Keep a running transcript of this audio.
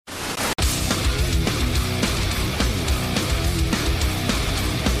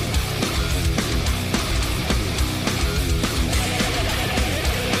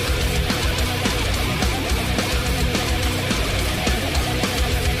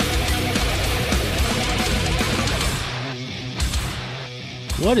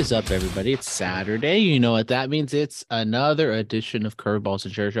What is up, everybody? It's Saturday. You know what that means. It's another edition of Curveballs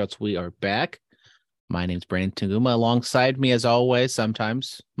and Chair Shots. We are back. My name's Brandon Tanguma. Alongside me, as always,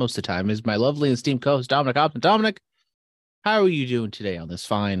 sometimes, most of the time, is my lovely and esteemed co-host, Dominic Hoffman. Dominic, how are you doing today on this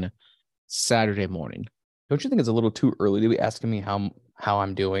fine Saturday morning? Don't you think it's a little too early to be asking me how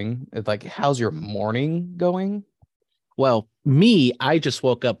I'm doing? It's like, how's your morning going? Well, me, I just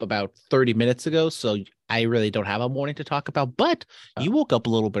woke up about 30 minutes ago, so I really don't have a morning to talk about. But you Oh, woke up a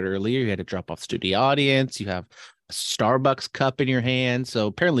little bit earlier. You had to drop off studio audience. You have a Starbucks cup in your hand. So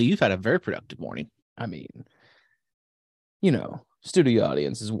apparently you've had a very productive morning. I mean, studio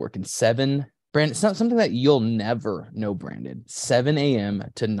audience is working Brandon, it's not something that you'll never know, Brandon. 7 a.m.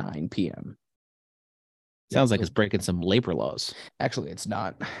 to 9 p.m. Sounds like it's breaking some labor laws. Actually, it's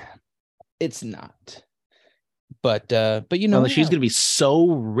not. It's not. But Well, she's yeah. gonna be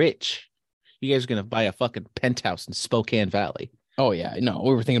so rich. You guys are gonna buy a fucking penthouse in Spokane Valley. Oh yeah, no,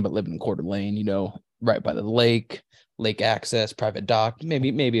 we were thinking about living in Coeur d'Alene, right by the lake access, private dock,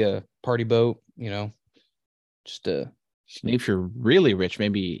 maybe a party boat, just Maybe if you're really rich,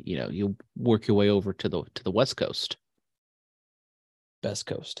 maybe you'll work your way over to the West Coast. best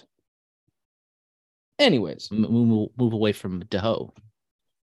coast. Anyways, Move away from Daho.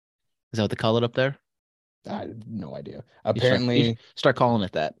 Is that what they call it up there? I have no idea. You start calling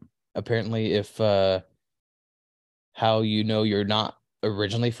it that. Apparently, if how you're not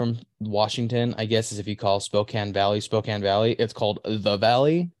originally from Washington, I guess is if you call Spokane Valley, it's called the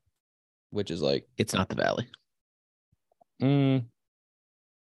Valley, which is like, It's not the valley. mm,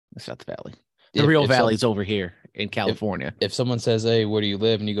 It's not the valley. The real valley's over here in if California. if someone says, "Hey, where do you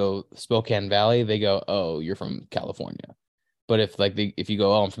live?" and you go Spokane Valley, they go, "Oh, you're from California." But if you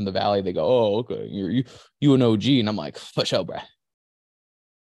go, "Oh, I'm from the Valley," they go, "Oh, okay, you an OG," and I'm like, "For sure, bruh."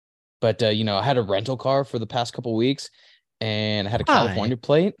 But I had a rental car for the past couple weeks, and I had a Hi. California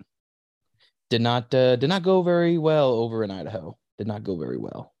plate. Did not go very well over in Idaho. Did not go very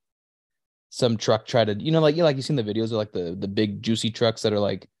well. Some truck tried to, like you've seen the videos of like the big juicy trucks that are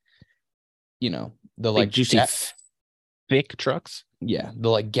like, they'll Big like juicy thick trucks.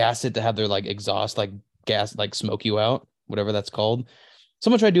 they'll like gas it to have their like exhaust like gas like smoke you out, whatever that's called.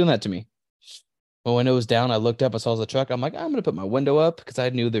 Someone tried doing that to me. My window was down. I looked up, I saw the truck. I'm like, I'm gonna put my window up because I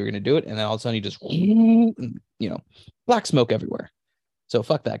knew they were gonna do it. And then all of a sudden you just black smoke everywhere. So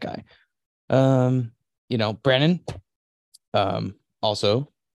fuck that guy. Brandon,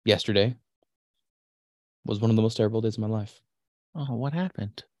 also yesterday was one of the most terrible days of my life. Oh, what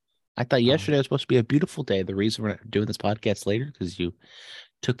happened? I thought Um, yesterday was supposed to be a beautiful day. The reason we're not doing this podcast later because you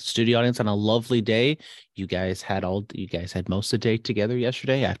took the studio audience on a lovely day. You guys had most of the day together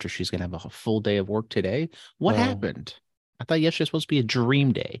yesterday after she's gonna have a full day of work today. What well, happened? I thought yesterday was supposed to be a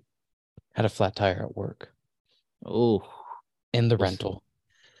dream day. had a flat tire at work Oh, in the was rental.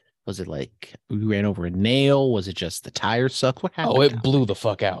 was it like we ran over a nail? Was it just the tire sucked? What Oh, happened, it blew Dominic? the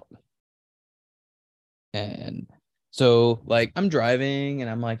fuck out. And so like I'm driving and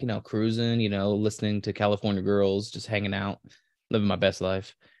I'm like, cruising, listening to California girls, just hanging out, living my best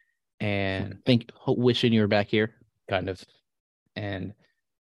life. And Wishing you were back here. kind of. And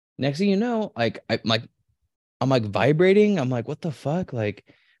next thing you know, I'm like vibrating. I'm like, what the fuck? Like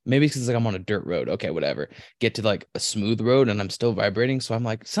maybe it's because like I'm on a dirt road. Okay, whatever. Get to like a smooth road and I'm still vibrating. So I'm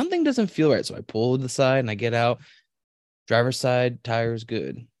like, something doesn't feel right. So I pull to the side and I get out. Driver's side tires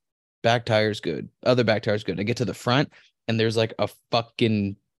good. Back tires good. Other back tires good. I get to the front and there's like a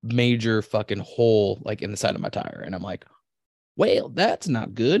fucking major fucking hole like in the side of my tire. And I'm like, well, that's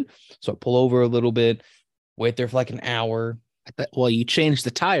not good. So I pull over a little bit, wait there for like an hour. Well, you changed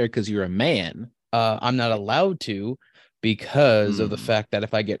the tire because you're a man. I'm not allowed to because of the Hmm. fact that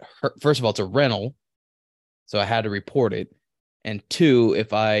if I get hurt, first of all, it's a rental, so I had to report it. And two,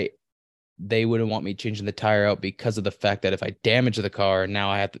 if I they wouldn't want me changing the tire out because of the fact that if I damage the car,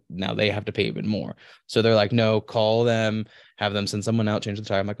 now they have to pay even more. So they're like, no, call them, have them send someone out, change the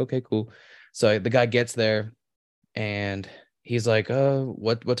tire. I'm like, okay, cool. So the guy gets there and he's like,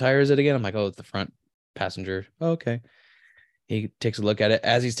 what tire is it again? I'm like, oh, it's the front passenger. Oh, okay. He takes a look at it.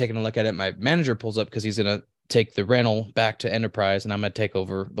 As he's taking a look at it, my manager pulls up because he's gonna take the rental back to Enterprise, and I'm gonna take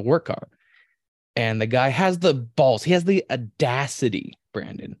over the work car. And the guy has the balls. He has the audacity,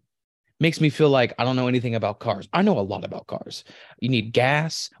 Brandon. Makes me feel like I don't know anything about cars. I know a lot about cars. You need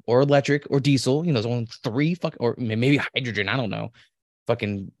gas or electric or diesel. There's only three or maybe hydrogen. I don't know.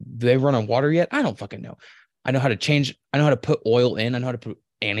 Fucking, do they run on water yet? I don't fucking know. I know how to change. I know how to put oil in. I know how to put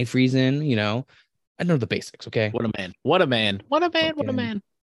antifreeze in. I know the basics. Okay. What a man. What a man. What a man. What a Fucking man.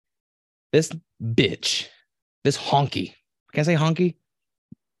 this bitch, this honky. Can I say honky?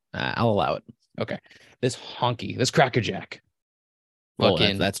 I'll allow it. Okay. This honky, this crackerjack Oh,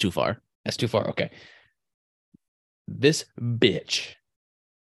 Fucking, that's too far. that's too far. Okay. This bitch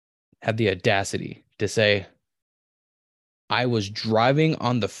had the audacity to say, I was driving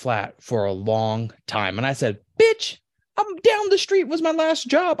on the flat for a long time. And I said, bitch, I'm down the street was my last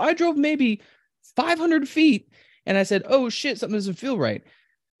job. I drove maybe 500 feet. And I said, oh shit, something doesn't feel right.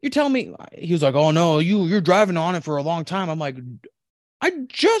 You're telling me, he was like, oh no, you're driving on it for a long time. I'm like, I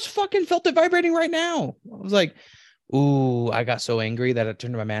just fucking felt it vibrating right now. I was like, ooh, I got so angry that I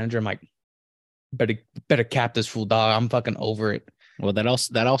turned to my manager. I'm like, better cap this fool, dog. I'm fucking over it. Well, that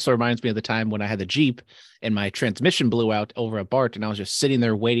also reminds me of the time when I had the Jeep and my transmission blew out over a BART, and I was just sitting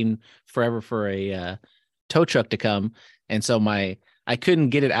there waiting forever for a tow truck to come, and so I couldn't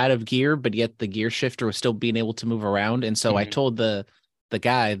get it out of gear, but yet the gear shifter was still being able to move around, and so I told the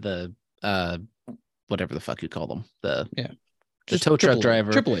guy, the whatever the fuck you call them, the tow truck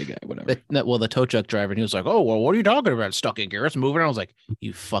driver, AAA guy, whatever. The tow truck driver, and he was like, "Oh, well, what are you talking about? Stuck in gear, it's moving." I was like,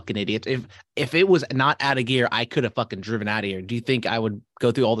 "You fucking idiot! If it was not out of gear, I could have fucking driven out of here. Do you think I would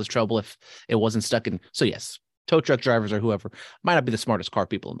go through all this trouble if it wasn't stuck in?" So yes, tow truck drivers or whoever might not be the smartest car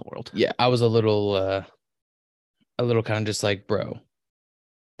people in the world. Yeah, I was a little kind of just like, bro,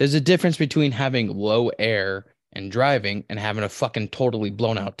 there's a difference between having low air and driving and having a fucking totally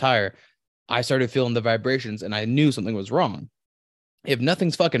blown out tire. I started feeling the vibrations and I knew something was wrong. If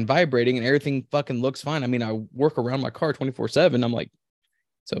nothing's fucking vibrating and everything fucking looks fine, I mean, I work around my car 24/7. I'm like,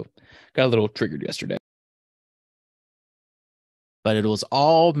 so got a little triggered yesterday. But it was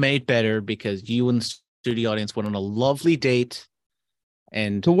all made better because you and the studio audience went on a lovely date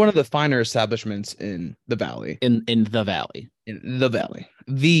and To one of the finer establishments in the valley. in the valley. In the valley.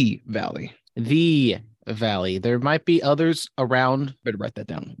 The valley. The valley. There might be others around. Better write that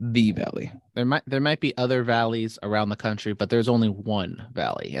down. The valley. There might be other valleys around the country, but there's only one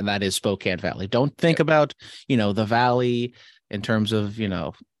valley, and that is Spokane Valley. Don't think about, the valley in terms of,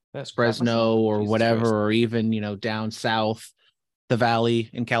 Fresno or whatever, or even, down south, the valley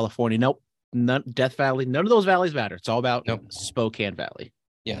in California. Nope. Death Valley. None of those valleys matter. It's all about Spokane Valley.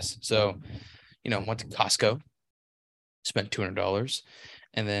 Yes. So, went to Costco, spent $200,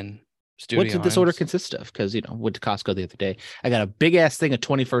 and then What did this order consist of? Because, went to Costco the other day. I got a big ass thing of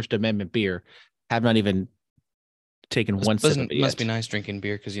 21st Amendment beer. Have not even taken one sip of it yet. Must be nice drinking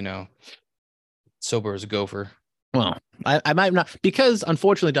beer because, sober as a gopher. Well, I might not, because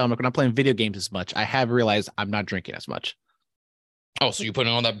unfortunately, Dominic, when I'm playing video games as much, I have realized I'm not drinking as much. Oh, so you're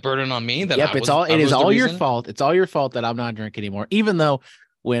putting all that burden on me? It is all your fault. It's all your fault that I'm not drinking anymore. Even though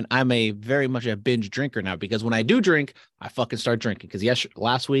when I'm very much a binge drinker now, because when I do drink, I fucking start drinking. Because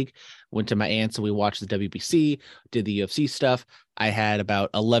last week went to my aunt's and we watched the WBC, did the UFC stuff. I had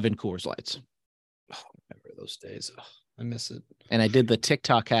about 11 Coors Lights. Oh, I remember those days. Oh, I miss it. And I did the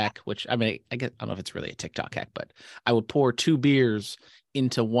TikTok hack, which I don't know if it's really a TikTok hack, but I would pour 2 beers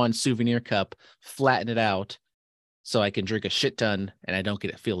into one souvenir cup, flatten it out, so I can drink a shit ton and I don't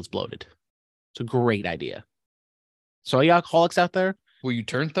feel as bloated. It's a great idea. So are you alcoholics out there? Were you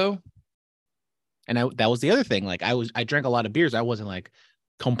turned though? And that was the other thing. Like I drank a lot of beers. I wasn't like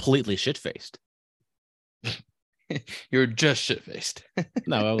completely shit faced. You're just shit faced.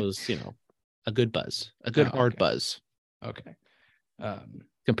 No, I was, a good buzz, a good hard buzz. Okay.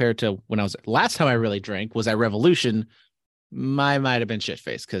 Compared to when last time I really drank was at Revolution, I might have been shit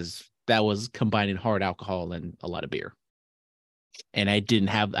faced because that was combining hard alcohol and a lot of beer. And I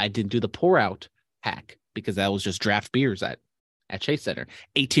didn't do the pour out hack because that was just draft beers at Chase Center.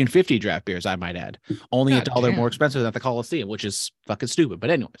 1850 draft beers, I might add. Only $1 more expensive than the Coliseum, which is fucking stupid.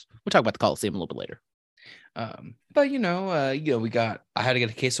 But anyways, we'll talk about the Coliseum a little bit later. But I had to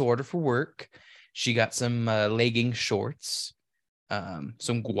get a queso order for work. She got some legging shorts,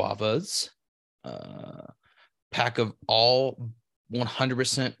 some guavas, pack of all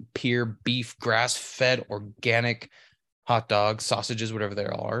 100% pure beef, grass-fed, organic hot dogs, sausages, whatever they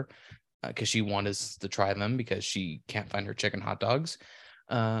are, because she wanted us to try them because she can't find her chicken hot dogs.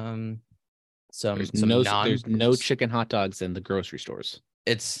 There's no chicken hot dogs in the grocery stores.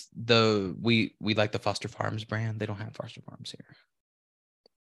 It's we like the Foster Farms brand. They don't have Foster Farms here,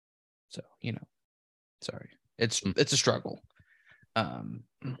 so sorry. It's a struggle.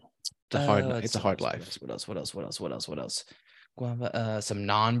 It's a hard life. What else? Guava, some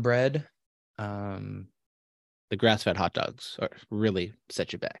naan bread. The grass-fed hot dogs really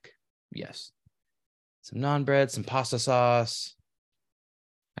set you back. Yes. Some naan bread, some pasta sauce.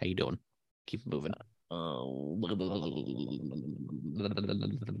 How you doing? Keep moving. I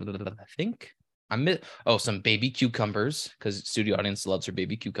think some baby cucumbers, because studio audience loves her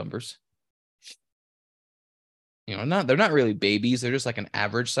baby cucumbers. They're not really babies. They're just like an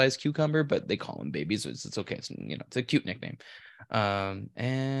average size cucumber, but they call them babies. It's okay. It's a cute nickname.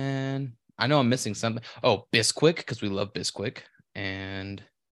 And I know I'm missing something. Oh, Bisquick, because we love Bisquick. And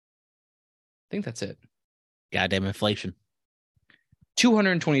I think that's it. Goddamn inflation.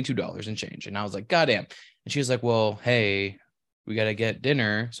 $222 and change. And I was like, goddamn. And she was like, well, hey, we got to get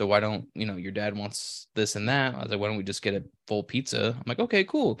dinner. So why don't, your dad wants this and that. I was like, why don't we just get a full pizza? I'm like, okay,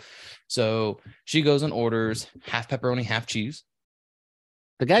 cool. So she goes and orders half pepperoni, half cheese.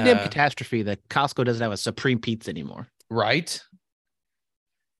 The goddamn catastrophe that Costco doesn't have a Supreme Pizza anymore. Right.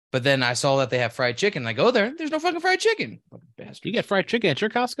 But then I saw that they have fried chicken. And I go there. There's no fucking fried chicken. You get fried chicken at your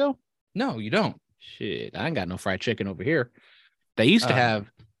Costco? No, you don't. Shit, I ain't got no fried chicken over here. They used to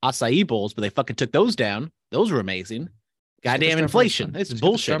have acai bowls, but they fucking took those down. Those were amazing. Goddamn inflation. This is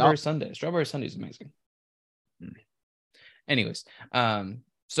bullshit. Strawberry Sundae is amazing. Anyways,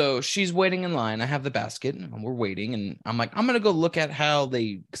 so she's waiting in line. I have the basket and we're waiting. And I'm like, I'm going to go look at how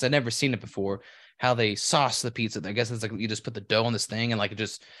because I've never seen it before, how they sauce the pizza. I guess it's like you just put the dough on this thing and like it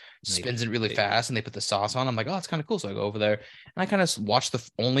just spins it really fast and they put the sauce on. I'm like, oh, it's kind of cool. So I go over there and I kind of watch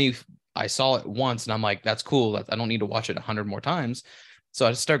I saw it once and I'm like, that's cool. I don't need to watch it 100 more times. So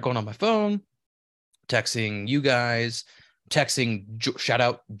I just start going on my phone, texting you guys, shout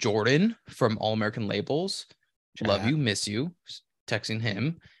out Jordan from All American Labels. Love you, miss you. Texting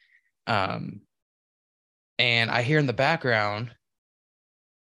him. And I hear in the background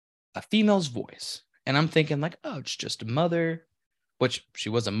a female's voice. And I'm thinking like, oh, it's just a mother, which she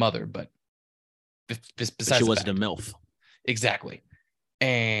was a mother, but besides she wasn't a MILF. Exactly.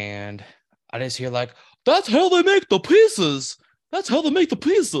 And I just hear like, that's how they make the pizzas. That's how they make the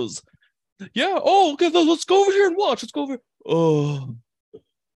pizzas. Yeah. Oh, okay. Let's go over here and watch. Let's go over. Oh,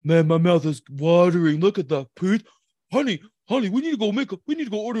 man, my mouth is watering. Look at that pizza. Honey, we need to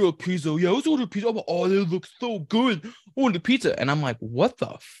go order a pizza. Yeah, let's order a pizza. Oh, they look so good. I want the pizza. And I'm like, what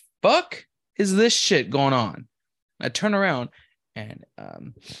the fuck is this shit going on? I turn around and,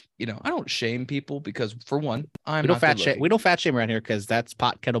 I don't shame people because for one, we don't fat shame around here because that's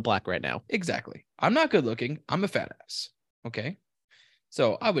pot kettle black right now. Exactly. I'm not good looking. I'm a fat ass. Okay.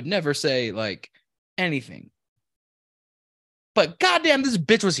 So I would never say like anything. But goddamn, this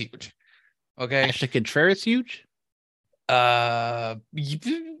bitch was huge. Okay. Ashley Contreras huge? On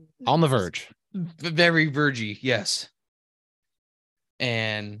the verge. Very vergy, yes.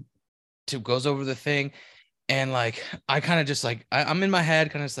 And goes over the thing. And like, I kind of just like, I'm in my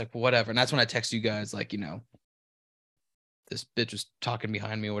head, kind of just like, whatever. And that's when I text you guys, like, this bitch was talking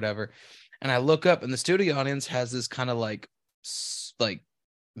behind me or whatever. And I look up and the studio audience has this kind of like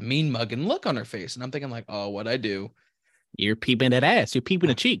mean mugging look on her face. And I'm thinking like, oh, what'd I do? You're peeping at ass. You're peeping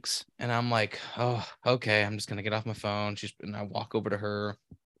at cheeks. And I'm like, oh, okay. I'm just going to get off my phone. And I walk over to her.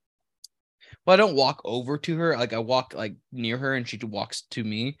 Well, I don't walk over to her. Like I walk like near her and she walks to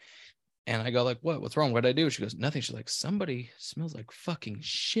me. And I go like, what's wrong? What'd I do? She goes, nothing. She's like, somebody smells like fucking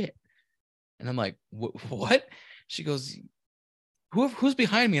shit. And I'm like, what? She goes, who's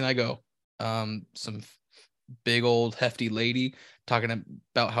behind me? And I go, some big old hefty lady talking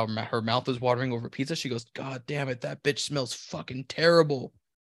about how her mouth is watering over pizza. She goes, God damn it, that bitch smells fucking terrible.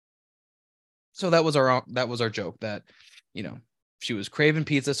 So that was our joke that, she was craving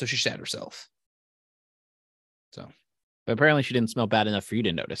pizza, so she shat herself. So, but apparently she didn't smell bad enough for you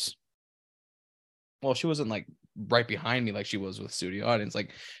to notice. Well, she wasn't like right behind me like she was with studio audience.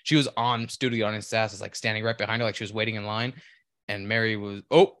 Like she was on studio audience ass, like standing right behind her, like she was waiting in line. And Mary was,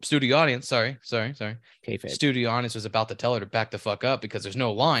 studio audience. Sorry. Kayfabe. Studio audience was about to tell her to back the fuck up because there's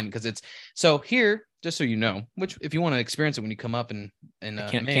no line. Because it's so here, just so you know, which if you want to experience it when you come up and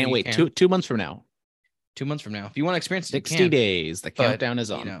can't wait. 2 months from now. 2 months from now, if you want to experience it, 60 days. The countdown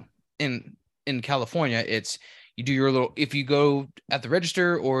is on. In California, it's you do your little. If you go at the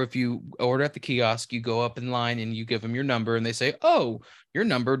register or if you order at the kiosk, you go up in line and you give them your number and they say, "Oh, you're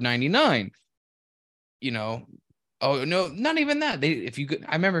number 99." Oh no, not even that.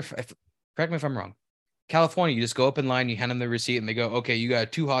 I remember. Correct me if I'm wrong. California, you just go up in line, you hand them the receipt, and they go, "Okay, you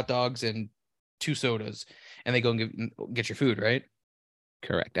got 2 hot dogs and 2 sodas," and they go and get your food, right?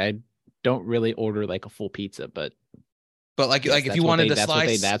 Correct. I don't really order like a full pizza, but like if you wanted a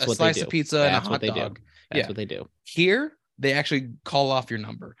slice of pizza and a hot dog, that's what they do. Here, they actually call off your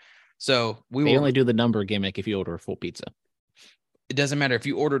number. So they only do the number gimmick if you order a full pizza. It doesn't matter if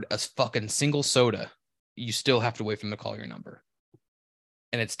you ordered a fucking single soda. You still have to wait for them to call your number.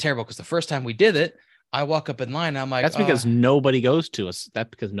 And it's terrible because the first time we did it, I walk up in line and I'm like, that's because nobody goes to us. That's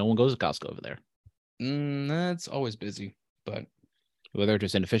because no one goes to Costco over there. That's always busy, but they're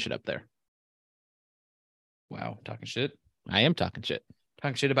just inefficient up there. Wow. Talking shit. I am talking shit.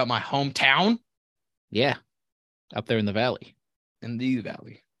 Talking shit about my hometown. Yeah. Up there in the valley. In the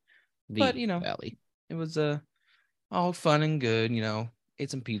valley. Valley. It was All fun and good, ate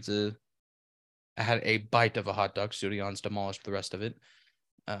some pizza. I had a bite of a hot dog. Studion's demolished the rest of it.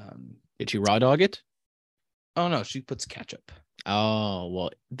 Did you raw dog it? Oh no, she puts ketchup. Oh,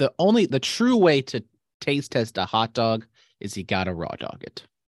 well, the true way to taste test a hot dog is you gotta raw dog it.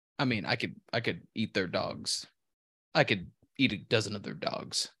 I mean, I could eat their dogs. I could eat a dozen of their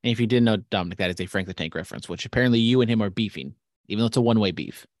dogs. And if you didn't know, Dominic, that is a Frank the Tank reference, which apparently you and him are beefing, even though it's a one-way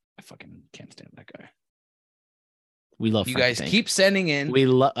beef. I fucking can't stand that guy. We love you Frank guys the Tank. keep sending in. We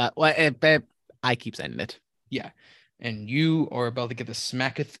love. I keep sending it. Yeah, and you are about to get the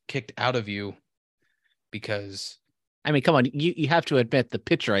smacketh kicked out of you because. I mean, come on, you have to admit the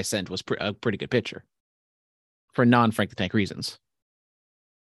picture I sent was a pretty good picture for non-Frank the Tank reasons.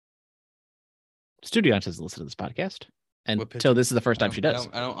 Studio doesn't listen to this podcast, and until this is the first time she does.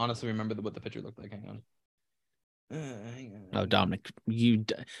 I don't honestly remember what the picture looked like. Hang on. Oh, Dominic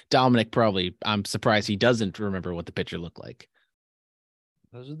probably. I'm surprised he doesn't remember what the picture looked like.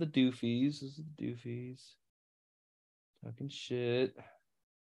 Those are the doofies. Talking shit.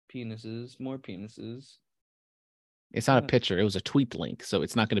 Penises, more penises. It's not a picture. It was a tweet link, so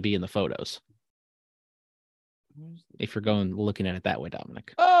it's not going to be in the photos. If you're looking at it that way,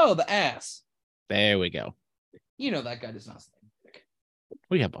 Dominic. Oh, the ass. There we go. That guy does not stay dick.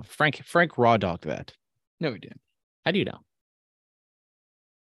 What do you have? Frank raw dogged that. No, he didn't. How do you know?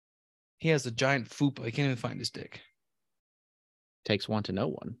 He has a giant fupa. He can't even find his dick. Takes one to know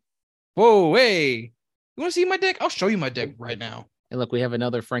one. Whoa, hey. You want to see my dick? I'll show you my dick right now. And look, we have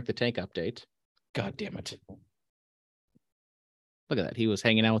another Frank the Tank update. God damn it. Look at that. He was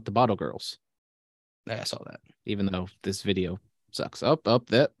hanging out with the bottle girls. Yeah, I saw that. Even though this video sucks. Up.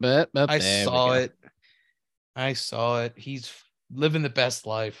 I saw it. I saw it. He's living the best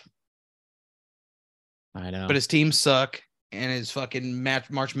life. I know. But his teams suck, and his fucking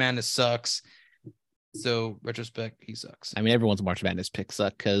March Madness sucks. So, retrospect, he sucks. I mean, everyone's March Madness pick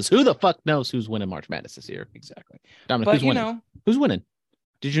suck because who the fuck knows who's winning March Madness this year? Exactly. Dominic, who's winning? Who's winning?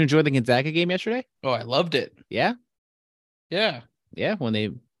 Did you enjoy the Gonzaga game yesterday? Oh, I loved it. Yeah? Yeah. Yeah, when they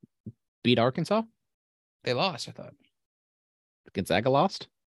beat Arkansas? They lost, I thought. Gonzaga lost?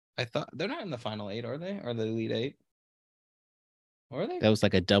 I thought they're not in the final 8, are they? Or the Elite 8? Or are they? That was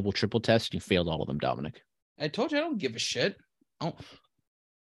like a double, triple test. You failed all of them, Dominic. I told you I don't give a shit. Oh,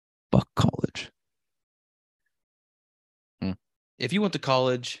 fuck college. If you went to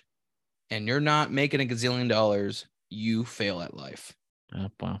college and you're not making a gazillion dollars, you fail at life. Oh,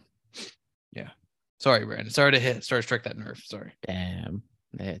 wow. Yeah. Sorry, Brandon. Sorry to strike that nerve. Sorry. Damn.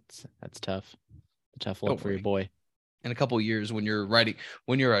 That's tough. A tough look for your boy. In a couple of years, when you're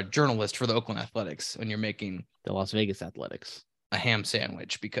a journalist for the Oakland Athletics and you're making the Las Vegas Athletics a ham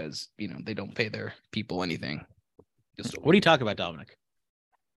sandwich because they don't pay their people anything. What are you talking about, Dominic?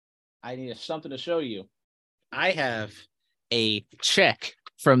 I need something to show you. I have a check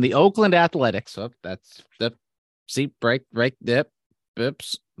from the Oakland Athletics. Oh, that's the right there.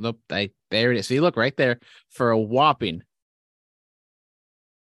 Oops. Look, there it is. See, look right there for a whopping.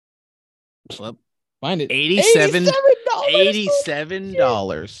 Find it.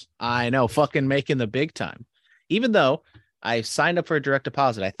 $87. I know, fucking making the big time. Even though I signed up for a direct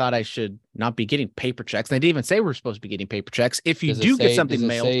deposit, I thought I should not be getting paper checks. And they didn't even say we're supposed to be getting paper checks. If you get something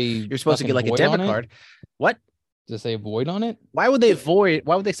mailed, you're supposed to get like a debit card. What? Does it say void on it? Why would they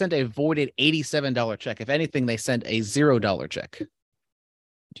send a voided $87 check? If anything, they send a $0 check.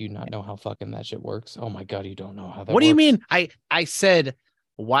 Do you not know how fucking that shit works? Oh my God, you don't know how that works. What do you mean? I said,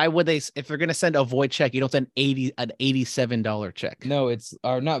 why would they, if they're going to send a void check, you don't send an $87 check. No, it's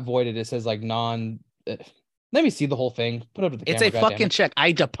not voided. It says like let me see the whole thing. Put it up to the camera. It's a fucking check.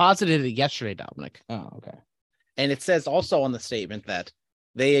 I deposited it yesterday, Dominic. Oh, okay. And it says also on the statement that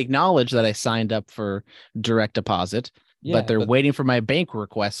they acknowledge that I signed up for direct deposit, but they're waiting for my bank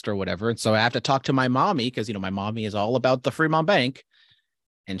request or whatever. And so I have to talk to my mommy because, my mommy is all about the Fremont Bank.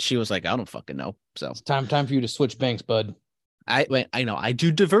 And she was like, I don't fucking know. So it's time for you to switch banks, bud. I know I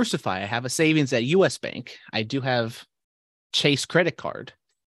do diversify. I have a savings at US Bank. I do have Chase credit card.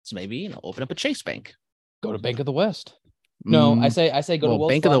 So maybe, open up a Chase bank. Go to Bank of the West. No, I say go to Wells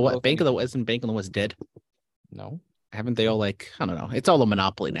Bank Fargo. of the West. Bank of the West and Bank of the West dead. No. Haven't they all I don't know. It's all a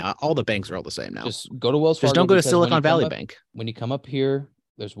monopoly now. All the banks are all the same now. Just go to Wells Fargo. Just don't go to Silicon Valley Bank. When you come up here,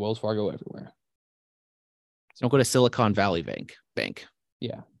 there's Wells Fargo everywhere. Don't go to Silicon Valley Bank.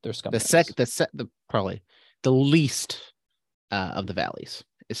 Yeah, there's probably the least of the valleys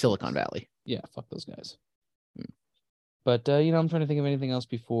is Silicon Valley. Yeah, fuck those guys. But I'm trying to think of anything else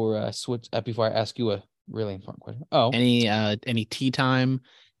before I ask you a really important question. Oh, any tea time,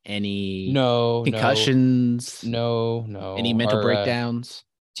 any concussions? No. Any mental breakdowns?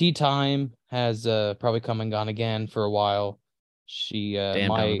 Tea Time has probably come and gone again for a while. She Damn, Dominic,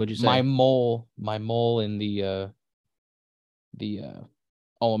 my what'd you say? my mole in the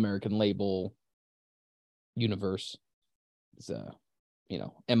All American label universe is Has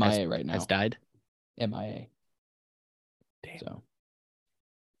MIA right has now. died. MIA. Damn. So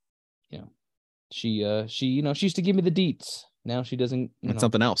she she used to give me the deets. Now she doesn't. That's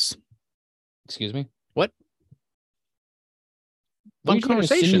something else. Excuse me. What? What are Fun you trying to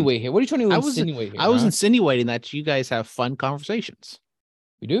conversation. insinuate here? What are you trying to I was insinuate here? I was Huh? insinuating that you guys have fun conversations.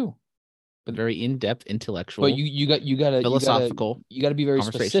 We do. Very in-depth, But intellectual, philosophical you gotta be very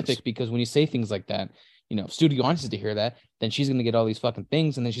conversations. specific, because when you say things like that, if Studio wants to hear that, then she's gonna get all these fucking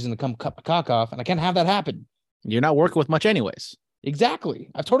things, and then she's gonna come cut my cock off, and I can't have that happen. You're not working with much anyways. Exactly.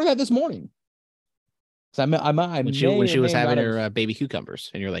 I've told her that this morning. So I When may she or was may having not her have, baby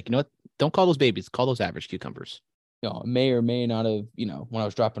cucumbers, and you're like, you know what? Don't call those babies. Call those average cucumbers. may or may not have, when I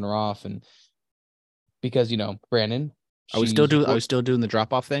was dropping her off, and because Brandon, Are we still she's doing? Are we still doing the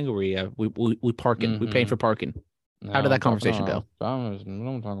drop off thing? Or we parking? We paying for parking? How did no that conversation go?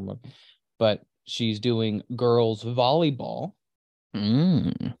 I'm talking about, but she's doing girls volleyball.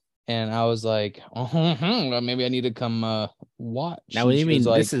 Mm. And I was like, well, maybe I need to come watch. Now, what And do you she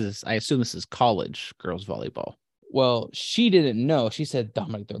was mean? like, I assume this is college girls volleyball. well, she didn't know. She said,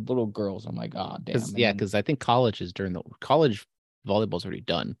 Dominic, they're little girls. I'm like, ah, damn. Because I think college is during the college volleyball's already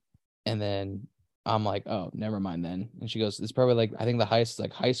done. And then I'm like, oh, never mind then. And she goes, it's probably like, I think the highest is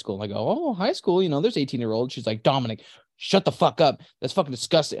like high school. And I go, oh, high school, there's 18-year-olds. She's like, Dominic, shut the fuck up. That's fucking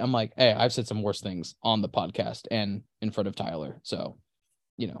disgusting. I'm like, hey, I've said some worse things on the podcast and in front of Tyler. So,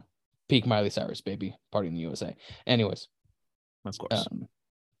 peak Miley Cyrus, baby, party in the USA. Anyways. Of course.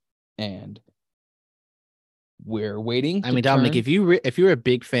 And we're waiting. I mean, Dominic, if you're a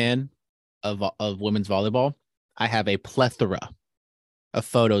big fan of women's volleyball, I have a plethora of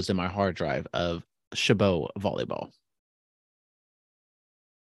photos in my hard drive of Chabot volleyball.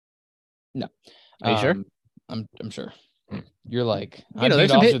 No, are you sure? I'm sure. You're like,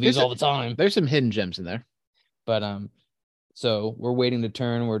 there's these all the time. There's some hidden gems in there. But so we're waiting to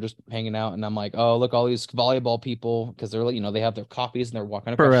turn. We're just hanging out, and I'm like, oh, look, all these volleyball people, because they're like, they have their copies and they're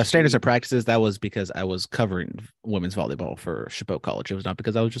walking across. For standards and practices, that was because I was covering women's volleyball for Chabot College. It was not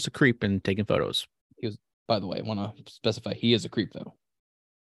because I was just a creep and taking photos. He was, by the way, I want to specify, he is a creep though.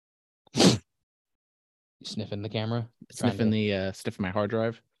 Sniffing the camera, sniffing my hard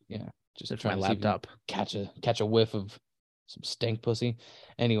drive. Yeah, just trying my laptop. Catch a whiff of some stank pussy.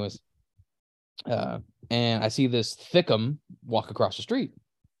 Anyways, and I see this Thickum walk across the street.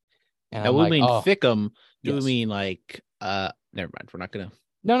 And now, we mean Thickum. Do we mean like never mind. We're not gonna.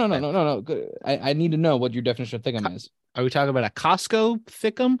 No. I need to know what your definition of Thickum is. Are we talking about a Costco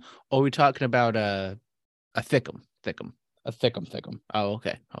Thickum, or are we talking about a Thickum? A Thickum. Oh,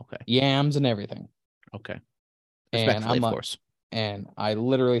 okay. Yams and everything. Okay. Respectfully, of course. And I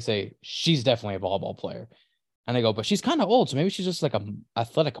literally say, she's definitely a volleyball player. And I go, but she's kind of old, so maybe she's just like a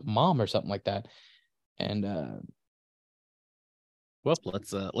athletic mom or something like that. And well,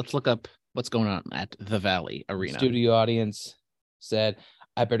 let's look up what's going on at the Valley Arena. Studio audience said,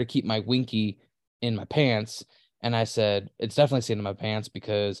 I better keep my winky in my pants. And I said, it's definitely staying in my pants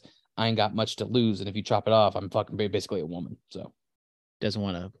because I ain't got much to lose. And if you chop it off, I'm fucking basically a woman. So doesn't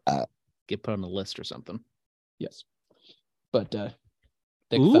want to get put on a list or something. Yes. But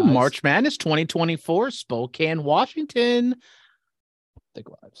March Madness 2024, Spokane, Washington. Thick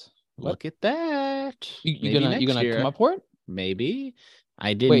lives. Look at that. You gonna come up for it? Maybe.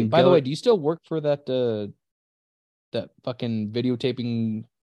 I didn't. Wait, by the way, do you still work for that fucking videotaping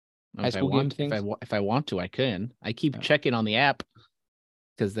high school game thing? If I want to, I can. I keep checking on the app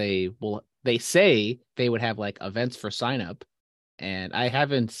because they say they would have like events for sign up, and I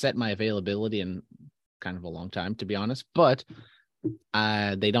haven't set my availability in kind of a long time, to be honest, but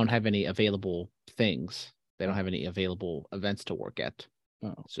they don't have any available things. They don't have any available events to work at.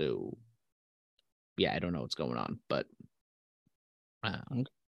 Oh. So yeah, I don't know what's going on, but okay.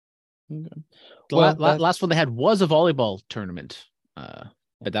 The last one they had was a volleyball tournament,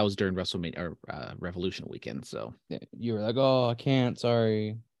 but that was during WrestleMania or Revolution weekend. So you were like, oh, I can't,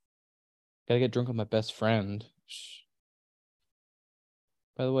 sorry, gotta get drunk with my best friend.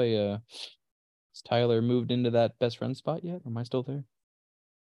 By the way, has Tyler moved into that best friend spot yet? Or am I still there?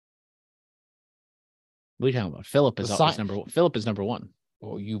 What are you talking about? Philip is number one.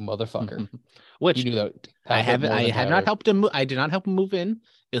 Oh, you motherfucker! Which you knew that I haven't. I have not helped him. I did not help him move in.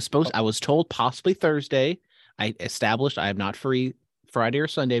 It was supposed. I was told possibly Thursday. I established I am not free Friday or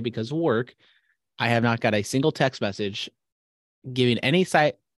Sunday because of work. I have not got a single text message giving any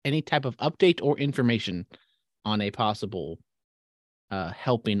type of update or information on a possible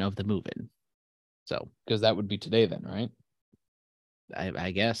helping of the move-in. So Because that would be today then, right?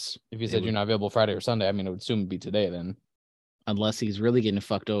 I guess If you said you're not available Friday or Sunday, I mean, it would soon be today then. unless he's really getting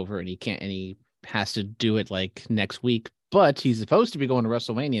fucked over and he can't, and he has to do it like next week. But he's supposed to be going to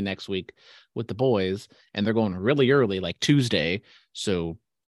WrestleMania next week with the boys, and they're going really early, like Tuesday. So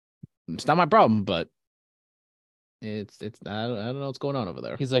it's not my problem, but it's I don't know what's going on over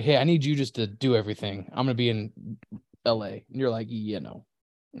there. He's like, hey, I need you just to do everything. I'm gonna be in LA. And you're like, yeah, no.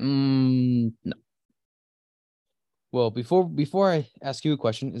 No. Well, before I ask you a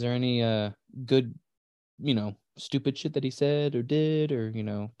question, is there any good, stupid shit that he said or did, or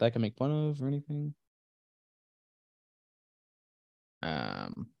that I can make fun of or anything? I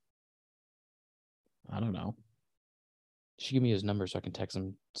don't know. You should give me his number so I can text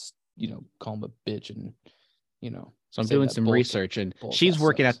him, call him a bitch and, So I'm say doing that some bull- research, and bull she's cast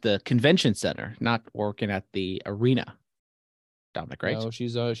working sucks. at the convention center, not working at the arena. Dominic, right? No,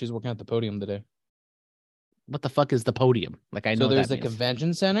 she's working at the podium today. What the fuck is the podium? Like, I know So there's that the means.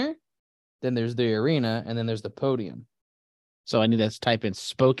 convention center, then there's the arena, and then there's the podium. So I need to type in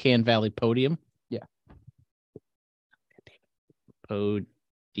Spokane Valley Podium. Yeah.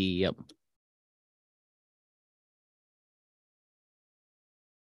 Podium.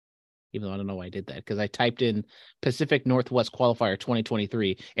 Even though I don't know why I did that, because I typed in Pacific Northwest Qualifier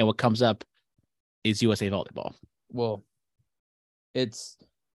 2023, and what comes up is USA Volleyball. Well, it's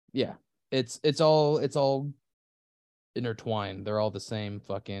all intertwined. They're all the same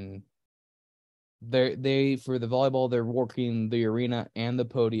fucking. They for the volleyball, they're working the arena and the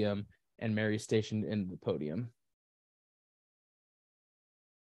podium, and Mary's stationed in the podium.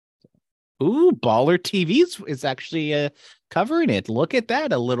 Ooh, Baller TV's is actually covering it. Look at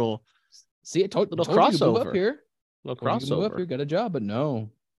that, a little See, it little told you to move up crossover. here. Little Told you to move up crossover. here, got a job, but no.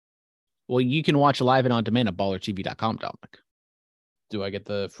 Well, you can watch live and on demand at ballertv.com, Dominic. Do I get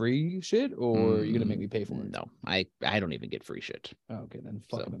the free shit, or are you gonna make me pay for it? No, I don't even get free shit. Oh, okay, then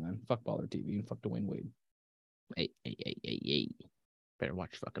fuck them, man. Fuck Baller TV and fuck Dwayne Wade. Hey. Better watch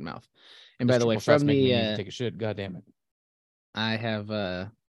your fucking mouth. And by the way, Triple Shots from making me the take a shit. God damn it. I have oh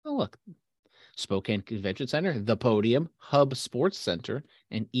look, Spokane Convention Center, the Podium, Hub Sports Center,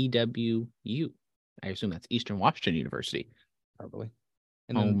 and EWU. I assume that's Eastern Washington University. Probably.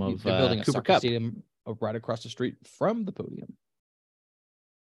 And Home then of they're building a Cooper soccer Cup. stadium right across the street from the podium.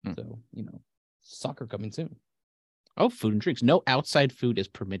 Hmm. So, soccer coming soon. Oh, food and drinks. No outside food is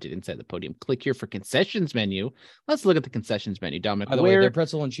permitted inside the podium. Click here for concessions menu. Let's look at the concessions menu, Dominic. By the way, their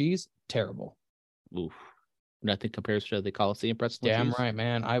pretzel and cheese, terrible. Oof. Nothing compares to the Coliseum pretzel. Damn cheese. right,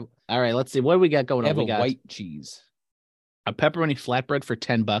 man. All right, let's see. What do we got going They on? have We a got white cheese. a pepperoni flatbread for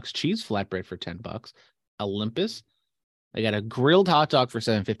 $10, cheese flatbread for $10, Olympus. I got a grilled hot dog for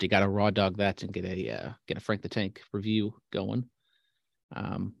 $7.50. Got a raw dog that and get a Frank the Tank review going.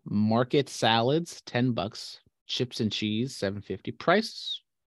 Market salads, $10. Chips and cheese, $7.50. Price,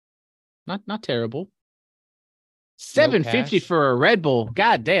 not terrible. $7.50 cash. for a Red Bull.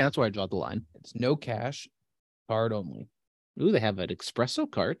 God damn, that's where I draw the line. It's no cash, card only. Ooh, they have an espresso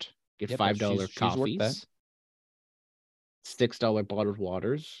cart. Get Yep, $5 she's worth that. coffees. $6 bottled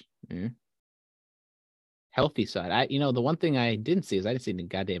waters. Healthy side. The one thing I didn't see is I didn't see any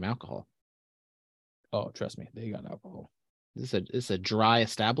goddamn alcohol. Oh, trust me, they got alcohol. This is a dry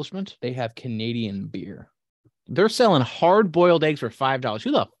establishment. They have Canadian beer. They're selling hard-boiled eggs for $5.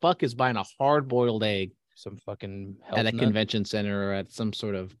 Who the fuck is buying a hard-boiled egg Some fucking at a health nut. convention center or at some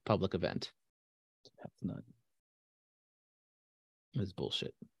sort of public event? Health nut. It's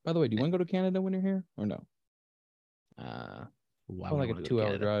bullshit. By the way, do you want to go to Canada when you're here or no? Why Probably would I like a wanna go to 2-hour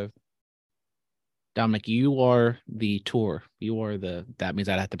Canada? drive. Dominic, you are the tour. That means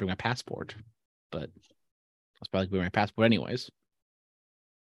I'd have to bring my passport, but I'll probably bring my passport anyways.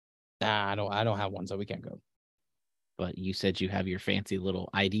 Nah, I don't have one, so we can't go. But you said you have your fancy little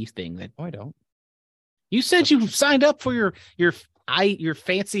ID thing that No, I don't. you said you signed up for your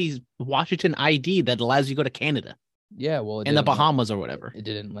fancy Washington ID that allows you to go to Canada Yeah, well, and the Bahamas or whatever. It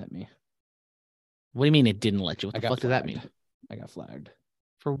didn't let me. What do you mean it didn't let you? What I the got fuck does that flagged. mean? I got flagged.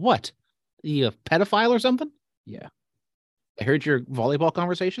 For what? You a pedophile or something? Yeah. I heard your volleyball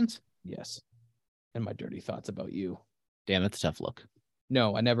conversations. Yes. And my dirty thoughts about you. Damn, that's a tough look.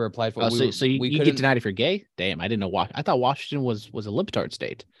 No, I never applied for. Oh, so you get couldn't- denied if you're gay? Damn, I didn't know. I thought Washington was a libtard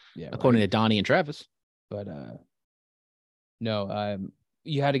state, Yeah, according right. to Donnie and Travis. But no,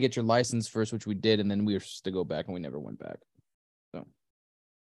 you had to get your license first, which we did, and then we were supposed to go back, and we never went back. So,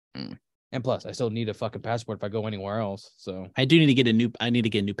 and plus, I still need a fucking passport if I go anywhere else. So I need to get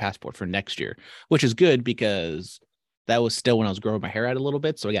a new passport for next year, which is good because that was still when I was growing my hair out a little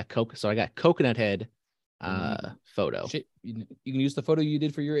bit. So I got coconut head photo, Shit, you can use the photo you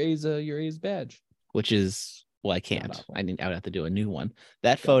did for your A's badge. which is I can't. awful. I would have to do a new one.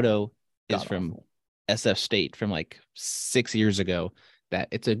 That God photo is God from awful. SF State from like 6 years ago. That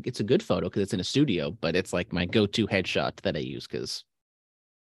it's a good photo because it's in a studio, but it's like my go-to headshot that I use because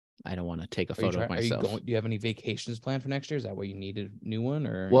I don't want to take a photo of myself. Do you have any vacations planned for next year? Is that why you need a new one?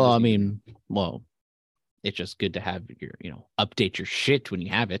 Or Well, I mean, it's just good to have your, update your shit when you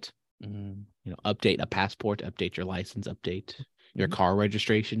have it. Update a passport, update your license, update your car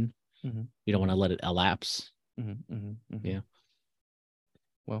registration. You don't want to let it elapse. Yeah.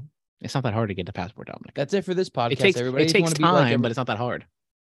 Well, it's not that hard to get the passport, Dominic. That's it for this podcast. It takes time, but it's not that hard.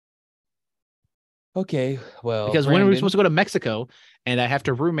 Okay, well, because when are we supposed to go to Mexico and I have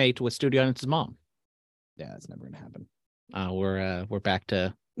to roommate with Studio Audience's mom? Yeah, that's never gonna happen. We're back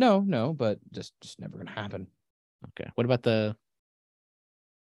to no, but just never gonna happen. Okay. What about the?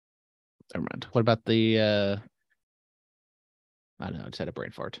 Never mind. What about the? I don't know. I just had a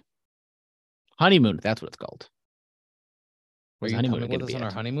brain fart. Honeymoon. That's what it's called. Where's honeymoon with us on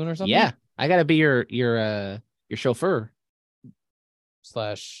our honeymoon or something? Yeah, I gotta be your chauffeur /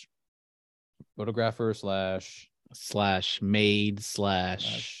 photographer / maid /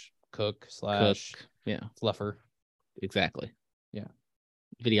 cook / yeah, fluffer. Exactly. Yeah.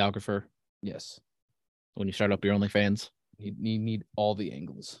 Videographer. Yes. When you start up your OnlyFans, you need all the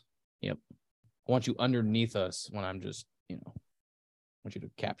angles. Yep. I want you underneath us when I'm just, I want you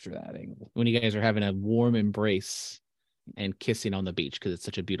to capture that angle. When you guys are having a warm embrace and kissing on the beach because it's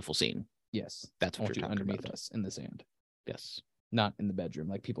such a beautiful scene. Yes. That's what you're talking underneath about. us in the sand. Yes. Not in the bedroom,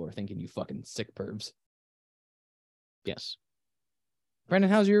 like people are thinking you fucking sick pervs. Yes. Brandon,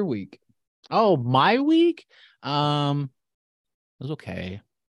 how's your week? Oh, my week? It was okay.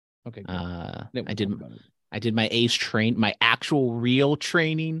 Okay. I did my ACE my actual real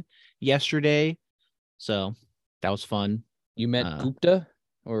training yesterday. So that was fun. You met Gupta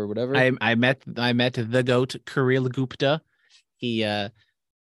or whatever? I met the GOAT, Kirill Gupta. He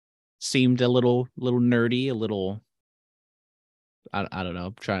seemed a little nerdy, a little I don't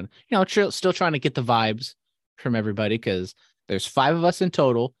know, trying, still trying to get the vibes from everybody because there's 5 of us in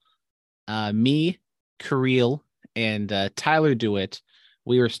total. Me, Kirill, and Tyler Dewitt.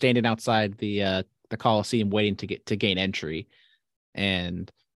 We were standing outside the Coliseum waiting to gain entry.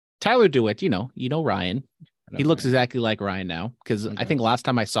 And Tyler Dewitt, you know Ryan. He looks exactly like Ryan now because I think last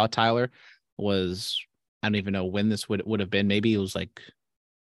time I saw Tyler was, I don't even know when this would have been. Maybe it was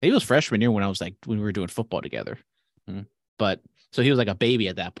freshman year when we were doing football together. But so he was like a baby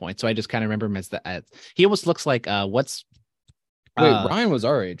at that point. So I just kind of remember him as he almost looks like Ryan was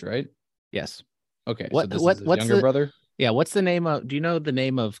our age, right? Yes. Okay. What's his younger brother? Yeah. What's the name of? Do you know the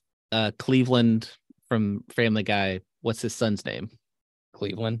name of Cleveland from Family Guy? What's his son's name?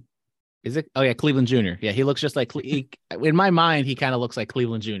 Cleveland. Is it? Oh yeah, Cleveland Jr. Yeah, he looks just like in my mind he kind of looks like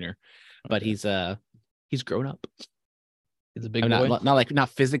Cleveland Jr. But he's grown up. He's a big boy. Not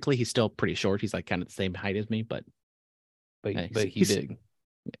physically. He's still pretty short. He's like kind of the same height as me, but he's big.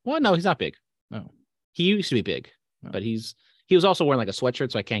 Well, no, he's not big. No, he used to be big, but he was also wearing like a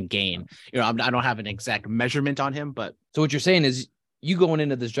sweatshirt, so I can't gain. I don't have an exact measurement on him, but so what you're saying is you going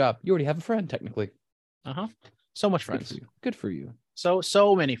into this job, you already have a friend technically. So much friends. Good for you.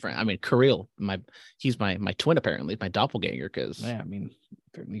 So many friends. I mean, Kirill, he's my twin apparently, my doppelganger. Because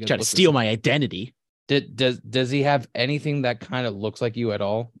he tried to steal my identity. Does he have anything that kind of looks like you at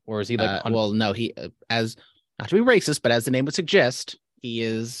all, or is he like? Well, no. He as not to be racist, but as the name would suggest, he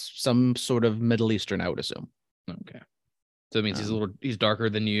is some sort of Middle Eastern, I would assume. Okay, so it means he's darker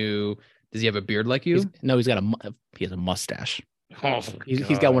than you. Does he have a beard like you? No, he has a mustache. Oh,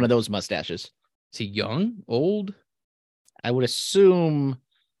 he's got one of those mustaches. Is he young, old? I would assume.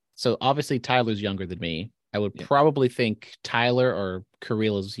 So obviously Tyler's younger than me. I would probably think Tyler or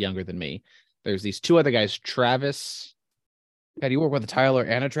Kirill is younger than me. There's these 2 other guys, Travis. God, you work with a Tyler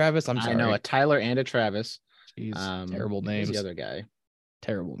and a Travis? I'm sorry. I know, a Tyler and a Travis. Jeez, terrible names. The other guy.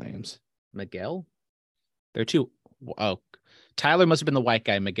 Terrible names. Miguel? There are 2. Oh, Tyler must have been the white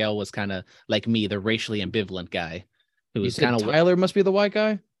guy. Miguel was kind of like me, the racially ambivalent guy. Who was kind of Tyler must be the white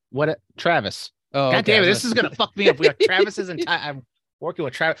guy? Travis. Oh, God damn it! This is gonna fuck me up. We got Travis's and I'm working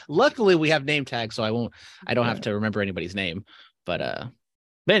with Travis. Luckily, we have name tags, so I don't have to remember anybody's name. But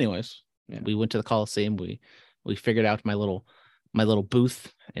anyways, we went to the Coliseum. We figured out my little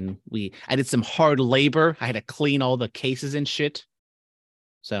booth, and I did some hard labor. I had to clean all the cases and shit.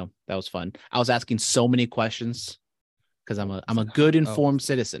 So that was fun. I was asking so many questions because I'm a good informed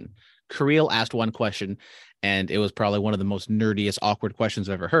citizen. Kirill asked one question, and it was probably one of the most nerdiest, awkward questions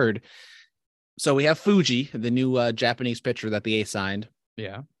I've ever heard. So we have Fuji, the new Japanese pitcher that the A's signed.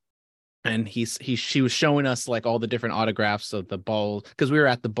 Yeah. and she was showing us like all the different autographs of the ball because we were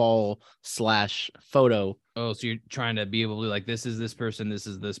at the ball slash photo. Oh, so you're trying to be able to like, this is this person, this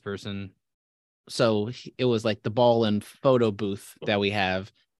is this person. So it was like the ball and photo booth that we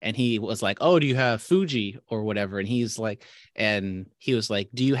have. And he was like, "Oh, do you have Fuji or whatever?" And he was like, "Do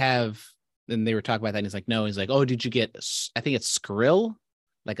you have?" And they were talking about that. And he's like, "No." He's like, "Oh, did you get? I think it's Skrill,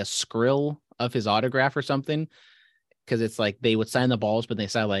 like a Skrill of his autograph or something." Because it's like they would sign the balls, but they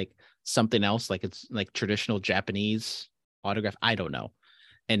sign like something else, like it's like traditional Japanese autograph. I don't know.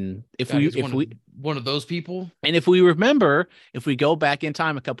 And God, he's one of those people. and if we remember, if we go back in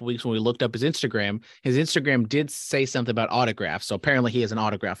time a couple weeks when we looked up his Instagram did say something about autographs. So apparently he is an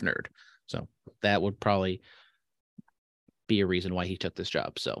autograph nerd. So that would probably be a reason why he took this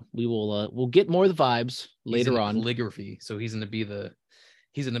job. So we'll get more of the vibes later on. Calligraphy. So he's gonna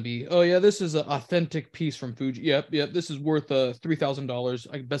be, oh yeah, this is an authentic piece from Fuji. Yep, this is worth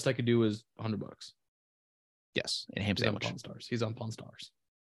 $3,000. Best I could do is $100. Yes, and ham sandwich. He's on Pawn Stars.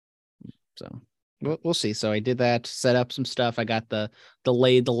 So we'll see. So I did that, set up some stuff. I got the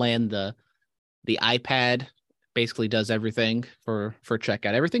lay of the land, the iPad basically does everything for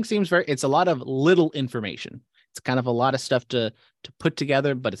checkout. Everything seems it's a lot of little information. It's kind of a lot of stuff to put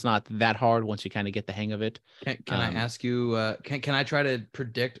together, but it's not that hard once you kind of get the hang of it. Can I ask you, can I try to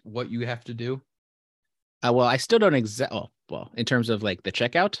predict what you have to do? Well, I still don't well, in terms of like the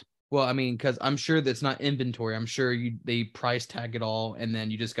checkout. Well, I mean, because I'm sure that's not inventory. I'm sure they price tag it all, and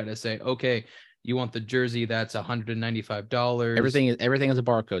then you just got to say, okay, you want the jersey that's $195. Everything is a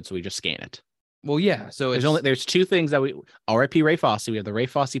barcode, so we just scan it. Well, yeah. So there's two things that RIP Ray Fosse. We have the Ray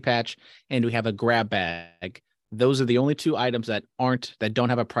Fosse patch, and we have a grab bag. Those are the only two items that don't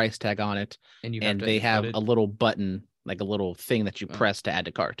have a price tag on it, and they have a little button, like a little thing that you press to add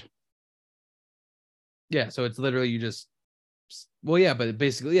to cart. Yeah, so it's literally you just. Well, yeah, but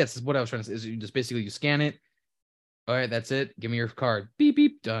basically, yes, what I was trying to say is you just basically you scan it. All right, that's it. Give me your card. Beep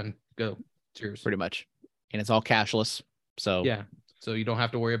beep. Done. Go. Cheers. Pretty much, and it's all cashless. So yeah, so you don't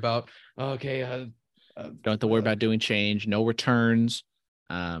have to worry about don't have to worry about doing change. No returns.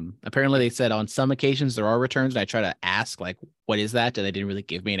 Apparently they said on some occasions there are returns, and I try to ask like, what is that? And they didn't really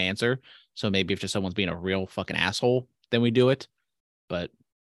give me an answer. So maybe if just someone's being a real fucking asshole, then we do it. But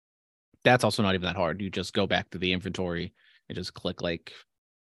that's also not even that hard. You just go back to the inventory and just click like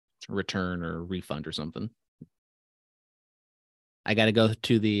return or refund or something. I got to go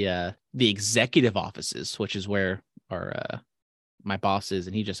to the executive offices, which is where my boss is,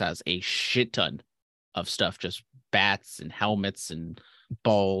 and he just has a shit ton of stuff, just bats and helmets and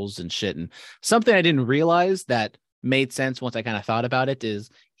balls and shit. And something I didn't realize that made sense once I kind of thought about it is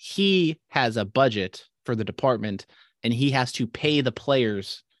he has a budget for the department, and he has to pay the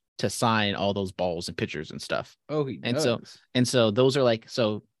players to sign all those balls and pictures and stuff. Oh, he does. So those are like,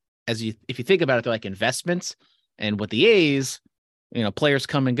 so if you think about it, they're like investments. And with the A's, players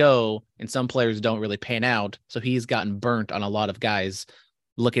come and go, and some players don't really pan out. So he's gotten burnt on a lot of guys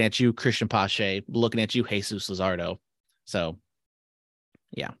looking at you, Christian Pache, looking at you, Jesus Luzardo. So,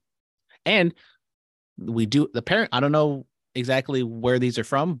 yeah. And we do the parent. I don't know exactly where these are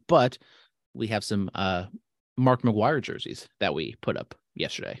from, but we have some Mark McGwire jerseys that we put up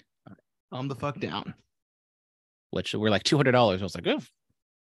yesterday. Calm the fuck down. Which were like $200. I was like, oh,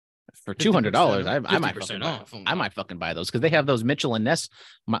 for $200, I might fucking buy those, because they have those Mitchell and Ness.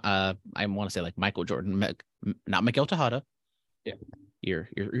 I want to say like Michael Jordan, not Miguel Tejada. Yeah,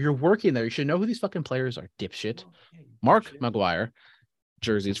 you're working there. You should know who these fucking players are, dipshit. Mark McGwire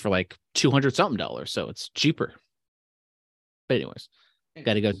jerseys for like $200 something, so it's cheaper. But anyways,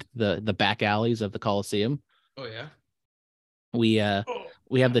 got to go to the back alleys of the Coliseum. Oh yeah. We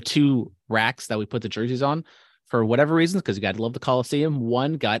have the two racks that we put the jerseys on. For whatever reasons, because you got to love the Coliseum,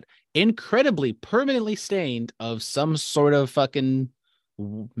 one got incredibly permanently stained of some sort of fucking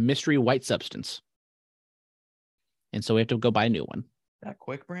mystery white substance. And so we have to go buy a new one. That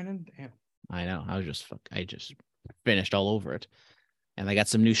quick, Brandon? Damn. I know. I just finished all over it. And I got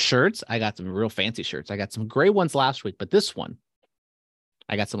some new shirts. I got some real fancy shirts. I got some gray ones last week, but this one,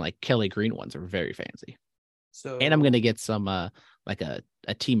 I got some like Kelly green ones. Are very fancy. So, and I'm going to get some like a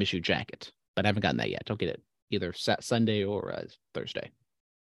team issue jacket, but I haven't gotten that yet. I'll get it either Sunday or Thursday.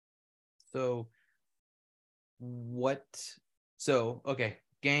 So what? So, okay.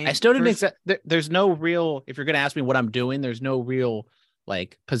 Game. I still didn't accept. There's no real, if you're going to ask me what I'm doing, there's no real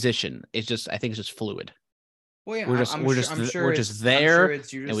like position. It's just, I think it's just fluid. Well, yeah, we're just there.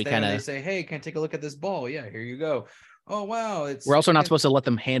 And we kind of, they say, hey, can I take a look at this ball? Yeah, here you go. Oh, wow. We're also not supposed to let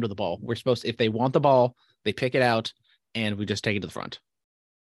them handle the ball. We're supposed to, if they want the ball, they pick it out and we just take it to the front.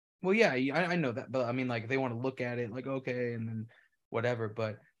 Well, yeah, I know that, but I mean, like, they want to look at it, like, okay, and then whatever.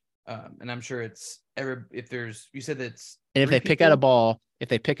 But And I'm sure it's if there's you said that's And if three they pick out a people?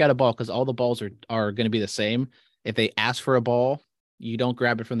 ball, because all the balls are going to be the same, if they ask for a ball, you don't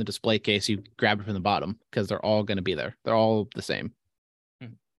grab it from the display case, you grab it from the bottom because they're all going to be there. They're all the same.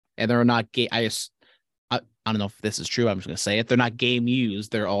 And they're not game. I don't know if this is true. I'm just going to say it. They're not game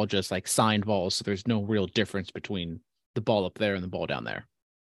used. They're all just like signed balls. So there's no real difference between the ball up there and the ball down there.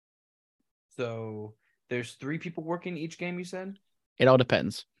 So there's 3 people working each game, you said? It all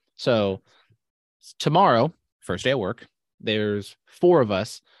depends. So tomorrow, first day of work, there's 4 of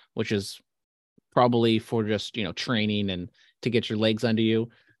us, which is probably for just, training and to get your legs under you.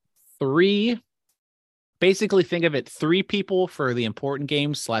 3, basically think of it 3 people for the important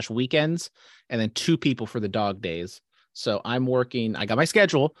games / weekends, and then 2 people for the dog days. So I'm working, I got my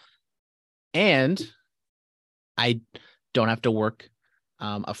schedule, and I don't have to work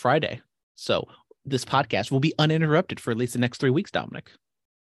a Friday. So this podcast will be uninterrupted for at least the next 3 weeks, Dominic.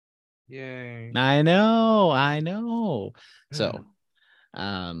 Yay. I know. So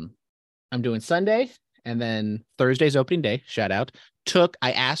I'm doing Sunday, and then Thursday's opening day. Shout out.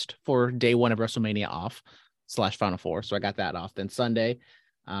 I asked for day 1 of WrestleMania off / Final Four. So I got that off. Then Sunday,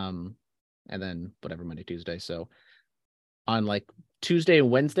 and then whatever, Monday, Tuesday. So on like Tuesday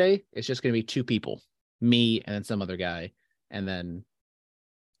and Wednesday, it's just going to be 2 people, me and then some other guy. And then,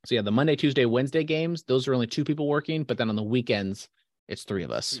 so yeah, the Monday, Tuesday, Wednesday games, those are only 2 people working. But then on the weekends, it's 3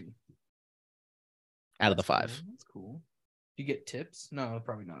 of us out of the 5. Cool. That's cool. Do you get tips? No,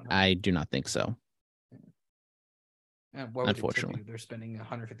 probably not. I do not think so. And why would Unfortunately, they tip you? They're spending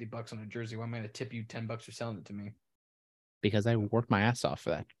 $150 on a jersey. Why am I going to tip you $10 for selling it to me? Because I worked my ass off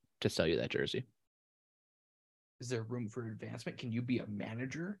for that to sell you that jersey. Is there room for advancement? Can you be a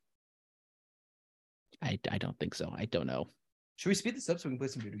manager? I don't think so. I don't know. Should we speed this up so we can play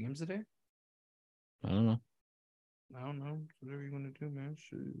some video games today? I don't know. Whatever you want to do, man.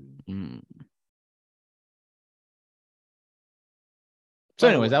 So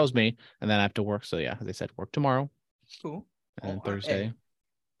anyways, that was me. And then I have to work. So yeah, as I said, work tomorrow. Cool. And then Thursday. Hey,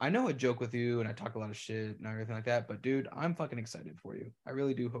 I know I joke with you and I talk a lot of shit and everything like that, but dude, I'm fucking excited for you. I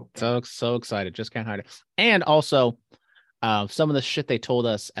really do hope that. So excited. Just can't hide it. And also, some of the shit they told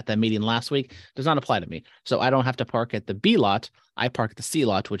us at that meeting last week does not apply to me. So I don't have to park at the B lot. I park at the C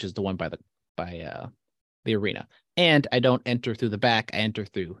lot, which is the one by the arena. And I don't enter through the back. I enter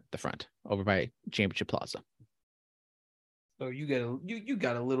through the front over by Championship Plaza. So you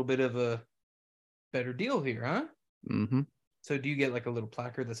got a little bit of a better deal here, huh? Mm-hmm. So do you get like a little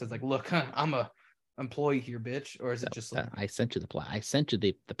placard that says like, "Look, I'm a employee here, bitch," or is it just like I sent you I sent you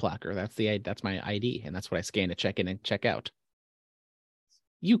the placard. That's my ID, and that's what I scan to check in and check out.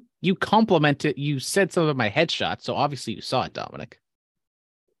 You complimented. You said some of my headshots, so obviously you saw it, Dominic.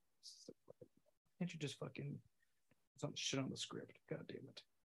 Can't you just fucking some shit on the script? God damn it.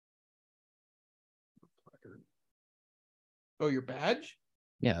 Placard. Oh, your badge?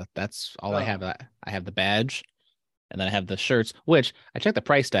 Yeah, that's all I have. I have the badge, and then I have the shirts, which I checked the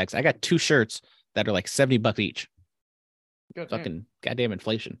price tags. I got 2 shirts that are like $70 each. Fucking goddamn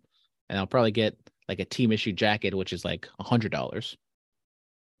inflation. And I'll probably get like a team issue jacket, which is like $100.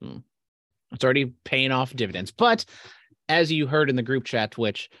 It's already paying off dividends. But as you heard in the group chat,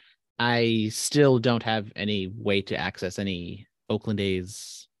 which I still don't have any way to access any Oakland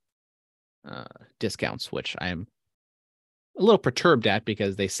A's discounts, which I am a little perturbed at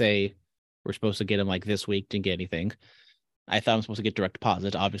because they say we're supposed to get them like this week, didn't get anything. I thought I'm supposed to get direct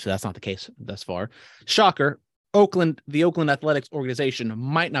deposit. Obviously, that's not the case thus far. Shocker. The Oakland Athletics organization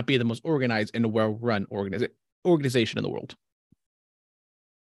might not be the most organized and well-run organization in the world.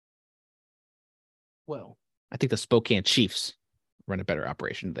 Well, I think the Spokane Chiefs run a better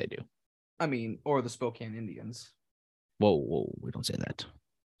operation than they do. I mean, or the Spokane Indians. Whoa, we don't say that.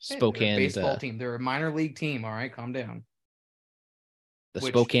 Hey, Spokane they're a baseball team. They're a minor league team. All right, calm down.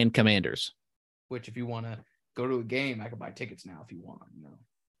 Spokane Commanders. Which, if you want to go to a game, I can buy tickets now if you want.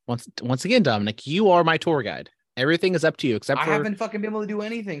 Once again, Dominic, you are my tour guide. Everything is up to you, except for I haven't fucking been able to do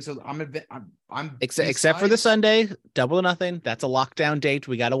anything, so I'm except for the Sunday, Double or Nothing. That's a lockdown date.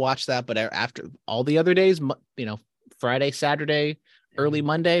 We got to watch that. But after all the other days, Friday, Saturday, early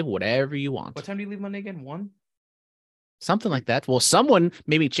Monday, whatever you want. What time do you leave Monday again? 1? Something like that. Well, someone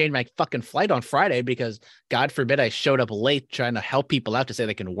made me change my fucking flight on Friday because God forbid I showed up late trying to help people out to say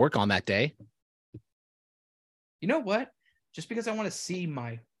they can work on that day. You know what? Just because I want to see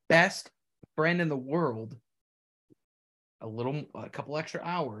my best friend in the world a couple extra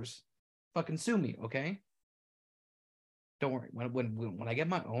hours, fucking sue me, okay? Don't worry. When I get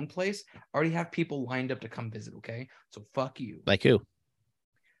my own place, I already have people lined up to come visit, okay? So fuck you. Like who?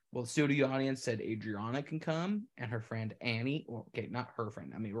 Well, the studio audience said Adriana can come and her friend Annie. Well, okay, not her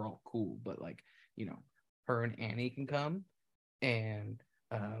friend. I mean, we're all cool, but like, her and Annie can come, and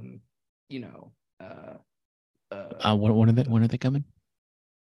you know, when are they coming?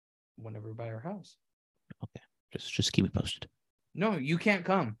 whenever by our house. Okay, just keep me posted. No, you can't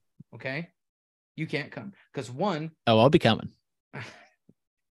come. Okay, you can't come because one. Oh, I'll be coming.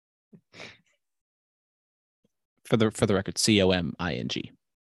 For the record, COMING.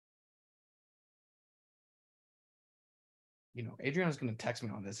 Adriana's gonna text me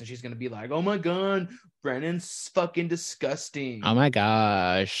on this, and she's gonna be like, "Oh my god, Brennan's fucking disgusting." Oh my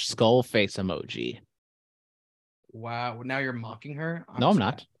gosh, skull face emoji. Wow, now you're mocking her. No, I'm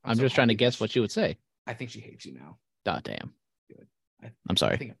not. I'm so just trying to happy that guess what you would say. I think she hates you now. Oh, damn. Good. I'm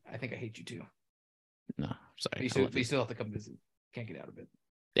sorry. I think I hate you too. No, sorry. But you still have to come visit. Can't get out of it.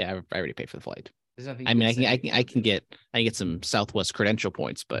 Yeah, I already paid for the flight. There's nothing. I mean, I can get some Southwest credit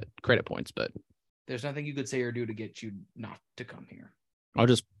points, but there's nothing you could say or do to get you not to come here. I'll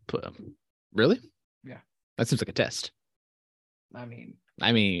just put. Really? Yeah. That seems like a test. I mean,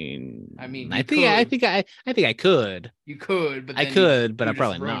 I think I could. You could, but I could, but I'm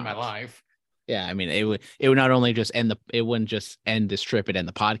probably ruined not. my life. Yeah, I mean, it would not only just it wouldn't just end this trip, it'd end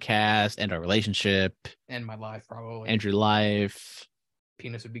the podcast, end our relationship, end my life probably. End your life.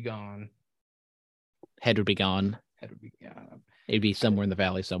 Penis would be gone. Head would be gone. It'd be somewhere in the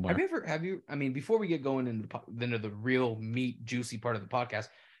valley somewhere. Have you? I mean, before we get going into the real meat, juicy part of the podcast,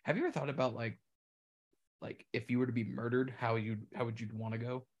 have you ever thought about like if you were to be murdered, how would you want to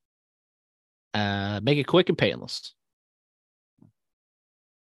go? Make it quick and painless.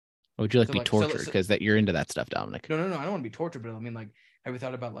 Or would you like to be tortured? Because you're into that stuff, Dominic. No. I don't want to be tortured, but I mean, like, have you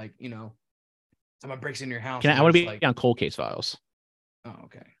thought about someone breaks into your house? I want to be on Cold Case Files. Oh,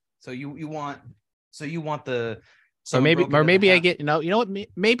 okay. So you want the. Or maybe I get you know what,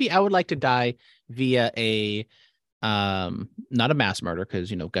 maybe I would like to die via a not a mass murder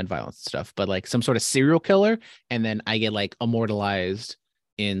because gun violence and stuff, but like some sort of serial killer, and then I get like immortalized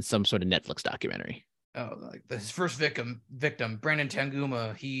in some sort of Netflix documentary. Oh, like his first victim, Brandon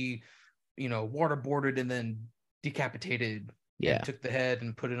Tanguma, he waterboarded and then decapitated. Yeah, and took the head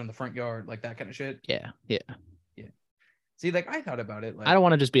and put it on the front yard, like that kind of shit. Yeah. See, like I thought about it. Like I don't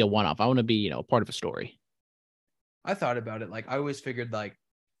want to just be a one-off. I want to be part of a story. I thought about it. Like I always figured, like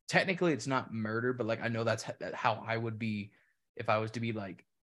technically it's not murder, but like I know that's how I would be if I was to be like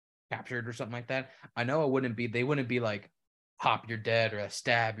captured or something like that. I know they wouldn't be like pop, you're dead, or a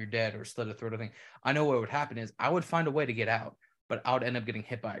stab, you're dead, or slit a throat or thing. I know what would happen is I would find a way to get out, but I would end up getting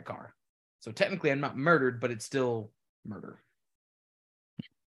hit by a car. So technically I'm not murdered, but it's still murder.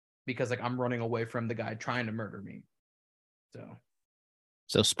 Because like I'm running away from the guy trying to murder me.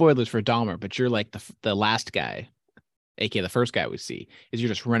 So spoilers for Dahmer, but you're like the last guy, aka the first guy we see, is you're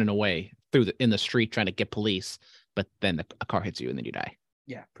just running away in the street trying to get police, but then a car hits you and then you die.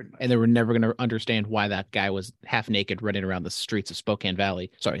 Yeah, pretty much. And they were never going to understand why that guy was half naked running around the streets of Spokane Valley.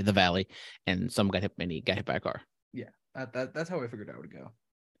 Sorry, the valley, and he got hit by a car. Yeah, that's how I figured I would go.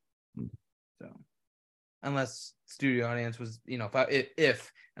 So, unless studio audience was,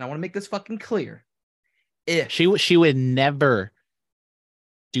 if and I want to make this fucking clear, if she would never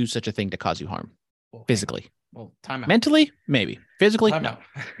do such a thing to cause you harm, physically. Time out. Mentally, maybe. Physically, time no.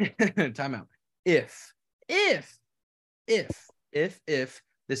 Out. Time out. If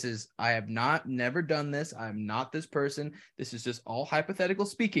this is, I have never done this. I'm not this person. This is just all hypothetical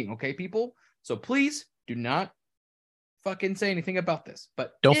speaking. Okay, people. So please do not fucking say anything about this.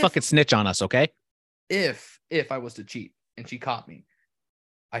 But don't fucking snitch on us, okay? If I was to cheat and she caught me,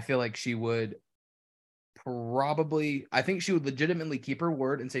 I feel like she would I think she would legitimately keep her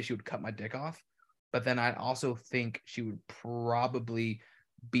word and say she would cut my dick off. But then I also think she would probably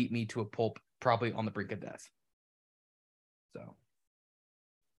beat me to a pulp, probably on the brink of death. So.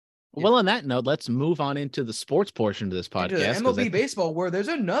 Yeah. Well, on that note, let's move on into the sports portion of this podcast. MLB baseball, where there's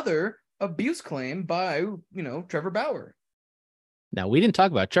another abuse claim by, Trevor Bauer. Now, we didn't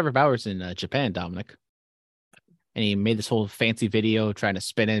talk about Trevor Bauer's in Japan, Dominic. And he made this whole fancy video trying to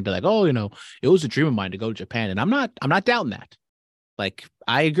spin it and be like, oh, it was a dream of mine to go to Japan. And I'm not doubting that. Like,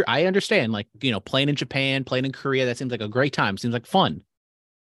 I agree, I understand, like, playing in Japan, playing in Korea, that seems like a great time. Seems like fun.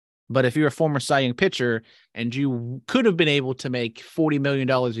 But if you're a former Cy Young pitcher and you could have been able to make $40 million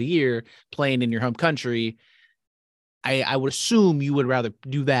a year playing in your home country, I would assume you would rather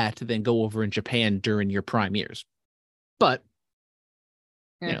do that than go over in Japan during your prime years. But,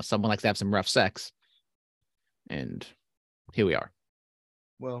 someone likes to have some rough sex. And here we are.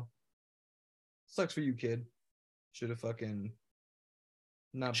 Well, sucks for you, kid. Should have fucking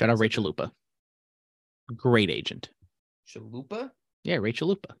not. Shout out Ray Chalupa. Great agent. Chalupa? Yeah, Rachel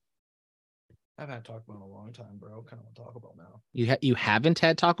Lupa. I haven't had Taco Bell in a long time, bro. Kind of want Taco Bell now. You haven't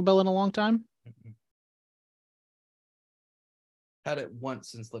had Taco Bell in a long time? Mm-mm. Had it once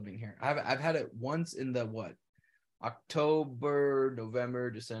since living here. I've had it once in the what? October,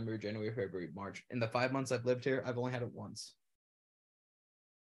 November, December, January, February, March. In the 5 months I've lived here, I've only had it once.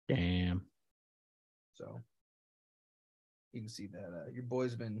 Damn. So you can see that your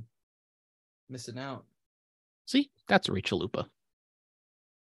boy's been missing out. See, that's Rachel Lupa.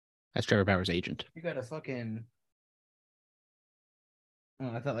 That's Trevor Bauer's agent. You got a fucking.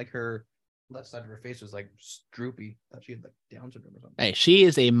 Oh, I thought like her left side of her face was like droopy. I thought she had like Down syndrome or something. Hey, she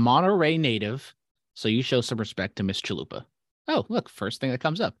is a Monterey native, so you show some respect to Miss Chalupa. Oh, look, first thing that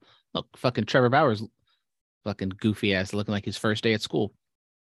comes up. Look, fucking Trevor Bauer's fucking goofy ass looking like his first day at school.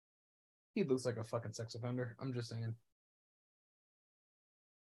 He looks like a fucking sex offender. I'm just saying.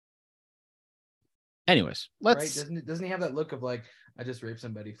 Anyways, let's. Right? Doesn't he have that look of like, I just raped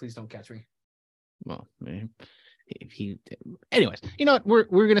somebody. Please don't catch me. Well, he. Anyways, you know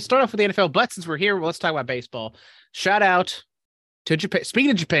what? We're gonna start off with the NFL, but since we're here, let's talk about baseball. Shout out to Japan.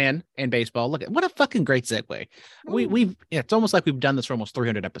 Speaking of Japan and baseball, look at what a fucking great segue. It's almost like we've done this for almost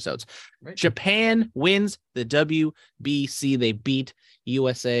 300 episodes. Right. Japan wins the WBC. They beat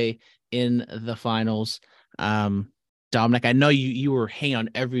USA in the finals. Dominic, I know you were hanging on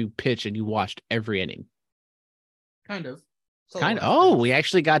every pitch and you watched every inning. Kind of. Oh, we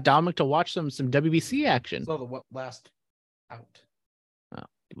actually got Dominic to watch some WBC action. Saw the last out. Oh,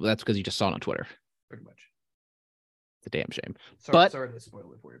 well, that's because you just saw it on Twitter. Pretty much. It's a damn shame. Sorry to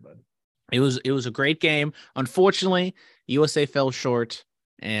spoil it for you, bud. It was a great game. Unfortunately, USA fell short,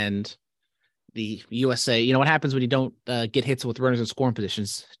 and the USA, you know what happens when you don't get hits with runners in scoring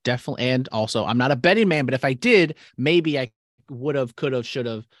positions. Definitely, and also, I'm not a betting man, but if I did, maybe I would have, could have, should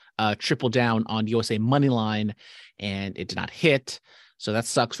have tripled down on USA money line, and it did not hit. So that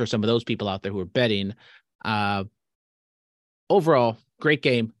sucks for some of those people out there who are betting. Overall, great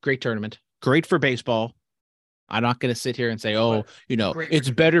game, great tournament, great for baseball. I'm not going to sit here and say, oh, you know, it's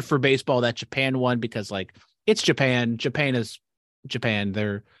better for baseball that Japan won because, like, it's Japan. Japan is Japan.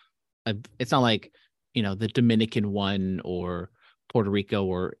 It's not like, you know, the Dominican won or Puerto Rico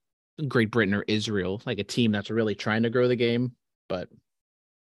or Great Britain or Israel, like a team that's really trying to grow the game. But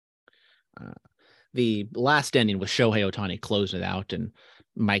the last inning was Shohei Ohtani closing it out and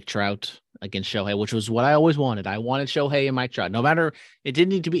Mike Trout against Shohei, which was what I always wanted. I wanted Shohei and Mike Trout. No matter, it didn't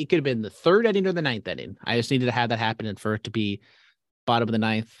need to be, it could have been the third inning or the ninth inning. I just needed to have that happen and for it to be bottom of the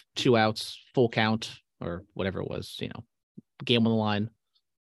ninth, 2 outs, full count, or whatever it was, you know, game on the line.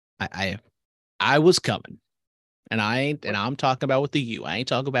 I was coming. And I'm talking about with the U. I ain't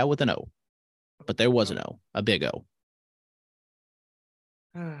talking about with an O. But there was an O, a big O.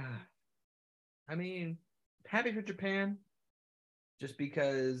 I mean, happy for Japan. Just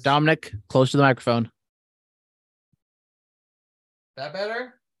because. Dominic, close to the microphone. That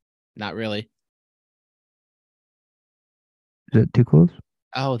better? Not really. Is it too close?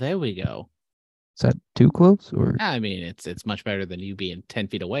 Oh, there we go. Is that too close? Or I mean, it's much better than you being 10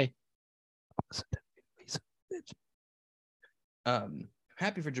 feet away.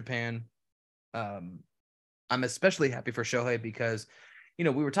 Happy for Japan. I'm especially happy for Shohei because, you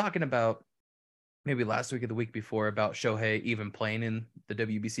know, we were talking about maybe last week or the week before about Shohei even playing in the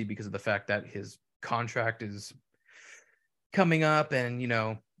WBC because of the fact that his contract is coming up. And, you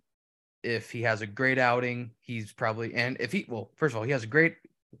know, if he has a great outing, he's probably, and if he, well, first of all,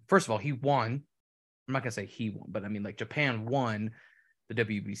 he won. I'm not going to say he won, but I mean, like, Japan won the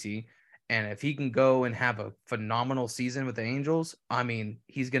WBC. And if he can go and have a phenomenal season with the Angels, I mean,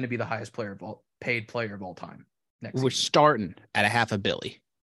 he's going to be the highest paid player of all time. We're starting at $500 million.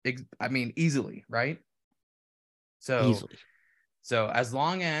 I mean, easily, right? So as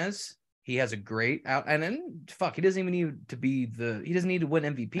long as he has a great out, and then he doesn't even need to he doesn't need to win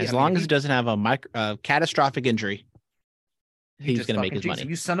MVP. As long as he doesn't have a catastrophic injury, he's going to make his money.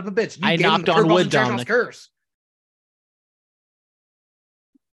 You son of a bitch! I knocked on wood, Dominic.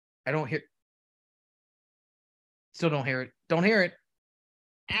 I don't hear. Still don't hear it. Don't hear it.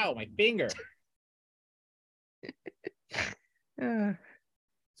 Ow, my finger. That's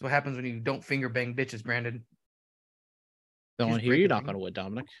what happens when you don't finger bang bitches, Brandon. Don't hear you knock on wood,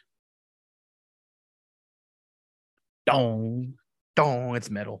 Dominic. Dong. It's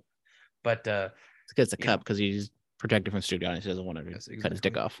metal. But it's because it's a cup because he's protected from studio and he doesn't want to cut his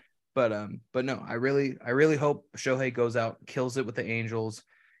dick off. But no, I really hope Shohei goes out, kills it with the Angels,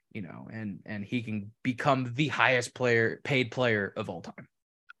 you know, and he can become the highest paid player of all time.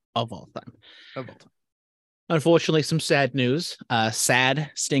 Unfortunately, some sad news.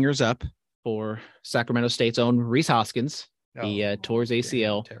 Sad stingers up for Sacramento State's own Rhys Hoskins. He Oh, tore his damn,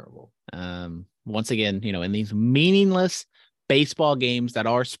 ACL. terrible. Once again, in these meaningless baseball games that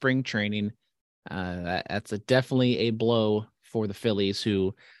are spring training, that's definitely a blow for the Phillies,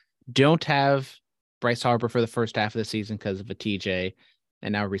 who don't have Bryce Harper for the first half of the season because of a TJ,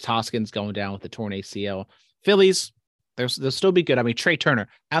 and now Rhys Hoskins going down with the torn ACL. Phillies, they'll still be good. I mean, Trey Turner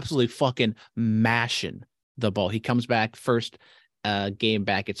absolutely fucking mashing the ball. He comes back first game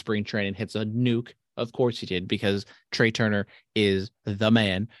back at spring training, hits a nuke. Of course he did, because Trey Turner is the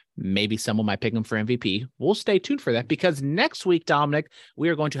man. Maybe someone might pick him for MVP. We'll stay tuned for that, because next week, Dominic, we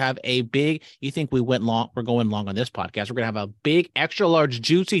are going to have a big, you think we went long, we're going long on this podcast. We're going to have a big, extra large,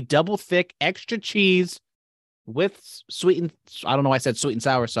 juicy, double thick, extra cheese with I don't know why I said sweet and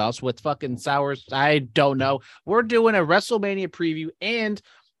sour sauce, with fucking sour. I don't know. We're doing a WrestleMania preview, and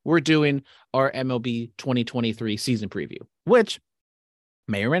we're doing our MLB 2023 season preview, which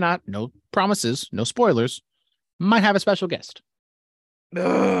may or may not, no promises, no spoilers, might have a special guest.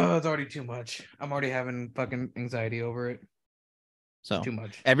 Ugh, it's already too much. I'm already having fucking anxiety over it. So Too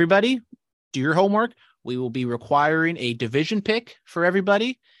much. everybody, do your homework. We will be requiring a division pick for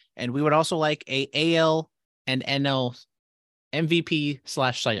everybody, and we would also like a AL and NL MVP /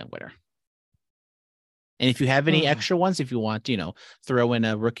 Cy Young winner. And if you have any extra ones, if you want, throw in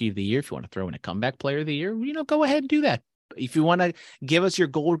a rookie of the year, if you want to throw in a comeback player of the year, go ahead and do that. If you want to give us your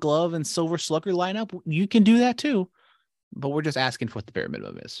Gold Glove and Silver Slugger lineup, you can do that too. But we're just asking for what the bare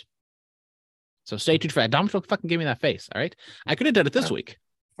minimum is. So stay tuned for that. Dominic, don't fucking give me that face. All right. I could have done it this week.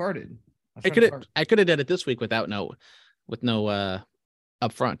 Farted. I could have done it this week with no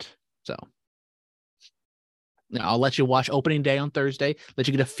upfront. So I'll let you watch opening day on Thursday, let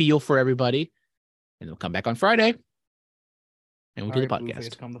you get a feel for everybody, and we'll come back on Friday and we'll do the podcast.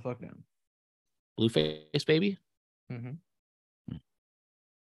 Blueface, calm the fuck down. Blueface, baby. Mm-hmm.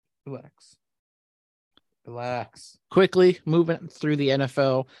 Relax. Quickly moving through the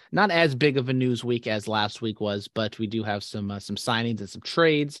NFL. Not as big of a news week as last week was, but we do have some signings and some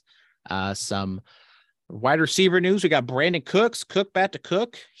trades. Some wide receiver news. We got Brandon Cooks. Cook back to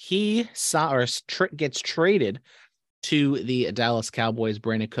Cook. He gets traded to the Dallas Cowboys.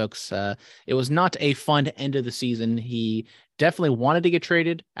 Brandon Cooks. It was not a fun end of the season. He definitely wanted to get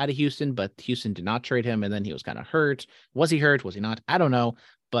traded out of Houston, but Houston did not trade him, and then he was kind of hurt. Was he hurt? Was he not? I don't know,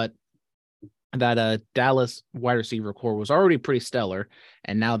 but that Dallas wide receiver core was already pretty stellar,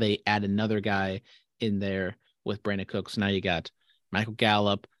 and now they add another guy in there with Brandon Cooks. Now you got Michael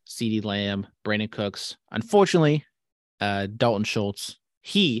Gallup, CeeDee Lamb, Brandon Cooks. Unfortunately, Dalton Schultz,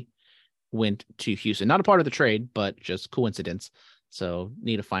 he went to Houston. Not a part of the trade, but just coincidence. So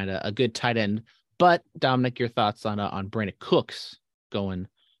need to find a good tight end. But Dominic, your thoughts on Brandon Cooks going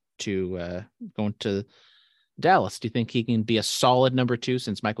to Dallas? Do you think he can be a solid number 2,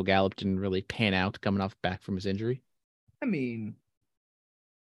 since Michael Gallup didn't really pan out coming back from his injury? I mean,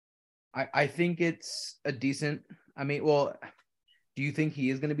 I think it's a decent. Well, do you think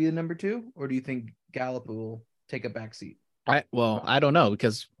he is going to be the number 2, or do you think Gallup will take a back seat? I don't know,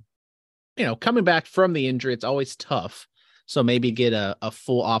 because coming back from the injury, it's always tough. So maybe get a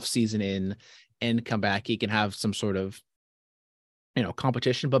full off season in and come back. He can have some sort of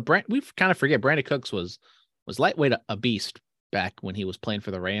competition. But we kind of forget Brandon Cooks was lightweight a beast back when he was playing for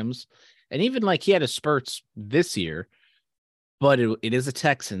the Rams, and even he had his spurts this year. But it is the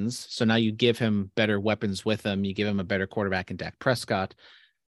Texans, so now you give him better weapons with him. You give him a better quarterback in Dak Prescott.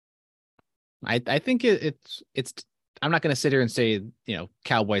 I think it's. I'm not going to sit here and say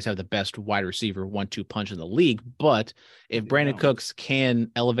Cowboys have the best wide receiver 1-2 punch in the league, but if Brandon Cooks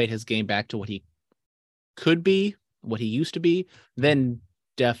can elevate his game back to what he could be, what he used to be, then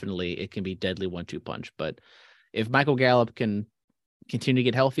definitely it can be deadly 1-2 punch. But if Michael Gallup can continue to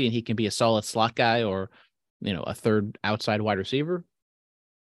get healthy and he can be a solid slot guy, or a third outside wide receiver,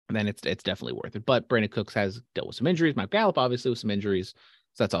 then it's definitely worth it. But Brandon Cooks has dealt with some injuries. Michael Gallup obviously with some injuries,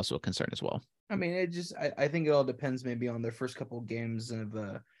 so that's also a concern as well. I think it all depends maybe on their first couple of games of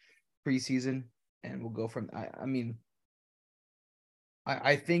preseason, and we'll go from.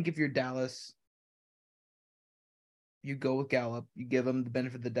 I think if you're Dallas, you go with Gallup, you give them the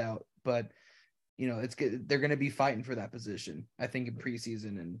benefit of the doubt, but it's good. They're going to be fighting for that position, I think, in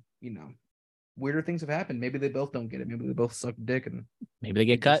preseason, and weirder things have happened. Maybe they both don't get it. Maybe they both suck dick, and maybe they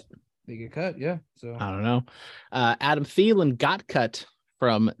get cut. They get cut, yeah. So I don't know. Adam Thielen got cut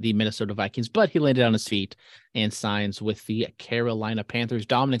from the Minnesota Vikings, but he landed on his feet and signs with the Carolina Panthers.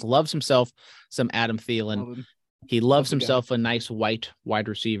 Dominic loves himself some Adam Thielen. He loves himself a nice white wide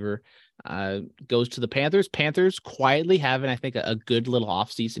receiver. Goes to the Panthers. Panthers quietly having, I think, a good little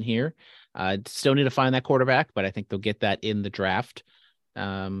offseason here. Still need to find that quarterback, but I think they'll get that in the draft.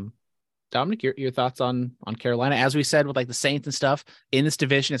 Dominic, your thoughts on Carolina? As we said with like the Saints and stuff in this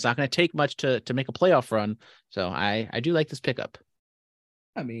division, it's not going to take much to make a playoff run. So I do like this pickup,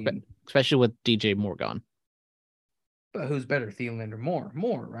 I mean, especially with DJ Moore gone. but who's better, Thielen or Moore?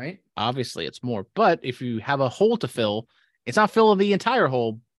 Moore, right? Obviously, it's more. But if you have a hole to fill, it's not filling the entire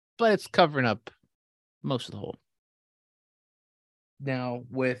hole, but it's covering up most of the hole. Now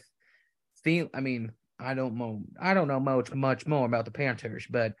with Thielen, I mean, I don't know much more about the Panthers,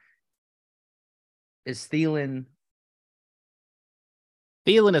 but is Thielen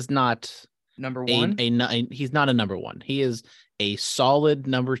Thielen is not number one? He's not a number one. He is a solid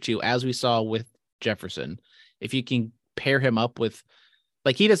number two, as we saw with Jefferson. If you can pair him up with,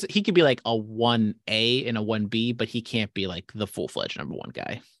 like, he could be like a 1A and a 1B, but he can't be like the full-fledged number one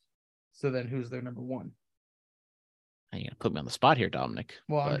guy. So then who's their number one? You're gonna put me on the spot here, Dominic.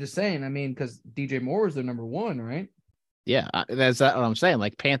 Well, but I'm just saying, I mean, because DJ Moore is their number one, right? yeah, that's what I'm saying.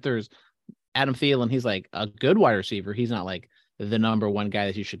 Like Panthers, Adam Thielen, he's like a good wide receiver. He's not like the number one guy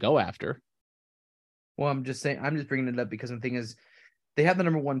that you should go after. Well, I'm just saying, I'm just bringing it up because the thing is, they have the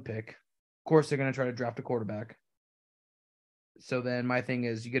number one pick. Of course, they're going to try to draft a quarterback. So then my thing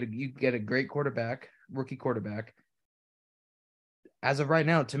is, you get a great quarterback, rookie quarterback. As of right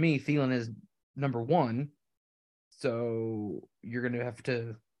now, to me, Thielen is number one. So you're going to have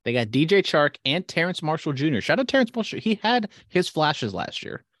to. They got DJ Chark and Terrence Marshall Jr. Shout out Terrence Marshall. He had his flashes last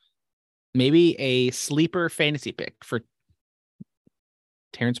year. Maybe a sleeper fantasy pick for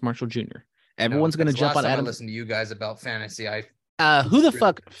Terrence Marshall Jr. Everyone's going to jump on Adam. I listen to you guys about fantasy. Who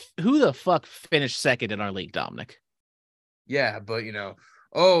the fuck finished second in our league, Dominic? Yeah, but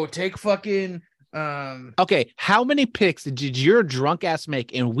take fucking Okay, how many picks did your drunk ass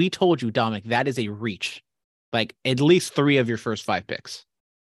make? And we told you, Dominic, that is a reach. Like at least 3 of your first 5 picks.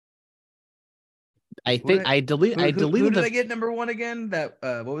 I think I deleted. Who did I get number one again? That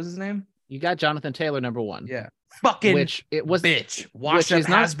what was his name? You got Jonathan Taylor number 1. Yeah, fucking which it was bitch. Washed up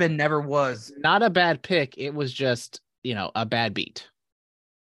has been, never was. Not a bad pick. It was just a bad beat.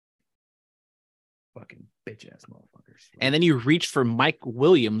 Fucking bitch ass motherfuckers. And then you reached for Mike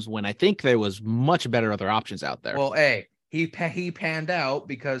Williams when I think there was much better other options out there. Well, hey, he panned out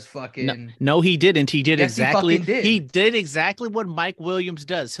because fucking no, he didn't. He did yes, exactly. He did exactly what Mike Williams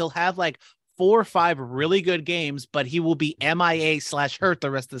does. He'll have like 4 or 5 really good games, but he will be MIA/hurt the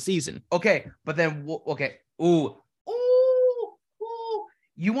rest of the season. Okay, but then okay, ooh,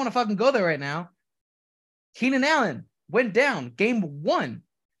 you want to fucking go there right now? Keenan Allen went down game 1.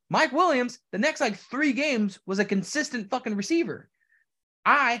 Mike Williams, the next like 3 games was a consistent fucking receiver.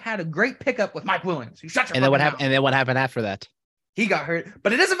 I had a great pickup with Mike Williams. You shut your and then what happened? And then what happened after that? He got hurt,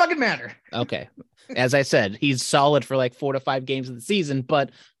 but it doesn't fucking matter. Okay, as I said, he's solid for like 4 to 5 games of the season,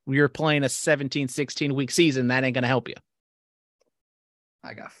 but you're playing a 17, 16 week season. That ain't gonna help you.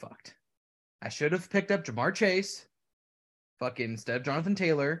 I got fucked. I should have picked up Jamar Chase, fucking instead of Jonathan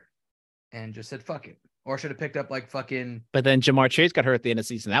Taylor, and just said fuck it. Or should have picked up like fucking. But then Jamar Chase got hurt at the end of the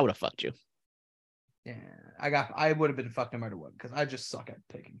season. That would have fucked you. Yeah, I would have been fucked no matter what because I just suck at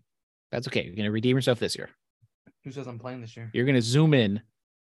picking. That's okay. You're gonna redeem yourself this year. Who says I'm playing this year? You're gonna zoom in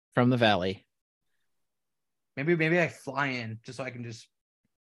from the valley. Maybe I fly in just so I can just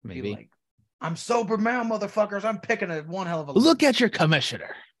maybe be like, I'm sober now, motherfuckers. I'm picking one hell of a look at your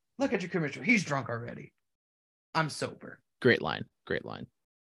commissioner. Look at your commissioner. He's drunk already. I'm sober. Great line. Great line.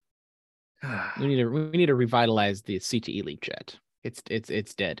 we need to revitalize the CTE League chat.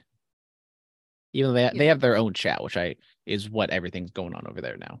 It's dead. Even though they have their own chat, which is what everything's going on over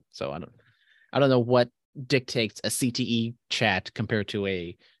there now. So I don't know what dictates a CTE chat compared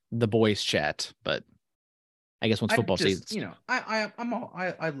to the boys chat, but I guess once football season,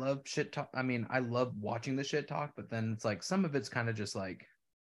 I love shit talk. I mean, I love watching the shit talk, but then it's like some of it's kind of just like,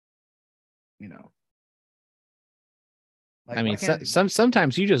 I mean,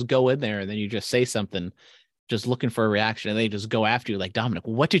 sometimes you just go in there and then you just say something, just looking for a reaction, and they just go after you. Like, Dominic,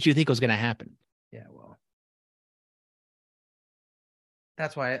 what did you think was going to happen? Yeah, well,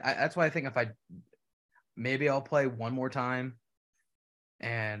 that's why I think maybe I'll play one more time,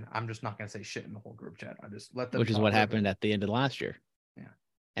 and I'm just not going to say shit in the whole group chat. I just let them. Which is what happened at the end of last year. Yeah.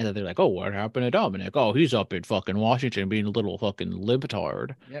 And then they're like, oh, what happened to Dominic? Oh, he's up in fucking Washington being a little fucking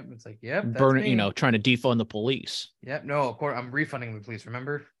libtard. Yep. It's like, yep. Burning, trying to defund the police. Yep. No, of course, I'm refunding the police,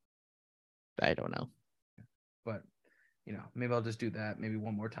 remember? I don't know. But, maybe I'll just do that maybe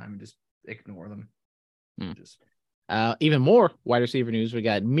one more time and just ignore them. Even more wide receiver news. We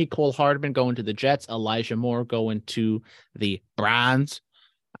got Mecole Hardman going to the Jets, Elijah Moore going to the Browns.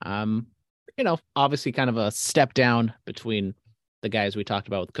 Obviously kind of a step down between the guys we talked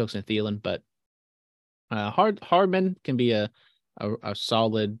about with Cooks and Thielen, but Hardman can be a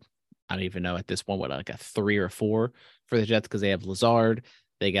solid I don't even know at this point what like a 3 or 4 for the Jets because they have Lazard,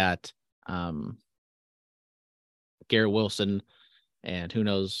 they got Garrett Wilson, and who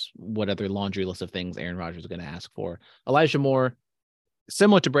knows what other laundry list of things Aaron Rodgers is going to ask for. Elijah Moore,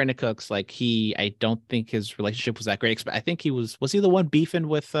 similar to Brandon Cooks, like I don't think his relationship was that great. I think he was he the one beefing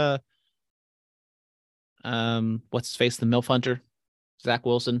with what's his face, the MILF hunter, Zach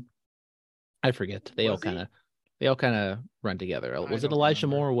Wilson? I forget. They all kind of run together. Was it Elijah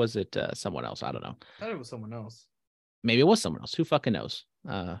Moore or was it someone else? I don't know. I thought it was someone else. Maybe it was someone else. Who fucking knows?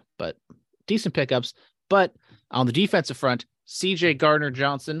 But decent pickups. But on the defensive front, CJ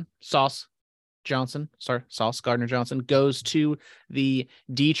Gardner-Johnson, Sauce Gardner-Johnson goes to the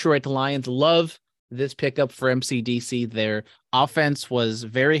Detroit Lions. Love this pickup for MCDC. Their offense was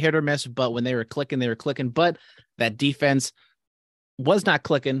very hit or miss, but when they were clicking. But that defense was not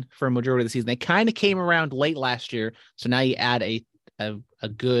clicking for a majority of the season. They kind of came around late last year. So now you add a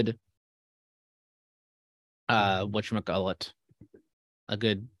good whatchamacallit, a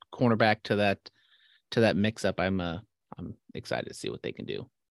good cornerback to that mix up. I'm excited to see what they can do.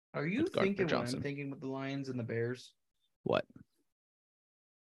 Are you thinking what I'm thinking with the Lions and the Bears? What?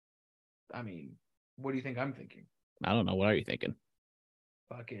 I mean, what do you think I'm thinking? I don't know. What are you thinking?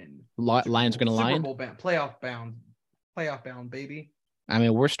 Fucking Lions are going to line? Super Bowl bound, playoff bound, baby. I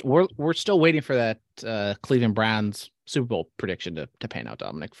mean, we're still waiting for that Cleveland Browns Super Bowl prediction to pan out,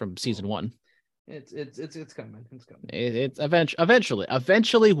 Dominic, from season 1. It's coming. It's coming. It's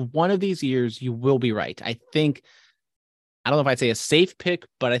eventually one of these years you will be right. I think. I don't know if I'd say a safe pick,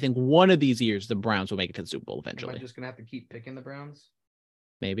 but I think one of these years the Browns will make it to the Super Bowl eventually. Am I just gonna have to keep picking the Browns?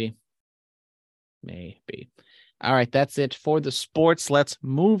 Maybe. All right, that's it for the sports. Let's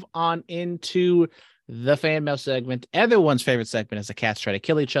move on into the fan mail segment. Everyone's favorite segment as the cats try to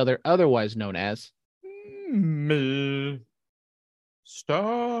kill each other, otherwise known as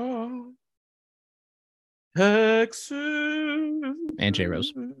Star Texas and J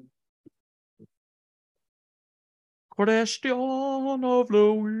Rose. Question of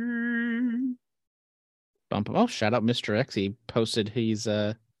the week. Oh, shout out Mr. X. He posted he's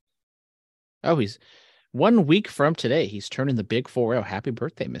 1 week from today. He's turning the big 4-0. Happy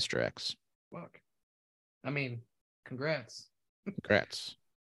birthday, Mr. X. Fuck. I mean, congrats. Congrats.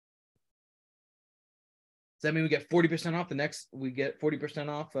 Does that mean we get 40% off we get 40%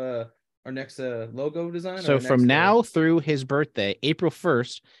 off our next logo design? So from now through his birthday, April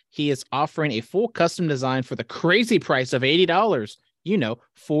 1st, he is offering a full custom design for the crazy price of $80.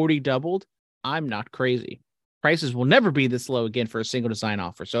 40 doubled. I'm not crazy. Prices will never be this low again for a single design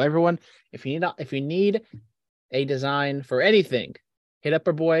offer. So everyone, if you need a design for anything, hit up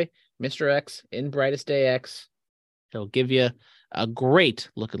our boy, Mr. X in Brightest Day X. He'll give you a great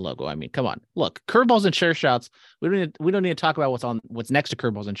looking logo. I mean, come on, look, curveballs and chair shots. We don't need to talk about what's next to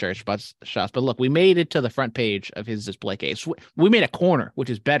curveballs and chair shots. But look, we made it to the front page of his display case. We made a corner,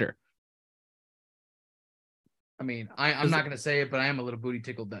 which is better. I mean, I'm not gonna say it, but I am a little booty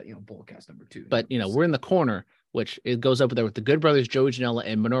tickled that Bullcast number 2. But we're in the corner, which it goes up there with the Good Brothers, Joey Janela,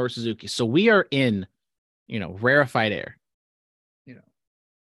 and Minoru Suzuki. So we are in, rarefied air.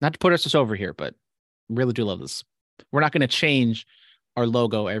 Not to put us over here, but really do love this. We're not going to change our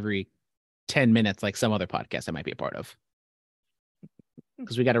logo every 10 minutes like some other podcasts I might be a part of,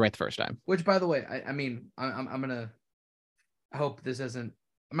 because we got it right the first time. Which, by the way, I mean, I'm gonna. I hope this isn't.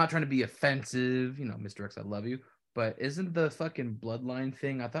 I'm not trying to be offensive, Mr. X. I love you, but isn't the fucking bloodline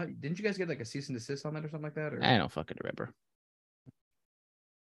thing? I thought, didn't you guys get like a cease and desist on that or something like that? Or? I don't fucking remember.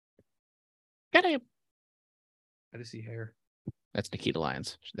 Got him. I just see hair. That's Nikita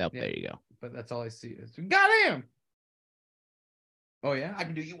Lyons. There you go. But that's all I see is got him. Oh yeah, I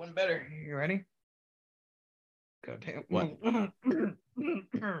can do you one better. You ready? Goddamn. What?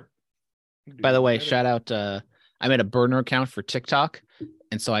 By the way, shout out. I made a burner account for TikTok,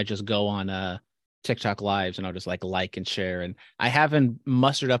 and so I just go on TikTok lives and I'll just like and share. And I haven't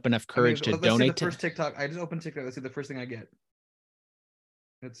mustered up enough courage to donate. See the first TikTok. I just opened TikTok. Let's see the first thing I get.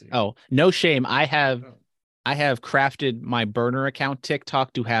 Let's see. Oh, no shame. I have crafted my burner account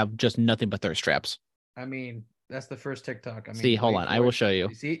TikTok to have just nothing but thirst traps. I mean, that's the first TikTok. I mean, see, hold on. I will show you.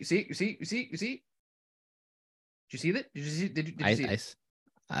 You see? Did you see that? Did you see it?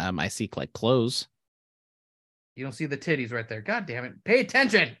 I see like clothes. You don't see the titties right there. God damn it. Pay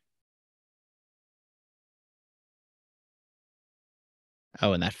attention.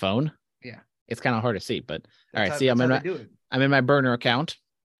 Oh, and that phone? Yeah. It's kind of hard to see, but all right. See, I'm in my burner account.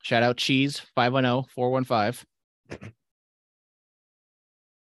 Shout out Cheese 510-415.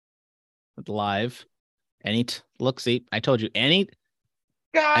 Live. See, I told you,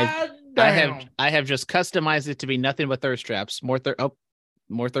 God damn. I have just customized it to be nothing but thirst traps.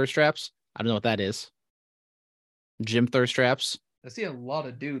 More thirst traps? I don't know what that is. Gym thirst traps. I see a lot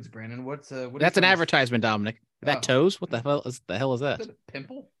of dudes, Brandon. What That's are you an trying to- advertisement, Dominic. That Oh. toes? What the hell is that? Is that a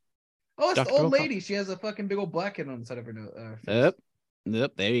pimple? Oh, it's Dr. the old Pimple? lady. She has a fucking big old blackhead on the side of her nose. Yep.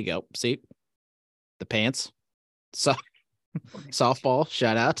 Yep. There you go. See the pants. So softball.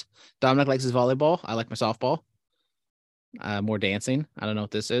 Shout out. Dominic likes his volleyball. I like my softball. More dancing. I don't know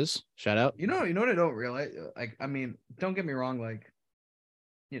what this is. Shout out. You know what I don't realize? Like, I mean, don't get me wrong. Like,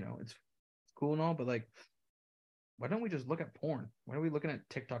 it's cool and all, but like, why don't we just look at porn? Why are we looking at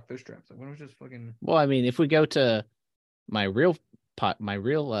TikTok thirst traps? Like, why don't we just fucking? Well, I mean, if we go to my real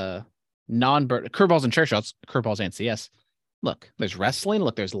non-bird curveballs and chair shots, curveballs and CS. Look, there's wrestling.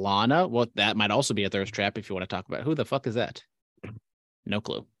 Look, there's Lana. Well, that might also be a thirst trap if you want to talk about who the fuck is that? No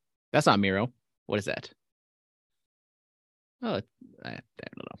clue. That's not Miro. What is that? Oh, I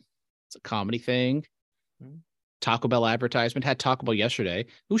don't know. It's a comedy thing. Taco Bell advertisement. Had Taco Bell yesterday.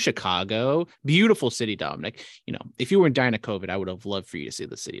 Ooh, Chicago. Beautiful city, Dominic. If you were dying of COVID, I would have loved for you to see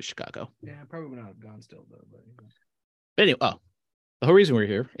the city of Chicago. Yeah, I probably would not have gone still though. But anyway, the whole reason we're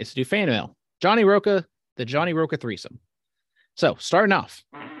here is to do fan mail. Johnny Roca, the Johnny Roca threesome. So starting off,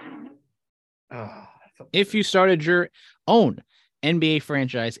 if you started your own NBA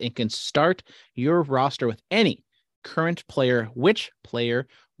franchise and can start your roster with any current player, which player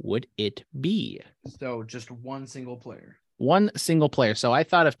would it be? So just one single player. One single player. So I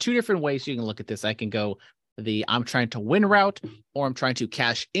thought of two different ways you can look at this. I can go the I'm trying to win route or I'm trying to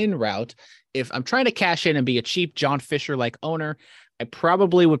cash in route. If I'm trying to cash in and be a cheap John Fisher like owner, I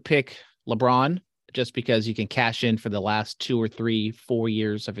probably would pick LeBron just because you can cash in for the last 2 or 3, 4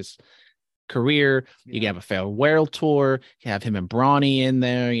 years of his career. You can have a farewell tour, you have him and Bronny in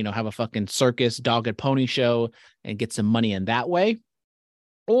there, have a fucking circus dog and pony show and get some money in that way.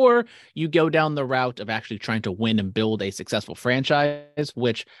 Or you go down the route of actually trying to win and build a successful franchise,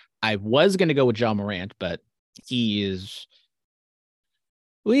 which I was going to go with John Morant, but he's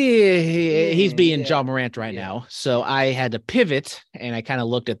being John Morant right now. So I had to pivot and I kind of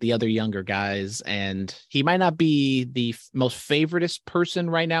looked at the other younger guys, and he might not be the most favoritist person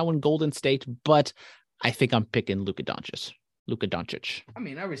right now in Golden State, but I think I'm picking Luka Doncic. I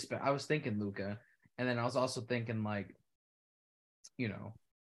mean, I was thinking Luka, and then I was also thinking like,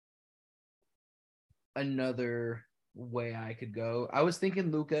 another way I could go. I was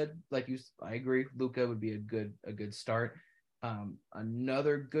thinking Luka, I agree. Luka would be a good start.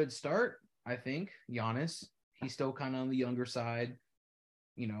 Another good start, I think, Giannis. He's still kind of on the younger side.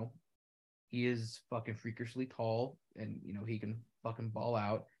 He is fucking freakishly tall, and he can fucking ball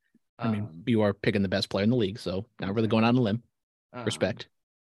out. I mean, you are picking the best player in the league, so not really going on a limb. Respect.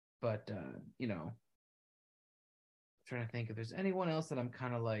 But I'm trying to think if there's anyone else that I'm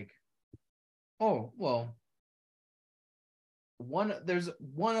kind of like, oh well. There's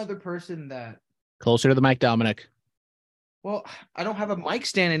one other person that Closer to the mic, Dominic. Well, I don't have a mic. Mic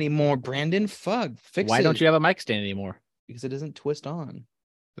stand anymore, Brandon. Fuck. Fix Why it. don't you have a mic stand anymore? Because it doesn't twist on.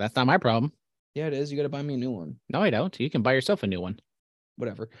 That's not my problem. Yeah, it is. You got to buy me a new one. No, I don't. You can buy yourself a new one.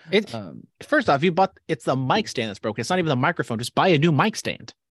 Whatever. First off, it's the mic stand that's broken. It's not even the microphone. Just buy a new mic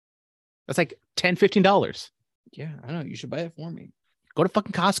stand. That's like $10, $15. Yeah, I know. You should buy it for me. Go to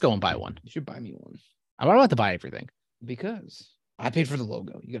fucking Costco and buy one. You should buy me one. I don't have to buy everything. Because I paid for the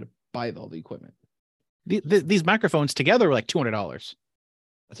logo. You got to buy all the equipment. These microphones together are like $200.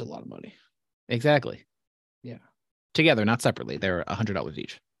 That's a lot of money. Exactly. Yeah. Together, not separately. They're $100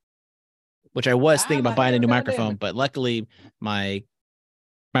 each. Which I was thinking about buying a new microphone, but luckily my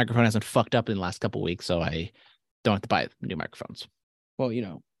microphone hasn't fucked up in the last couple of weeks, so I don't have to buy new microphones. Well,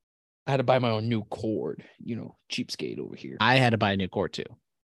 I had to buy my own new cord. Cheapskate over here. I had to buy a new cord too.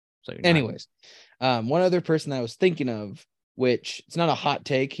 So anyways, one other person I was thinking of, which it's not a hot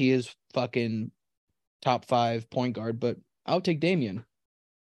take. He is fucking top 5 point guard, but I'll take Damian.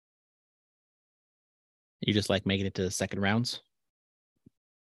 You just like making it to the second rounds?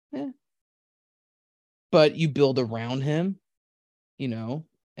 Yeah. But you build around him,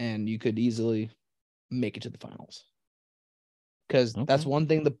 and you could easily make it to the finals. Because that's one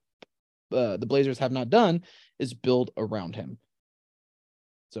thing the Blazers have not done is build around him.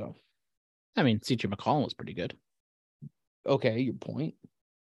 So, I mean, CJ McCollum was pretty good. Okay, your point.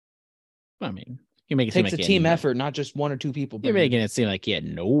 I mean, you make it takes seem like a team effort, not just 1 or 2 people. You're making it seem like he had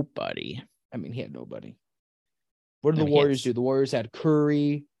nobody. I mean, he had nobody. What did the Warriors do? The Warriors had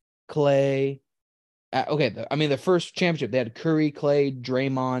Curry, Clay. The first championship, they had Curry, Clay,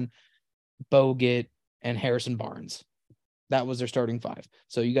 Draymond, Bogut, and Harrison Barnes. That was their starting 5.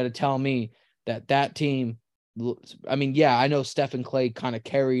 So you got to tell me that team, I mean, yeah, I know Steph and Clay kind of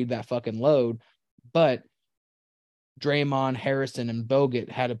carried that fucking load, but Draymond, Harrison, and Bogut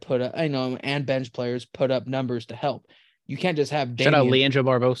had to put up, and bench players put up numbers to help. You can't just have Shout out Damian, Leandro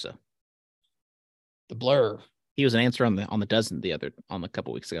Barbosa. the blur. He was an answer on the dozen on a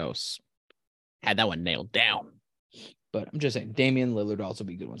couple weeks ago. Had that one nailed down. But I'm just saying, Damian Lillard would also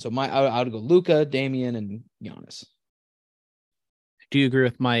be a good one. So I would go Luka, Damian, and Giannis. Do you agree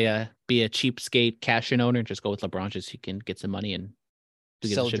with my be a cheapskate cash in owner? Just go with LeBron, just so you can get some money and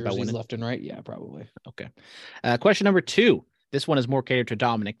Sell jerseys left and right. Yeah, probably. Okay. Question number 2. This one is more catered to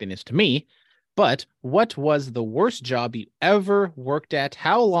Dominic than is to me. But what was the worst job you ever worked at?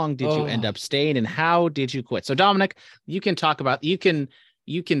 How long did you end up staying, and how did you quit? So Dominic, you can talk about you can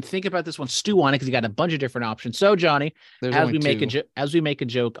think about this one, stew on it, because you got a bunch of different options. So Johnny, as we make a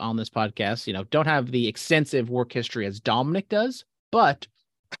joke on this podcast, don't have the extensive work history as Dominic does, but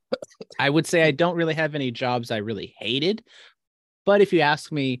I would say I don't really have any jobs I really hated. But if you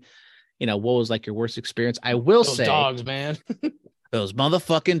ask me, what was like your worst experience, I will say dogs, man. Those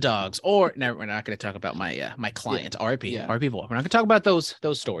motherfucking dogs. Or no, we're not going to talk about my my client, RIP. Yeah. RIP. We're not going to talk about those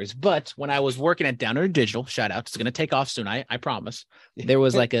stories. But when I was working at Downer Digital, shout out, it's going to take off soon. I promise. There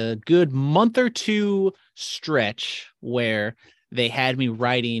was like a good month or two stretch where they had me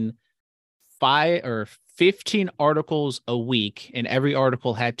writing 5 or 15 articles a week, and every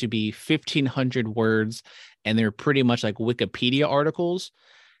article had to be 1,500 words, and they're pretty much like Wikipedia articles.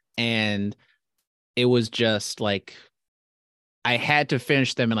 And it was just like I had to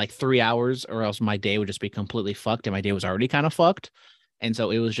finish them in like 3 hours, or else my day would just be completely fucked, and my day was already kind of fucked. And so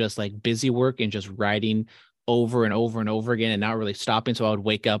it was just like busy work and just writing over and over and over again and not really stopping. So I would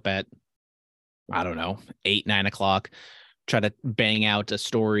wake up at, I don't know, 8, 9 o'clock, try to bang out a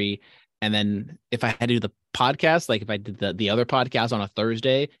story. And then if I had to do the podcast, like if I did the other podcast on a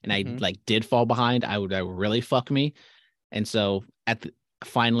Thursday and I like did fall behind, I would really fuck me. And so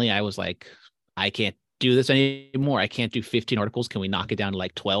finally I was like, I can't do this anymore. I can't do 15 articles. Can we knock it down to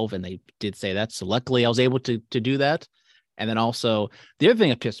like 12? And they did say that. So luckily I was able to do that. And then also the other thing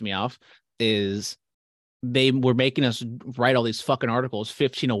that pissed me off is they were making us write all these fucking articles,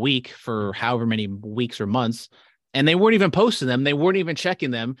 15 a week for however many weeks or months. And they weren't even posting them. They weren't even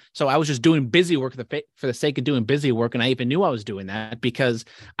checking them. So I was just doing busy work for the sake of doing busy work. And I even knew I was doing that because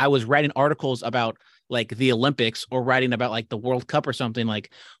I was writing articles about like the Olympics or writing about like the World Cup or something,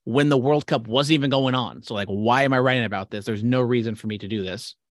 like when the World Cup wasn't even going on. So like, why am I writing about this? There's no reason for me to do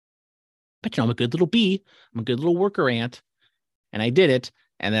this. But I'm a good little bee. I'm a good little worker ant. And I did it.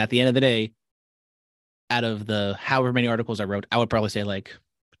 And then at the end of the day, out of the however many articles I wrote, I would probably say like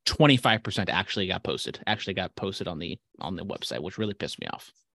 25% actually got posted on the website, which really pissed me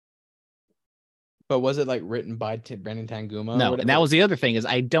off. But was it like written by Brandon Tanguma? No, and that was the other thing is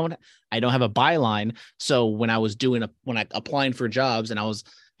I don't have a byline. So when I was applying for jobs and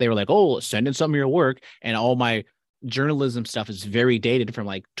they were like, oh, send in some of your work, and all my journalism stuff is very dated from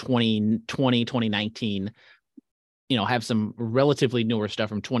like 2020, 2019. Have some relatively newer stuff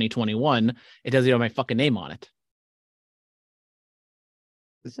from 2021. It doesn't even have my fucking name on it.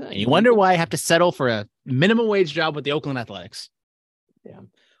 And you wonder why I have to settle for a minimum wage job with the Oakland Athletics. Yeah.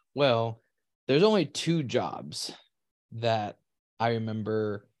 Well, there's only 2 jobs that I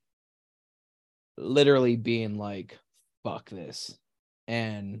remember literally being like, fuck this.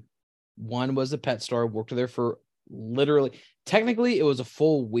 And one was a pet store. I worked there for technically it was a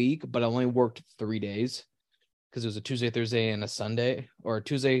full week, but I only worked 3 days because it was a Tuesday, Thursday, and a Sunday, or a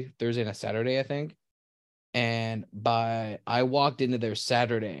Tuesday, Thursday, and a Saturday, I think. And I walked into there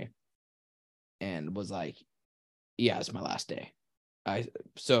Saturday and was like, yeah, it's my last day.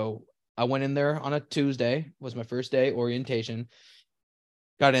 So I went in there on a Tuesday, was my first day orientation.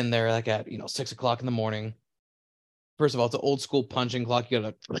 Got in there like at 6 o'clock in the morning. First of all, it's an old school punching clock. You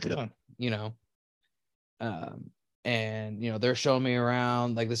gotta, and they're showing me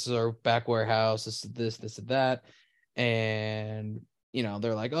around, like, this is our back warehouse, this and that. And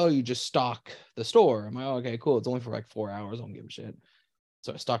they're like, oh, you just stock the store. I'm like, oh, okay, cool. It's only for like 4 hours. I don't give a shit.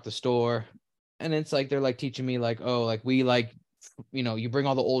 So I stock the store, and it's like they're like teaching me like, oh, like we like, you bring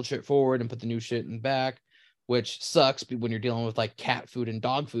all the old shit forward and put the new shit in the back, which sucks when you're dealing with like cat food and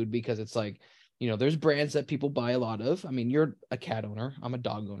dog food, because it's like, there's brands that people buy a lot of. I mean, you're a cat owner, I'm a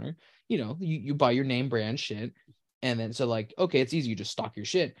dog owner. You buy your name brand shit, and then so like, okay, it's easy, you just stock your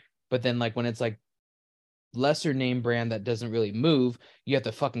shit. But then like when it's like lesser name brand that doesn't really move, you have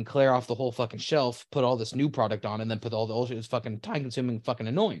to fucking clear off the whole fucking shelf, put all this new product on, and then put all the old shit. It's fucking time consuming, fucking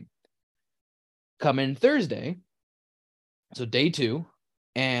annoying. Come in Thursday, so day 2,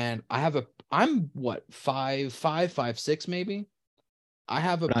 and I'm what, 5'5", 5'6", maybe. I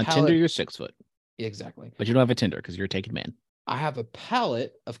have a but on pallet. Tinder, you're 6 foot. Exactly. But you don't have a Tinder because you're a taken man. I have a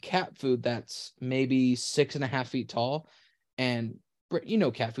pallet of cat food that's maybe 6.5 feet tall. And you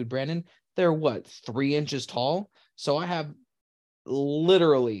know, cat food, Brandon, they're what, 3 inches tall? So I have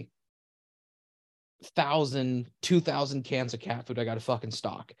literally 2,000 cans of cat food I got to fucking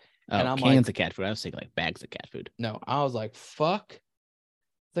stock. Oh, and I'm cans like, of cat food. I was thinking like bags of cat food. no, I was like, fuck.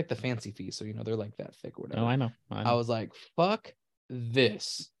 It's like the fancy feast. So, you know, they're like that thick or whatever. Oh, I know. I was like, fuck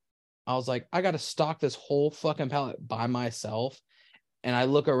this. I was like, I got to stock this whole fucking pallet by myself. And I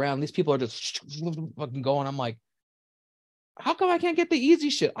look around, these people are just fucking going. I'm like, how come I can't get the easy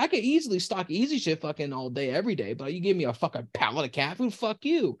shit? I could easily stock easy shit fucking all day, every day, but you give me a fucking pallet of cat food? Fuck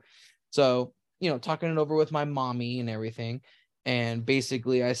you. So, you know, talking it over with my mommy and everything. And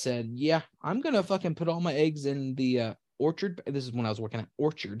basically I said, yeah, I'm going to fucking put all my eggs in the Orchard. This is when I was working at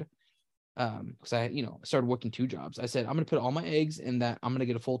Orchard. Because I, you know, started working 2 jobs. I said, I'm going to put all my eggs in that. I'm going to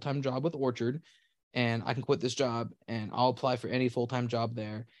get a full-time job with Orchard, and I can quit this job and I'll apply for any full-time job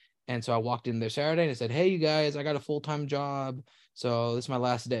there. And so I walked in there Saturday and I said, hey, you guys, I got a full-time job. So this is my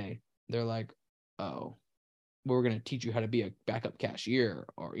last day. They're like, oh, we're going to teach you how to be a backup cashier,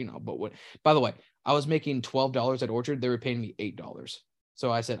 or, you know, but what, by the way, I was making $12 at Orchard. They were paying me $8.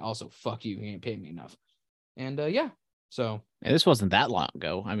 So I said, also, fuck you. You ain't paying me enough. And yeah, so. And this wasn't that long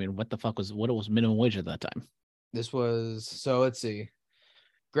ago. I mean, what was minimum wage at that time? This was, so let's see.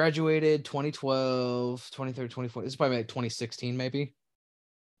 Graduated 2012, 2013, 2014. This is probably like 2016, maybe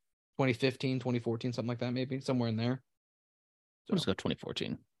 2015, 2014, something like that, maybe somewhere in there. So let's go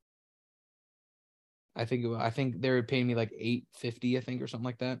 2014. I think they were paying me like $8.50, I think, or something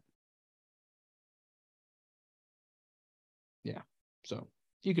like that. Yeah. So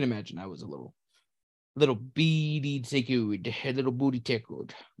you can imagine I was a little beady tickled, a little booty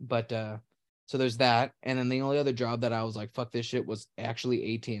tickled. But so there's that. And then the only other job that I was like, fuck this shit, was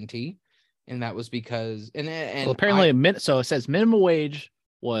actually AT&T. And that was because and well, apparently so it says minimum wage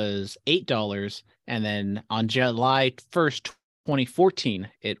was $8, and then on July 1st, 2014,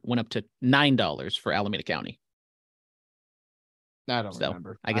 it went up to $9 for Alameda County. I don't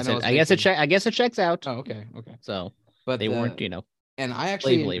remember. I guess it checks out. Oh, okay. So but they weren't, you know. And I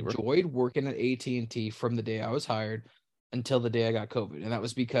actually enjoyed working at AT&T from the day I was hired until the day I got COVID. And that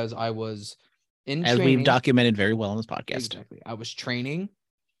was because I was in training. As we've documented very well on this podcast. Exactly. I was training,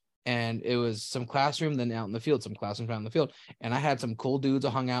 and it was some classroom, then out in the field, some classroom out in the field. And I had some cool dudes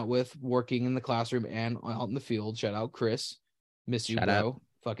I hung out with working in the classroom and out in the field. Shout out Chris. Miss you, bro.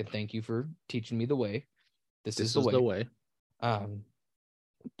 Fucking thank you for teaching me the way. This is the way.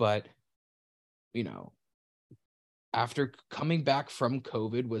 But, you know, after coming back from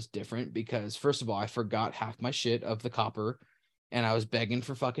COVID was different because, first of all, I forgot half my shit of the copper, and I was begging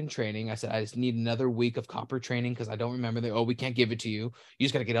for fucking training. I said, I just need another week of copper training because I don't remember we can't give it to you. You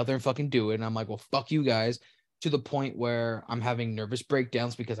just got to get out there and fucking do it. And I'm like, well, fuck you guys, to the point where I'm having nervous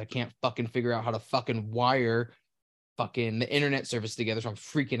breakdowns because I can't fucking figure out how to fucking wire fucking the internet service together. So I'm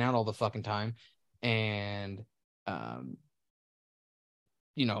freaking out all the fucking time. And,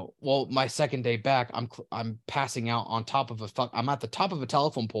 you know, well, my second day back, I'm passing out on top of I'm at the top of a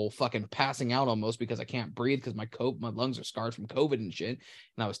telephone pole, fucking passing out almost because I can't breathe because my lungs are scarred from COVID and shit.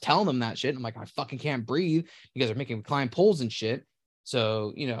 And I was telling them that shit. And I'm like, I fucking can't breathe. You guys are making me climb poles and shit.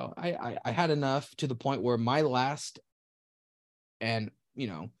 So, you know, I had enough, to the point where my last, and, you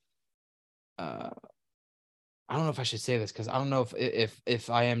know, I don't know if I should say this because I don't know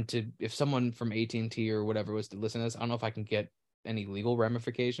if someone from AT&T or whatever was to listen to this, I don't know if I can get any legal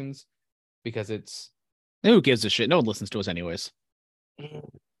ramifications, because it's, who gives a shit? No one listens to us anyways.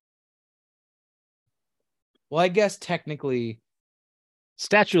 Well, I guess technically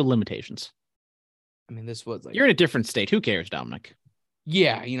statute of limitations. I mean, this was like, you're in a different state. Who cares, Dominic?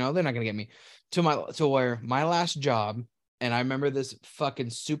 Yeah, you know, they're not gonna get me to where my last job, and I remember this fucking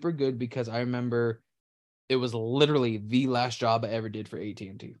super good because I remember it was literally the last job I ever did for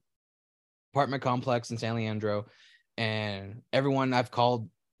AT&T. Apartment complex in San Leandro. And everyone I've called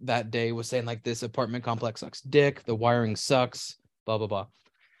that day was saying, like, this apartment complex sucks dick. The wiring sucks, blah, blah, blah.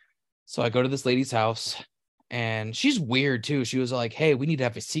 So I go to this lady's house, and she's weird too. She was like, hey, we need to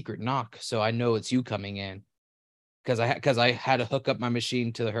have a secret knock, so I know it's you coming in. Because I had to hook up my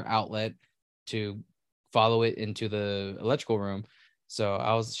machine to her outlet to follow it into the electrical room.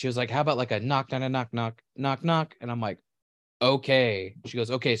 So she was like, how about like a knock, knock, knock, knock, knock, knock? And I'm like, okay. She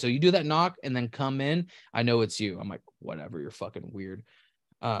goes, okay, so you do that knock and then come in. I know it's you. I'm like, whatever, you're fucking weird.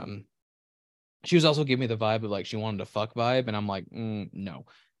 She was also giving me the vibe of like she wanted to fuck vibe, and I'm like, no.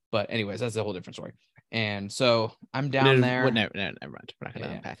 But anyways, that's a whole different story. And so I'm down there. Never mind. We're not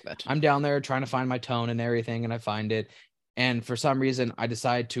gonna unpack that. I'm down there trying to find my tone and everything, and I find it. And for some reason, I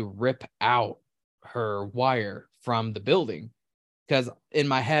decide to rip out her wire from the building. Because in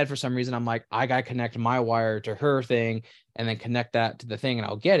my head, for some reason, I'm like, I got to connect my wire to her thing and then connect that to the thing and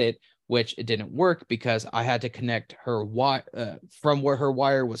I'll get it, which it didn't work because I had to connect her wire from where her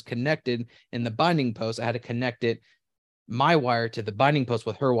wire was connected in the binding post. I had to connect my wire to the binding post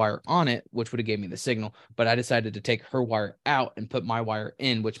with her wire on it, which would have gave me the signal. But I decided to take her wire out and put my wire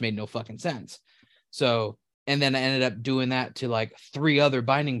in, which made no fucking sense. So, and then I ended up doing that to like 3 other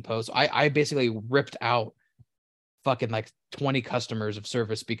binding posts. I basically ripped out fucking like 20 customers of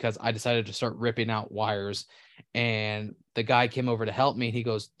service because I decided to start ripping out wires. And the guy came over to help me. And he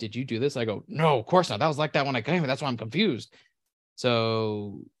goes, "Did you do this?" I go, "No, of course not. That was like that when I came. That's why I'm confused."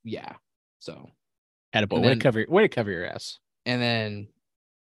 So yeah. So Attaboy. Way to cover your ass. and then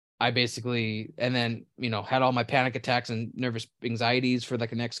I basically, and then, had all my panic attacks and nervous anxieties for like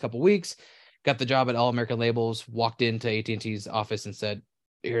the next couple weeks, got the job at All American Labels, walked into AT&T's office and said,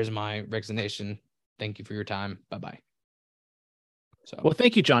 "Here's my resignation. Thank you for your time. Bye-bye." So, Well,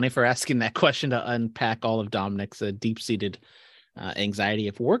 thank you, Johnny, for asking that question to unpack all of Dominic's deep-seated anxiety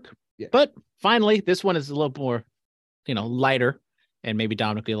of work. Yeah. But finally, this one is a little more, lighter, and maybe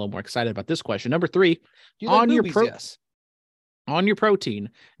Dominic will be a little more excited about this question. Number 3, do you like on your boobies? Yes. on your protein,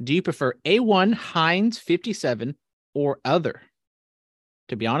 do you prefer A1 Heinz 57 or other?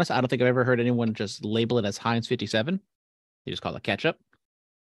 To be honest, I don't think I've ever heard anyone just label it as Heinz 57. They just call it ketchup.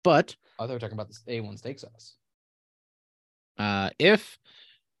 But I thought we were talking about this A1 steak sauce. if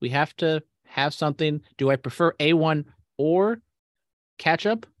we have to have something, do I prefer A1 or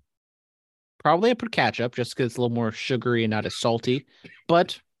ketchup? Probably I put ketchup just because it's a little more sugary and not as salty.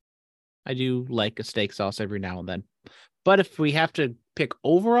 But I do like a steak sauce every now and then. But if we have to pick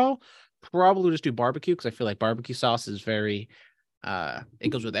overall, probably just do barbecue because I feel like barbecue sauce is very, it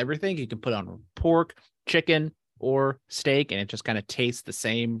goes with everything. You can put on pork, chicken, or steak, and it just kind of tastes the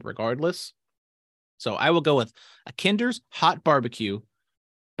same regardless. So I will go with a Kinder's hot barbecue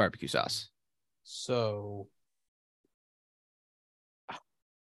sauce. So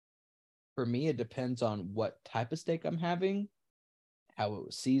for me, it depends on what type of steak I'm having, how it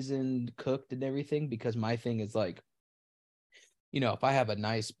was seasoned, cooked, and everything. Because my thing is like, if I have a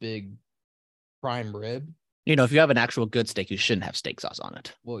nice big prime rib, If you have an actual good steak, you shouldn't have steak sauce on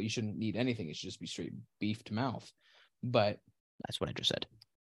it. well, you shouldn't need anything. It should just be straight beef to mouth. But That's what I just said.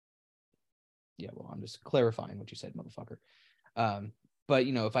 yeah, well, I'm just clarifying what you said, motherfucker. But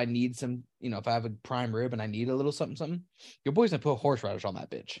if I need some, if I have a prime rib and I need a little something, your boy's gonna put horseradish on that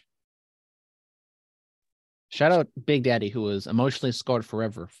bitch. Shout out Big Daddy, who was emotionally scarred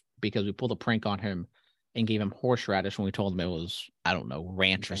forever because we pulled a prank on him and gave him horseradish when we told him it was, I don't know,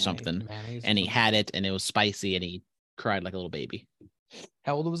 ranch or something. Mayonnaise or And he something. had it and it was spicy and he cried like a little baby.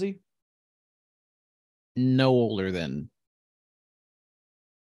 How old was he? No older than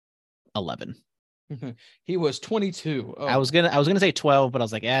 11. He was 22. Oh. I was gonna say 12, but I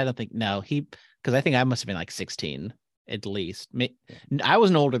was like, I don't think because I think I must have been like 16 at least. I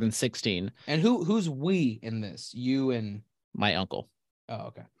wasn't older than 16. And who's we in this? You and My uncle. oh,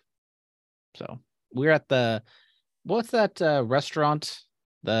 okay. So we're at what's that restaurant?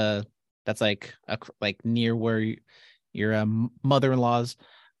 That's like near where your mother-in-law's,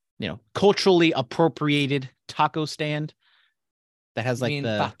 culturally appropriated taco stand that has You like mean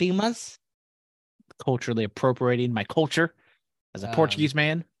the Fatima's? culturally appropriating my culture as a Portuguese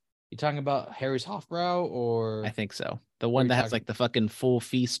man. You talking about Harry's Hofbrau or? I think so. The one you that has talking- like the fucking full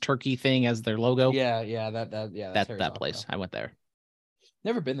feast turkey thing as their logo. Yeah, that's Harry's that Hofbrau. place. I went there.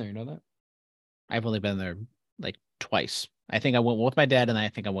 Never been there. You know that? I've only been there like twice. I think I went with my dad, and I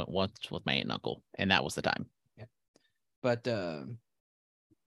think I went once with my aunt and uncle, and that was the time. Yeah. But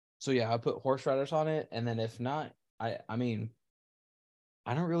so yeah, I put horseradish on it, and then if not, I mean,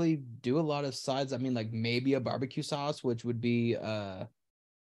 I don't really do a lot of sides. I mean, like maybe a barbecue sauce, which would be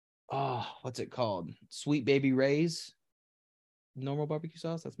what's it called? Sweet Baby Ray's normal barbecue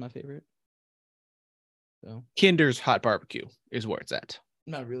sauce. That's my favorite. So Kinder's hot barbecue is where it's at.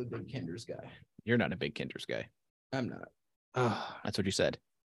 I'm not a really big Kinder's guy. You're not a big Kinder's guy. I'm not. That's what you said.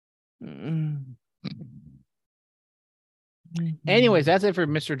 Mm. Anyways, that's it for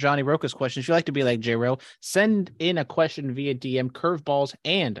Mr. Johnny Roca's questions. If you like to be like J-Ro, send in a question via DM, Curveballs,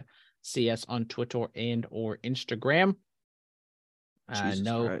 and CS on Twitter and or Instagram.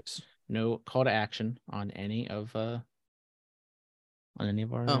 No call to action on any of our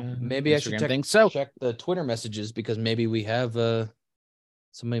maybe I should Instagram check, things. So check the Twitter messages because maybe we have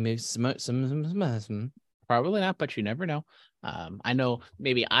somebody maybe some probably not, but you never know. I know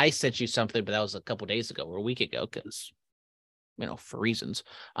maybe I sent you something, but that was a couple days ago or a week ago because for reasons.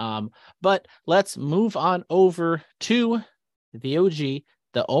 But let's move on over to the OG,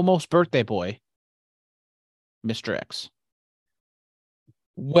 the almost birthday boy, Mr. X?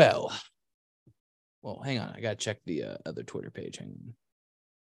 Well, hang on. I gotta check the other Twitter page. Hang on.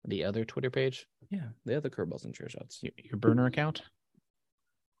 The other Twitter page? Yeah, the other curveballs and chair shots. Your burner account?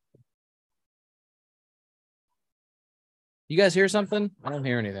 You guys hear something? I don't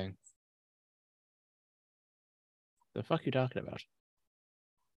hear anything. The fuck you talking about?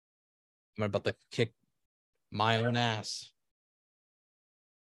 I'm about to kick my own ass.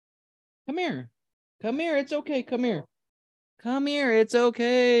 Come here. Come here. It's okay. Come here. Come here. It's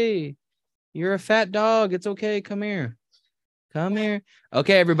okay. You're a fat dog. It's okay. Come here. Come here.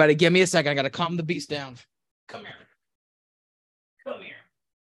 Okay, everybody, give me a second. I got to calm the beast down. Come here. Come here.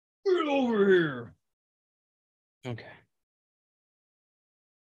 Get over here. Okay.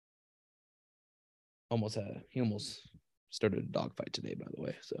 He almost started a dog fight today, by the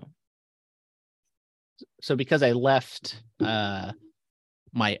way. So because I left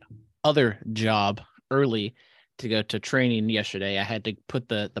my other job early to go to training yesterday, I had to put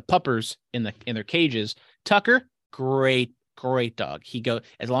the puppers in their cages. Tucker, great dog. He go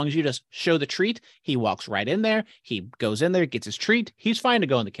as long as you just show the treat, he walks right in there. He goes in there, gets his treat. He's fine to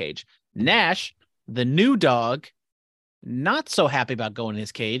go in the cage. Nash, the new dog, not so happy about going in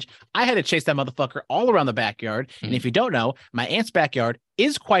his cage. I had to chase that motherfucker all around the backyard. And if you don't know, my aunt's backyard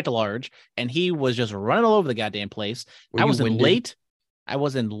is quite large, and he was just running all over the goddamn place. I wasn't late,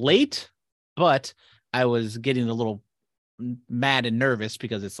 but I was getting a little mad and nervous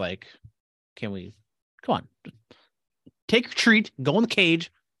because it's like, come on, take your treat, go in the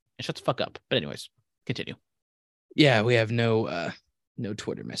cage, and shut the fuck up. But anyways, continue. Yeah, we have no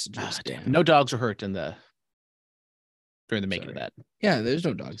Twitter messages. Damn. No dogs were hurt during the making of that. Yeah, there's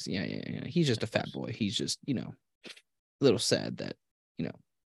no dogs. Yeah. He's just a fat boy. He's just, a little sad that, I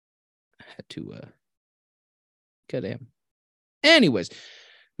had to cut him. Anyways,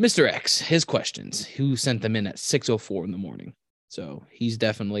 Mr. X, his questions. Who sent them in at 6:04 in the morning? So he's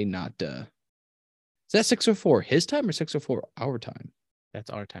definitely not. Is that 6:04 his time or 6:04 our time? That's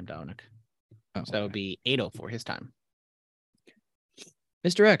our time, Dominic. Oh, so that would be 8:04 his time.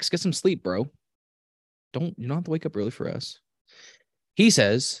 Mr. X, get some sleep, bro. You don't have to wake up early for us. He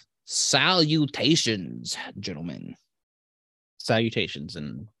says, salutations, gentlemen. Salutations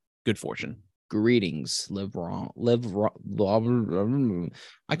and good fortune. Greetings, live wrong.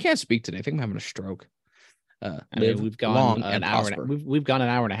 I can't speak today. I think I'm having a stroke. We've gone an hour. We've gone an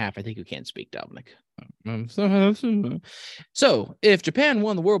hour and a half. I think you can't speak, Dominic. So, if Japan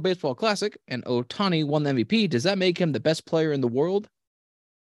won the World Baseball Classic and Ohtani won the MVP, does that make him the best player in the world?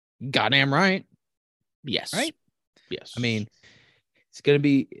 Goddamn right. Yes. Right? Yes. I mean, it's going to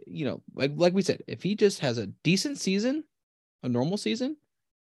be, like we said, if he just has a decent season, a normal season,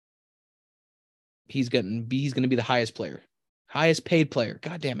 he's going to be the highest paid player.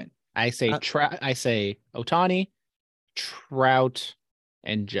 God damn it. I say Ohtani, Trout,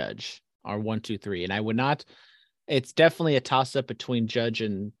 and Judge are 1, 2, 3. And I would not, it's definitely a toss up between Judge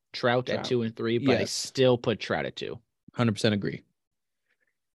and Trout at 2 and 3, but I still put Trout at 2. 100% agree.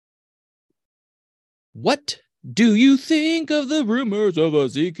 What do you think of the rumors of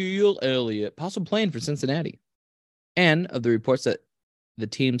Ezekiel Elliott possibly playing for Cincinnati, and of the reports that the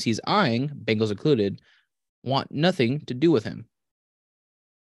teams he's eyeing, Bengals included, want nothing to do with him?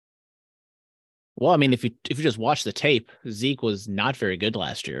 Well, I mean, if you just watch the tape, Zeke was not very good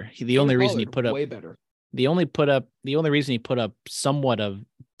last year. The only reason he put up way better. The only reason he put up somewhat of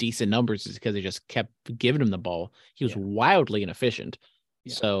decent numbers is because they just kept giving him the ball. He was wildly inefficient.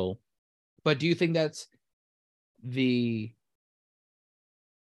 Yeah. So. But do you think that's the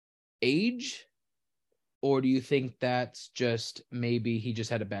age, or do you think that's just maybe he just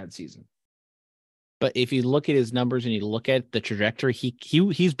had a bad season? But if you look at his numbers and you look at the trajectory,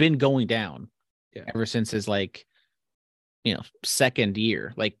 he's been going down ever since his second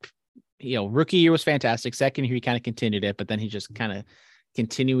year. Rookie year was fantastic. Second year he kind of continued it, but then he just kind of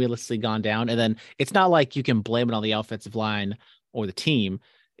continuously gone down. And then it's not like you can blame it on the offensive line or the team.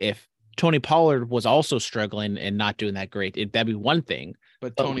 If Tony Pollard was also struggling and not doing that great, that'd be one thing.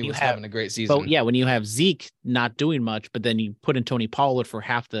 But Tony was having a great season. But yeah, when you have Zeke not doing much, but then you put in Tony Pollard for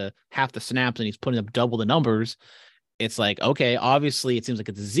half the snaps and he's putting up double the numbers, it's like, okay, obviously it seems like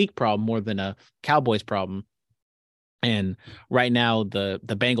it's a Zeke problem more than a Cowboys problem. And right now the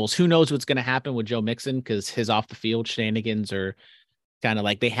Bengals, who knows what's going to happen with Joe Mixon, because his off the field shenanigans are kind of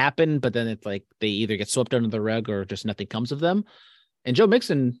like they happen, but then it's like they either get swept under the rug or just nothing comes of them. And Joe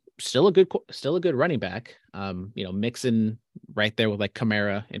Mixon, still a good running back. Mixon right there with like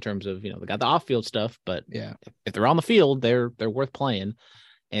Kamara in terms of, they got the off field stuff, but if they're on the field, they're worth playing.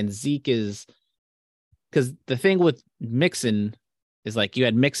 And Zeke is, because the thing with Mixon is like you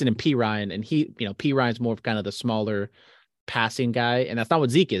had Mixon and P Ryan, and P Ryan's more of kind of the smaller passing guy, and that's not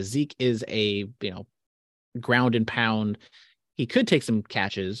what Zeke is. Zeke is a ground and pound. He could take some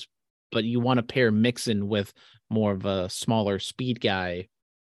catches, but you want to pair Mixon with more of a smaller speed guy,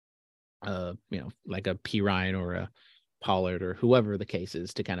 like a P Ryan or a Pollard or whoever the case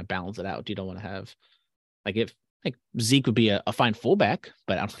is to kind of balance it out. You don't want to have Zeke would be a fine fullback,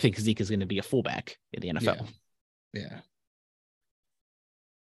 but I don't think Zeke is going to be a fullback in the NFL. Yeah.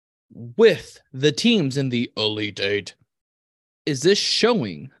 With the teams in the Elite Eight, is this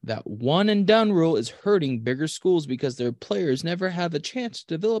showing that one and done rule is hurting bigger schools because their players never have a chance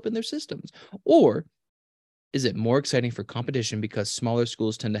to develop in their systems? Or is it more exciting for competition because smaller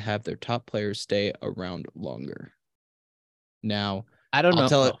schools tend to have their top players stay around longer? Now, I don't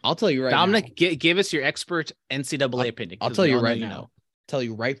know. I'll tell you right Dominic, now. give us your expert NCAA opinion. I'll tell you right now. Tell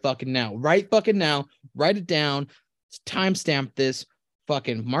you right fucking now. Right fucking now. Write it down. Timestamp this.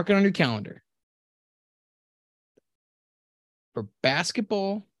 Fucking mark it on your calendar. For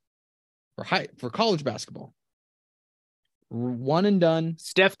basketball, for college basketball, one and done.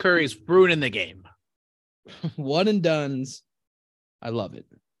 Steph Curry's ruining the game. One and dones. I love it.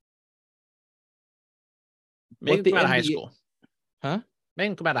 Make them come out of high school. Huh? Make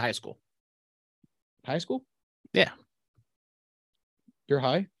them come out of high school. High school? Yeah. You're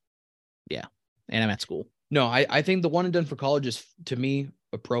high? Yeah. And I'm at school. No, I think the one and done for college is, to me,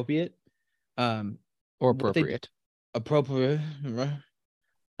 appropriate. Or appropriate. Appropriate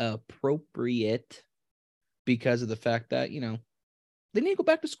because of the fact that, they need to go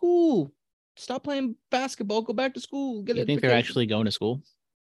back to school. Stop playing basketball. Go back to school. You think they're actually going to school?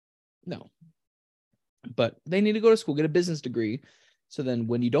 No. But they need to go to school, get a business degree. So then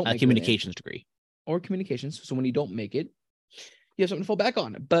when you don't make communications degree. Or communications. So when you don't make it, you have something to fall back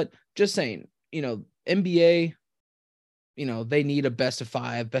on. But just saying, NBA, they need a best of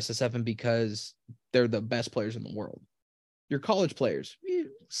 5, best of 7 because they're the best players in the world. Your college players,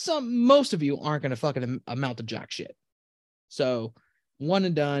 most of you aren't going to fucking amount to jack shit. So one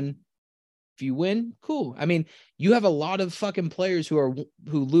and done. If you win, cool. I mean, you have a lot of fucking players who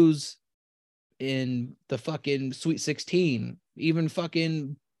lose in the fucking Sweet 16, even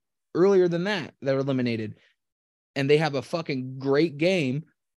fucking earlier than that are eliminated, and they have a fucking great game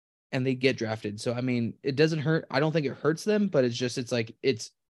and they get drafted. So, I mean, it doesn't hurt. I don't think it hurts them, but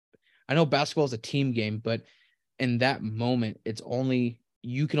I know basketball is a team game, but in that moment,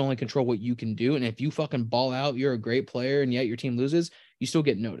 you can only control what you can do. And if you fucking ball out, you're a great player, and yet your team loses, you still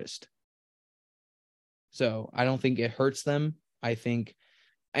get noticed. So I don't think it hurts them. I think,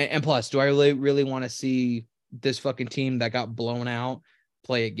 and plus, do I really want to see this fucking team that got blown out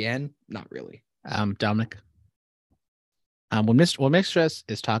play again? Not really. Dominic, when Mr.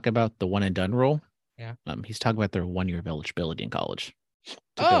 is talking about the one and done rule, yeah, he's talking about their 1 year of eligibility in college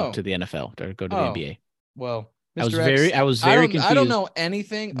to go to the NFL, to go to the NBA. Well, I was very confused. I don't know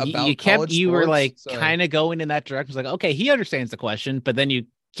anything about college you were like so. Kind of going in that direction. I was like, okay, he understands the question, but then you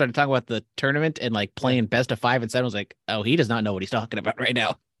started talking about the tournament and like playing best of 5 and 7. I was like, oh, he does not know what he's talking about right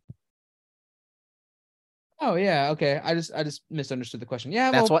now. Oh yeah, okay. I just misunderstood the question.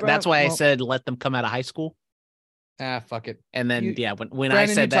 Yeah, that's why I said let them come out of high school. Fuck it. And then when Brandon, I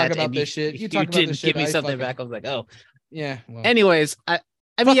said that, about this shit. You didn't give me something back. I was like, oh yeah. Well, anyways, I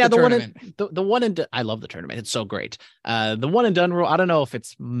mean, yeah, the one and I love the tournament. It's so great. The one and done rule. I don't know if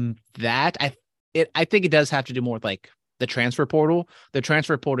it's that. I think it does have to do more with like the transfer portal. The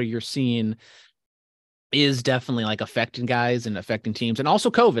transfer portal you're seeing is definitely like affecting guys and affecting teams, and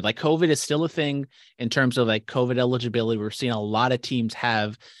also COVID. Like COVID is still a thing in terms of like COVID eligibility. We're seeing a lot of teams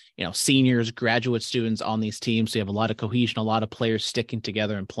have, seniors, graduate students on these teams. So you have a lot of cohesion, a lot of players sticking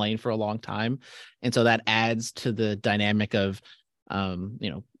together and playing for a long time. And so that adds to the dynamic of,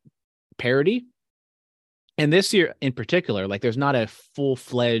 parity. And this year in particular, like there's not a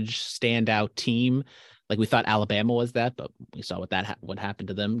full-fledged standout team. Like we thought Alabama was that, but we saw what happened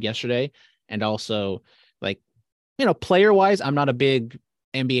to them yesterday. And also like, player wise, I'm not a big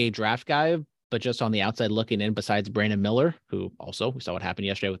NBA draft guy, but just on the outside looking in, besides Brandon Miller, who also we saw what happened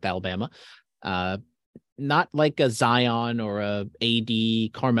yesterday with Alabama, not like a Zion or a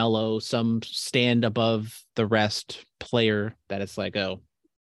AD, Carmelo, some stand above the rest player that it's like, oh,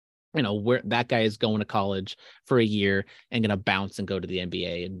 where that guy is going to college for a year and going to bounce and go to the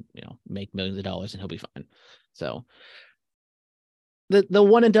NBA and, make millions of dollars and he'll be fine. So the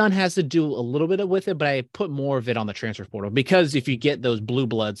one and done has to do a little bit with it, but I put more of it on the transfer portal because if you get those blue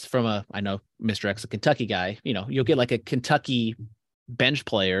bloods from I know Mr. X, a Kentucky guy, you'll get like a Kentucky bench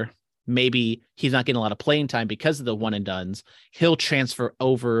player. Maybe he's not getting a lot of playing time because of the one and dones. He'll transfer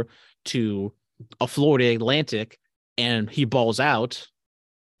over to a Florida Atlantic and he balls out,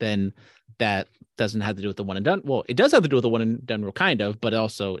 then that doesn't have to do with the one and done. Well, it does have to do with the one and done rule, kind of, but it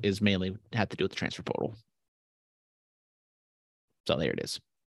also is mainly have to do with the transfer portal. So there it is.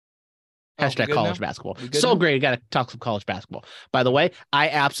 Oh, we Hashtag good college now? basketball. We good So now? great. Got to talk some college basketball. By the way, I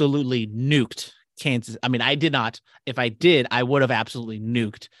absolutely nuked Kansas. I mean, I did not. If I did, I would have absolutely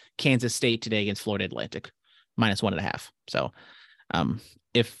nuked Kansas State today against Florida Atlantic, -1.5. So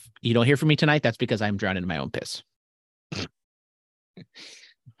if you don't hear from me tonight, that's because I'm drowning in my own piss.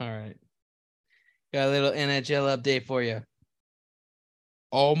 All right. Got a little NHL update for you.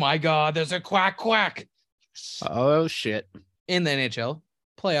 Oh my God, there's a quack. Oh, shit. In the NHL,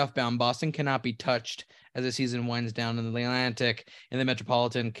 playoff bound Boston cannot be touched as the season winds down in the Atlantic. In the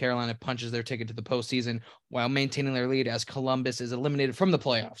Metropolitan, Carolina punches their ticket to the postseason while maintaining their lead as Columbus is eliminated from the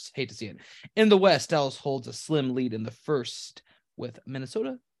playoffs. Hate to see it. In the West, Dallas holds a slim lead in the first, with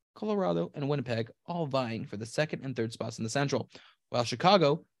Minnesota, Colorado, and Winnipeg all vying for the second and third spots in the Central, while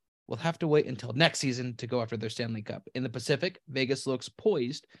Chicago will have to wait until next season to go after their Stanley Cup. In the Pacific, Vegas looks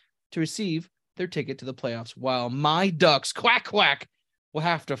poised to receive their ticket to the playoffs, while my Ducks, quack, will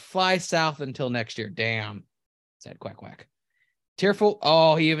have to fly south until next year. Damn. Said quack. Tearful.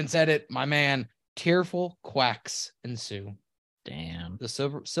 Oh, he even said it. My man. Tearful quacks ensue. Damn. The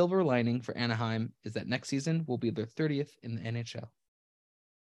silver lining for Anaheim is that next season will be their 30th in the NHL.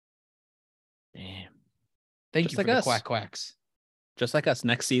 Damn. Thank Just you like for us. the quacks. Just like us,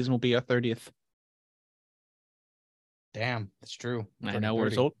 next season will be our 30th. Damn, that's true. I know we're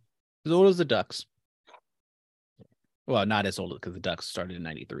as 30. old as the Ducks. Well, not as old because the Ducks started in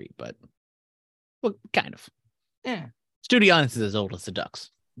 93, but well, kind of. Yeah, Studianis is as old as the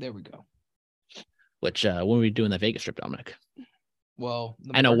Ducks. there we go. Which when were we doing the Vegas trip, Dominic? Well,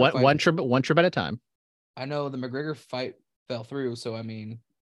 the I know McGregor fight- one trip at a time. I know the McGregor fight fell through, so I mean,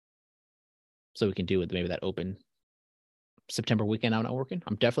 So we can do with maybe that open September weekend. I'm not working.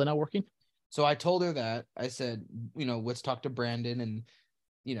 I'm definitely not working. so I told her that. I said, let's talk to Brandon and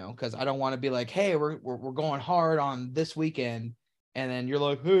because I don't want to be like, hey, we're going hard on this weekend, and then you're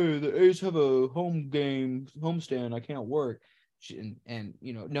like, hey, the A's have a homestand, I can't work. And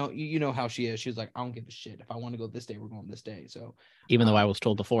no, you know how she is. She was like, I don't give a shit. If I want to go this day, we're going this day. So Even though I was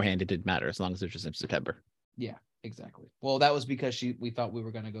told beforehand it didn't matter as long as it was just in September. yeah, exactly. Well, that was because we thought we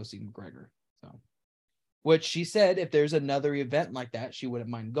were gonna go see McGregor. So, which she said if there's another event like that, she wouldn't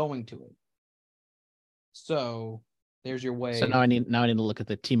mind going to it. So there's your way. So now I need to look at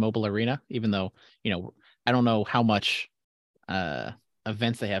the T-Mobile Arena, even though I don't know how much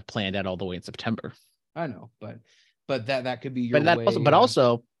events they have planned out all the way in September. I know, but that could be your But that way.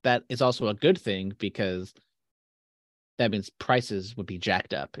 also that is also a good thing because that means prices would be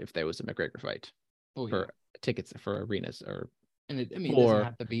jacked up if there was a McGregor fight oh, yeah. for tickets for arenas or And it or doesn't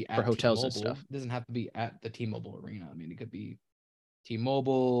have to be at hotels and T-Mobile. stuff. It doesn't have to be at the T-Mobile Arena. I mean, it could be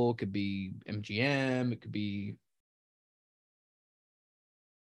T-Mobile, it could be MGM, it could be.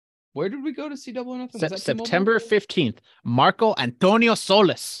 Where did we go to see Double or Nothing? Was that T-Mobile? September 15th. Marco Antonio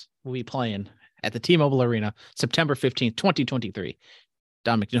Solis will be playing at the T-Mobile Arena September 15th, 2023.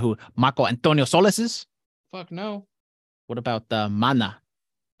 Dominic, you know who Marco Antonio Solis is? Fuck no. What about the Mana?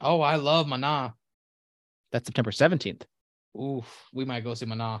 Oh, I love Mana. That's September 17th. Oof, we might go see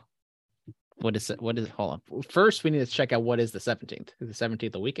Mana. What is it? Hold on. First, we need to check out what is the 17th. Is the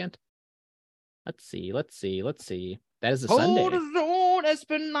 17th a weekend? Let's see. That is a Sunday. Corazon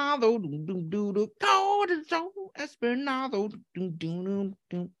Espinado. Corazon Espinado.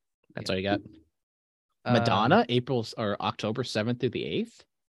 That's all you got. Madonna, October 7th through the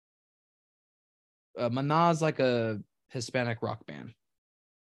 8th. Mana's like a Hispanic rock band.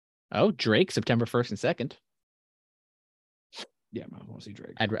 Oh, Drake, September 1st and 2nd. Yeah, I want to see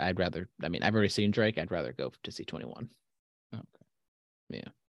Drake. I'd rather. I mean, I've already seen Drake. I'd rather go to see 21. Okay. Yeah.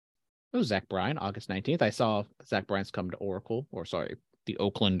 Oh, Zach Bryan, August 19th. I saw Zach Bryan's come to the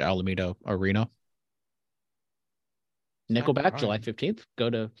Oakland Alameda Arena. Nickelback, July 15th. Go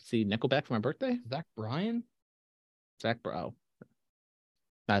to see Nickelback for my birthday. Zach Bryan? Not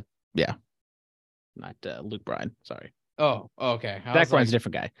Luke Bryan. Sorry. Oh, okay. Zach Bryan's a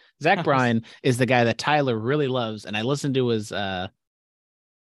different guy. Zach Bryan is the guy that Tyler really loves, and I listened to his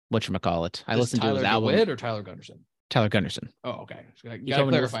whatchamacallit. I listened to his album. DeWitt or Tyler Gunderson? Tyler Gunderson. Oh, okay. So He told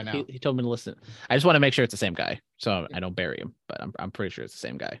me to listen. I just want to make sure it's the same guy, so I don't bury him. But I'm pretty sure it's the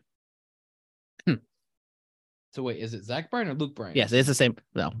same guy. So wait, is it Zach Bryan or Luke Bryan? Yes, it's the same.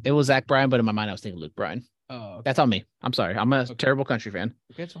 No, it was Zach Bryan, but in my mind I was thinking Luke Bryan. Oh, okay. That's on me. I'm sorry. I'm a terrible country fan.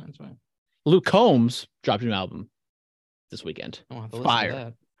 Okay, it's fine. It's fine. Luke Combs dropped a new album this weekend. I'll have to Fire. listen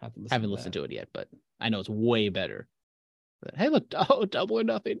to that. Haven't listened to it yet, but I know it's way better. But, hey, look, Double or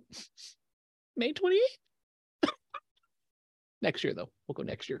Nothing. May 28th. Next year, though. We'll go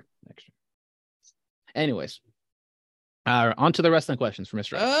next year. Anyways, on to the wrestling questions for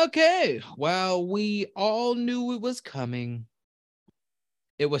Mr. X. Okay. Well, we all knew it was coming.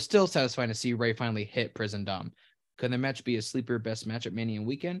 It was still satisfying to see Ray finally hit Prison Dom. Could the match be a sleeper best match at Mania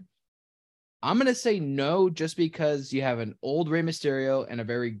weekend? I'm going to say no, just because you have an old Rey Mysterio and a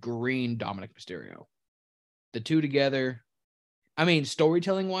very green Dominic Mysterio. The two together, I mean,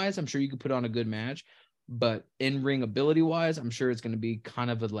 storytelling-wise, I'm sure you could put on a good match, but in-ring ability-wise, I'm sure it's going to be kind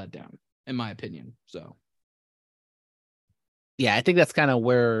of a letdown, in my opinion. So, yeah, I think that's kind of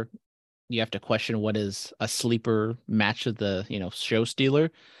where you have to question what is a sleeper match of the, show stealer.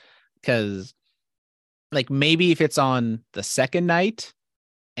 Because, like, maybe if it's on the second night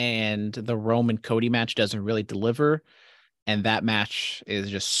and the Roman Cody match doesn't really deliver, and that match is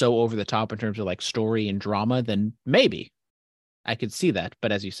just so over the top in terms of like story and drama, then maybe I could see that.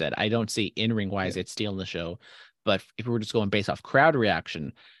 But as you said, I don't see in-ring wise it's stealing the show. But if we were just going based off crowd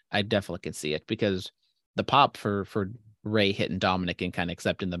reaction, I definitely can see it, because the pop for Ray hitting Dominic and kind of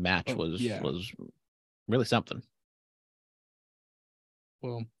accepting the match was really something.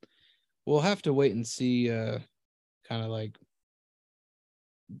 Well, we'll have to wait and see kind of like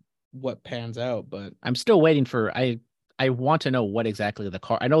what pans out, but I'm still waiting for I want to know what exactly the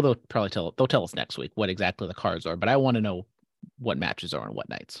card. I know they'll probably tell us next week what exactly the cards are, but I want to know what matches are on what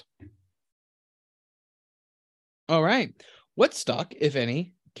nights. All right. What stock, if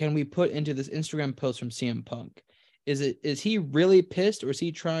any, can we put into this Instagram post from CM Punk? Is he really pissed, or is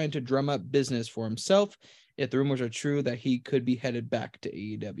he trying to drum up business for himself if the rumors are true that he could be headed back to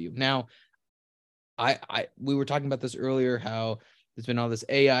AEW? Now, we were talking about this earlier, how there's been all this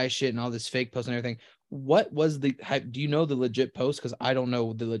AI shit and all this fake posts and everything. What was do you know the legit post? Because I don't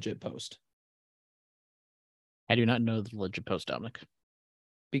know the legit post. I do not know the legit post, Dominic.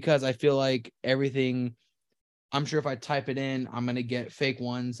 Because I feel like everything, I'm sure if I type it in, I'm going to get fake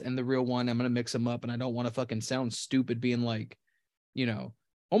ones, and the real one, I'm going to mix them up, and I don't want to fucking sound stupid being like,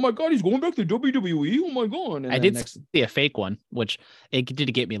 oh my God, he's going back to WWE. Oh my God. And I did see a fake one, which it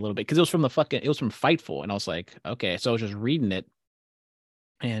did get me a little bit, because it was from Fightful. And I was like, okay. So I was just reading it.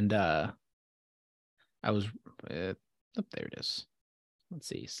 And I was, there it is. Let's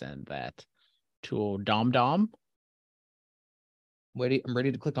see. Send that to Dom. Wait, I'm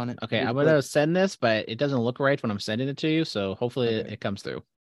ready to click on it. Okay, I'm going to send this, but it doesn't look right when I'm sending it to you. So hopefully it comes through.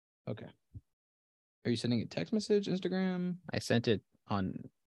 Okay. Are you sending a text message, Instagram? I sent it on.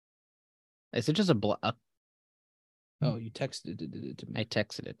 Is it just a Oh, you texted it to me. I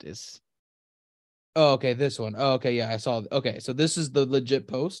texted it. Oh, okay, this one. Oh, okay, yeah, I saw. Okay, so this is the legit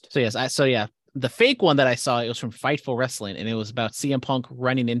post. So yes, the fake one that I saw, it was from Fightful Wrestling, and it was about CM Punk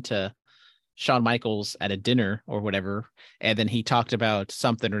running into Shawn Michaels at a dinner or whatever, and then he talked about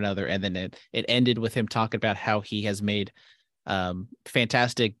something or another, and then it ended with him talking about how he has made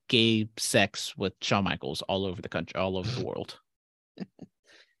fantastic gay sex with Shawn Michaels all over the country, all over the world.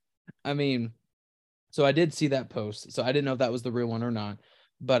 I mean, so I did see that post, so I didn't know if that was the real one or not,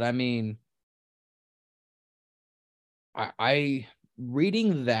 but I mean, I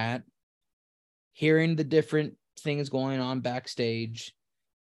reading that, hearing the different things going on backstage,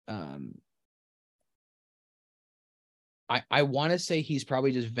 I want to say he's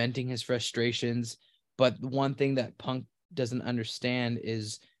probably just venting his frustrations, but the one thing that Punk doesn't understand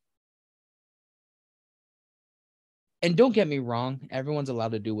is, and don't get me wrong, everyone's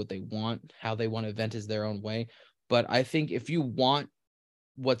allowed to do what they want, how they want to vent is their own way, but I think if you want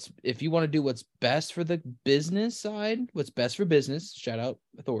to do what's best for the business side, what's best for business, shout out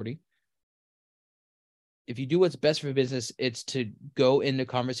Authority. If you do what's best for business, it's to go into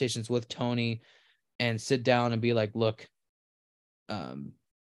conversations with Tony and sit down and be like, look, and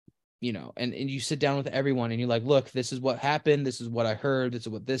you sit down with everyone and you're like, look, this is what happened. This is what I heard. This is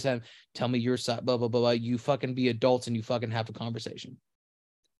what this happened. Tell me your side, blah, blah, blah, blah. You fucking be adults and you fucking have a conversation.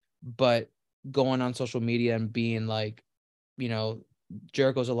 But going on social media and being like,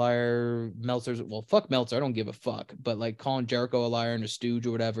 Jericho's a liar, Meltzer's, well, fuck Meltzer, I don't give a fuck, but like calling Jericho a liar and a stooge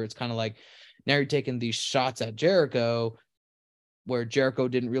or whatever, it's kind of like now you're taking these shots at Jericho where Jericho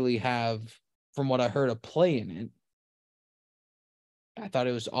didn't really have, from what I heard, a play in it. I thought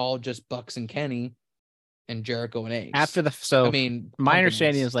it was all just Bucks and Kenny and Jericho and Ace. My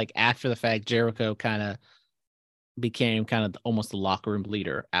understanding is like after the fact, Jericho kind of became kind of almost the locker room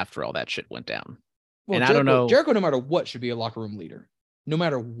leader after all that shit went down. Well, and Jericho, I don't know, Jericho, no matter what, should be a locker room leader. No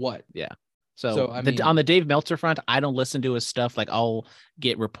matter what. Yeah. So on the Dave Meltzer front, I don't listen to his stuff. Like I'll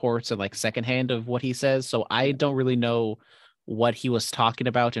get reports of like secondhand of what he says. So I don't really know what he was talking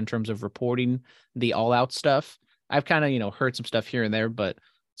about in terms of reporting the All Out stuff. I've kind of, heard some stuff here and there, but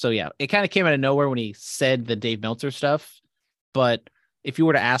so yeah, it kind of came out of nowhere when he said the Dave Meltzer stuff. But if you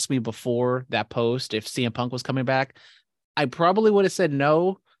were to ask me before that post if CM Punk was coming back, I probably would have said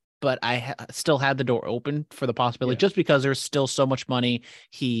no, but I still had the door open for the possibility Yeah. just because there's still so much money.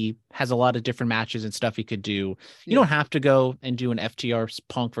 He has a lot of different matches and stuff he could do. You Yeah. don't have to go and do an FTR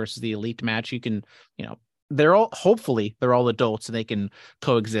Punk versus the Elite match. You can, they're all, hopefully they're all adults and they can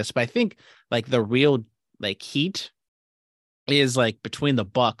coexist. But I think like the real like heat is like between the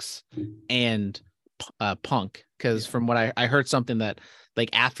Bucks and Punk. Because from what I heard something that like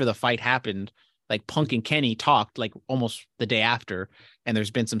after the fight happened, like Punk and Kenny talked like almost the day after, and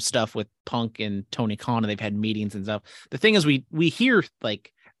there's been some stuff with Punk and Tony Khan, and they've had meetings and stuff. The thing is, we hear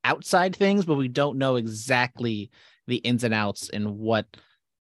like outside things, but we don't know exactly the ins and outs and what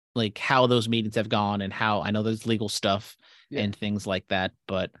like how those meetings have gone and how I know there's legal stuff and things like that.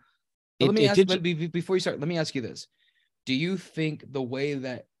 But let me ask before you start. Let me ask you this: do you think the way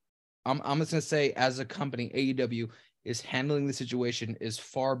that I'm just gonna say as a company, AEW is handling the situation is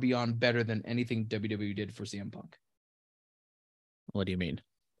far beyond better than anything WWE did for CM Punk? What do you mean?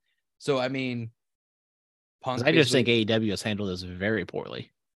 So I mean, Punk. I just think AEW has handled this very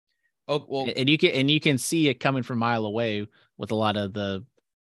poorly. Oh well, and you can see it coming from a mile away with a lot of the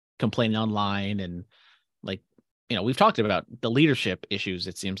complaining online and like we've talked about the leadership issues.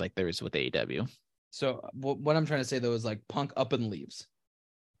 It seems like there is with AEW. So what I'm trying to say though is like Punk up and leaves.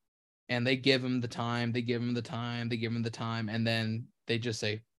 And they give him the time, and then they just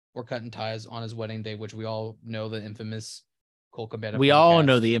say, we're cutting ties on his wedding day, which we all know the infamous Colt Cabana We podcast. all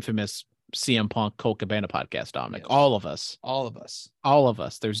know the infamous CM Punk Colt Cabana podcast, Dominic. Yes. All of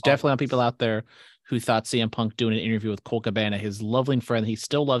us. There's definitely people out there who thought CM Punk doing an interview with Colt Cabana, his lovely friend he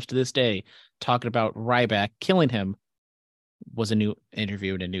still loves to this day, talking about Ryback killing him, was a new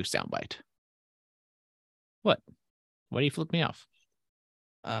interview and a new soundbite. What? Why do you flip me off?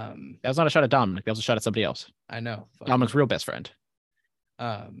 That was not a shot at Dominic. That was a shot at somebody else. I know. Dominic's real best friend.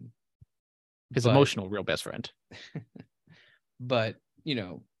 His emotional real best friend. But,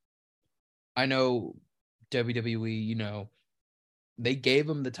 I know WWE, they gave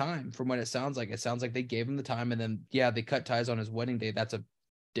him the time from what it sounds like. It sounds like they gave him the time and then, they cut ties on his wedding day. That's a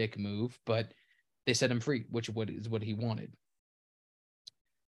dick move, but they set him free, which is what he wanted.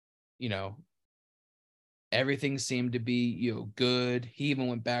 Everything seemed to be, good. He even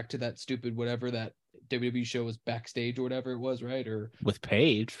went back to that stupid whatever that WWE show was, Backstage or whatever it was, right? Or with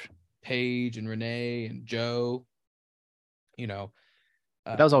Paige and Renee and Joe. That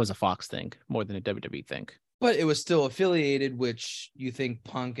was always a Fox thing more than a WWE thing. But it was still affiliated, which you think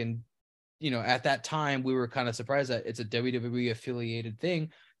Punk and, at that time we were kind of surprised that it's a WWE affiliated thing.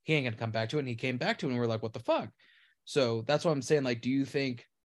 He ain't gonna come back to it, and he came back to it, and we're like, what the fuck? So that's what I'm saying. Like, do you think?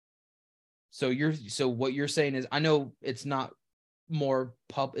 So what you're saying is, I know it's not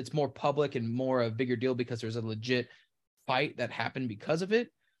it's more public and more a bigger deal because there's a legit fight that happened because of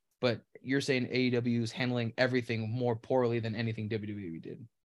it. But you're saying AEW is handling everything more poorly than anything WWE did.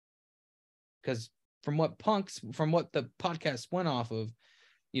 Because from what the podcast went off of,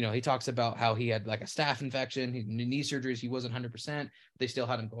 he talks about how he had like a staph infection, knee surgeries, he wasn't 100%. They still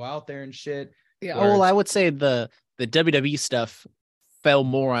had him go out there and shit. Yeah. Well, I would say the WWE stuff fell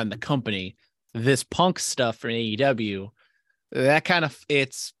more on the company. This Punk stuff for AEW, that kind of,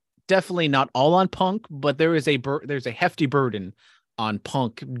 it's definitely not all on Punk, but there's a hefty burden on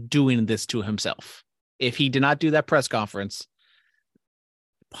Punk doing this to himself. If he did not do that press conference,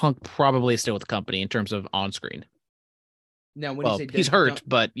 Punk probably is still with the company in terms of on screen. Now, when you say he's hurt,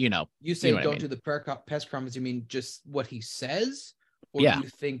 but you say don't do the press conference, you mean just what he says, or do you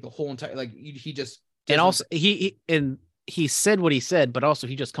think the whole entire he just and also he said what he said, but also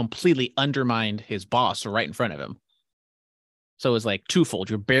he just completely undermined his boss right in front of him. So it's like twofold.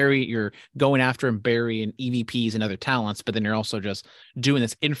 You're going after him, burying EVPs and other talents, but then you're also just doing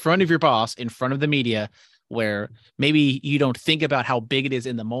this in front of your boss, in front of the media, where maybe you don't think about how big it is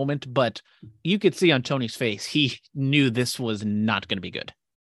in the moment, but you could see on Tony's face, he knew this was not going to be good.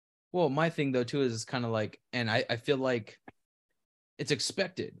 Well, my thing though too is kind of like, and I feel like it's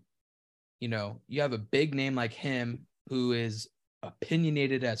expected. You have a big name like him who is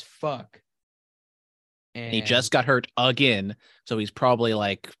opinionated as fuck. And he just got hurt again, so he's probably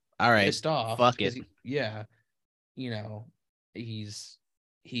like, all right, pissed off, fuck it.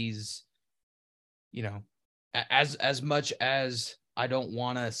 He's as much as I don't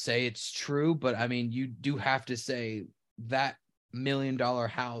want to say it's true, but I mean, you do have to say that $1 million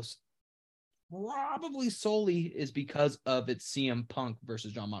house probably solely is because of its CM Punk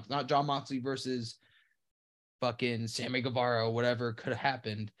versus Jon Moxley, not Jon Moxley versus fucking Sammy Guevara or whatever could have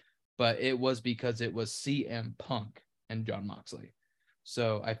happened. But it was because it was CM Punk and Jon Moxley.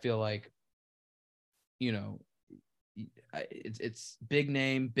 So I feel like, it's big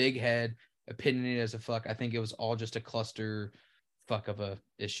name, big head, opinionated as a fuck. I think it was all just a cluster fuck of a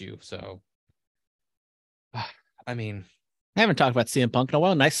issue. So, I mean, I haven't talked about CM Punk in a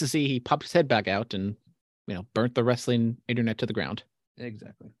while. Nice to see he popped his head back out and, burnt the wrestling internet to the ground.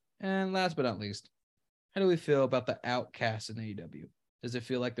 exactly. And last but not least, how do we feel about the outcasts in AEW? Does it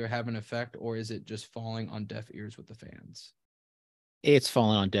feel like they're having an effect, or is it just falling on deaf ears with the fans? It's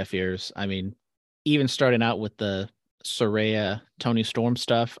fallen on deaf ears. I mean, even starting out with the Soraya Tony Storm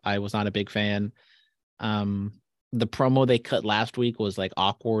stuff, I was not a big fan. The promo they cut last week was like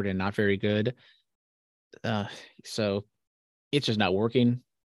awkward and not very good. So it's just not working.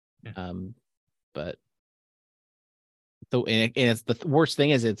 Yeah. But and it's the worst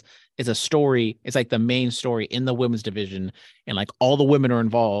thing is it's a story. It's like the main story in the women's division, and like all the women are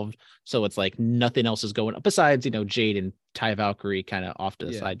involved. So it's like nothing else is going up besides, Jade and Ty Valkyrie kind of off to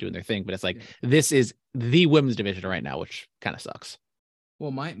the side doing their thing. But it's like this is the women's division right now, which kind of sucks.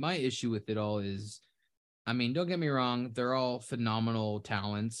 Well, my issue with it all is, I mean, don't get me wrong, they're all phenomenal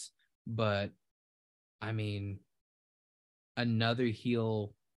talents, but I mean, another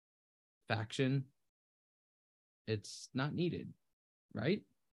heel faction, it's not needed, right?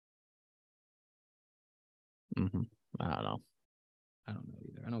 Mm-hmm. I don't know. I don't know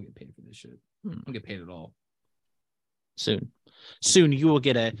either. I don't get paid for this shit. I don't get paid at all. Soon you will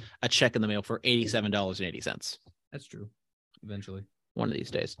get a check in the mail for $87.80. That's true. Eventually. One of these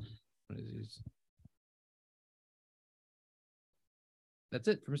days. That's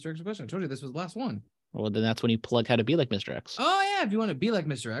it for Mr. X's question. I told you this was the last one. Well, then that's when you plug how to be like Mr. X. Oh, yeah. If you want to be like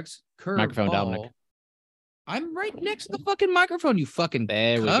Mr. X, Microphone, Dominic. I'm right next to the fucking microphone, you fucking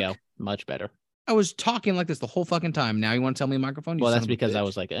There cuck. we go. Much better. I was talking like this the whole fucking time. Now you want to tell me a microphone? Well, that's because I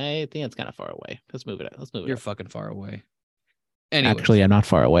was like, I think it's kind of far away. Let's move it. You're fucking far away. Anyways. Actually, I'm not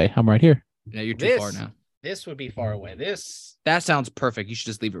far away. I'm right here. Yeah, you're too far now. This would be far away. That sounds perfect. You should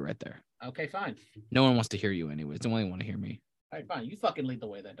just leave it right there. Okay, fine. No one wants to hear you anyways. They only want to hear me. All right, fine. You fucking lead the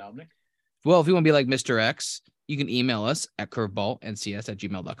way then, Dominic. Well, if you want to be like Mr. X, you can email us at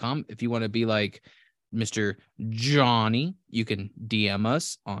curveballncs@gmail.com. If you want to be like Mr. Johnny, you can DM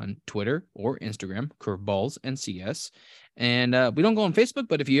us on Twitter or Instagram, curveballsncs. And we don't go on Facebook,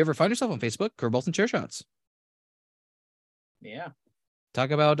 but if you ever find yourself on Facebook, Curveballs and Chair Shots. Yeah.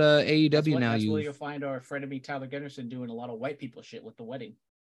 Talk about AEW that's now. That's where you'll find our friend of me, Tyler Gunderson, doing a lot of white people shit with the wedding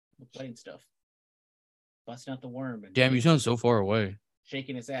stuff. Busting out the worm. And damn, you sound so far away.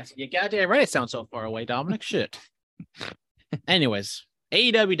 Shaking his ass. You goddamn right it sounds so far away, Dominic. Shit. Anyways,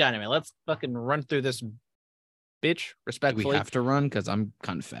 AEW Dynamite. Let's fucking run through this bitch respectfully. We have to run because I'm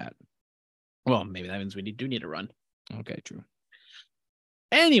kind of fat. Well, maybe that means we do need to run. Okay, true.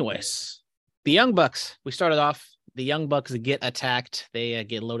 Anyways, the Young Bucks. We started off. The Young Bucks get attacked. They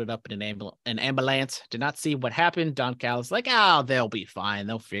get loaded up in an ambulance. Did not see what happened. Don Callis like, they'll be fine.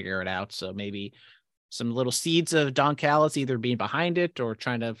 They'll figure it out. So maybe some little seeds of Don Callis either being behind it or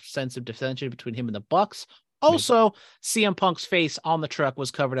trying to sense some dissension between him and the Bucks. Also, CM Punk's face on the truck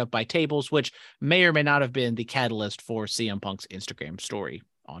was covered up by tables, which may or may not have been the catalyst for CM Punk's Instagram story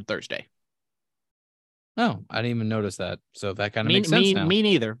on Thursday. Oh, I didn't even notice that. So that kind of makes sense now. Me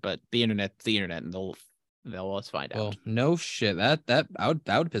neither, but the internet, and they'll let's find out. Well, no shit. That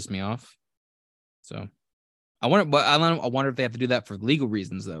would piss me off. So I wonder if they have to do that for legal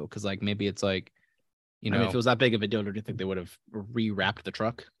reasons though, because like maybe it's like, I mean, if it was that big of a deal, do you think they would have rewrapped the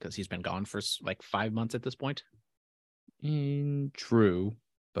truck because he's been gone for like 5 months at this point? True,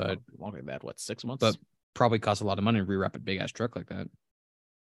 but longer than that. What, 6 months? But probably costs a lot of money to rewrap a big ass truck like that.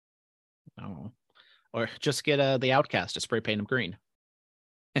 I don't know. Or just get the Outcast to spray paint him green.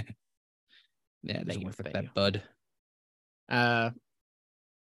 Yeah, it doesn't work like that, bud.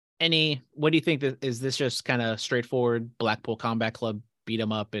 What do you think? Is this just kind of straightforward Blackpool Combat Club beat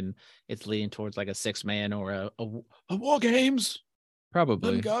them up and it's leading towards like a 6-man or a War Games?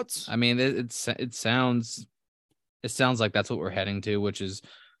 Probably. Guts. I mean, it sounds like that's what we're heading to, which is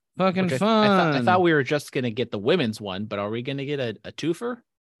fucking fun. I thought we were just gonna get the women's one, but are we gonna get a twofer?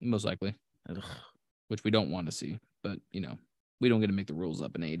 Most likely. Ugh. Which we don't want to see, but we don't get to make the rules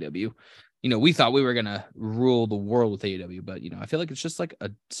up in AEW. We thought we were gonna rule the world with AEW, but I feel like it's just like a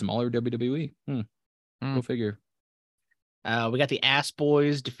smaller WWE. Go figure. We got the Ass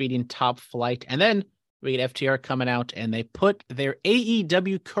Boys defeating Top Flight, and then we get FTR coming out, and they put their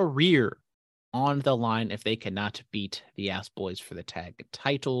AEW career on the line if they cannot beat the Ass Boys for the tag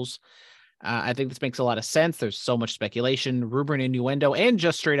titles. I think this makes a lot of sense. There's so much speculation, rumor, and innuendo, and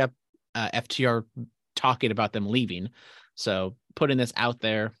just straight up FTR talking about them leaving. So putting this out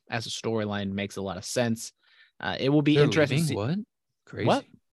there as a storyline makes a lot of sense. It will be interesting. What? Crazy.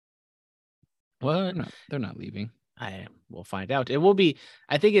 What? They're not leaving. I will find out. It will be.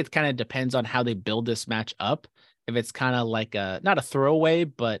 I think it kind of depends on how they build this match up. If it's kind of like not a throwaway,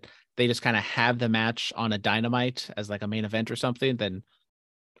 but they just kind of have the match on a Dynamite as like a main event or something, then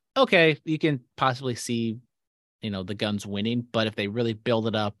okay, you can possibly see, the Guns winning. But if they really build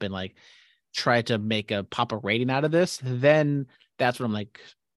it up and like try to make a pop a rating out of this, then that's when I'm like,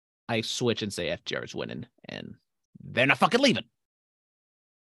 I switch and say FTR is winning, and they're not fucking leaving.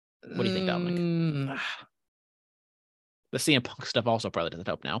 What do you think, Dominic? The CM Punk stuff also probably doesn't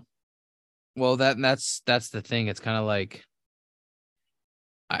help now. Well, that's the thing. It's kind of like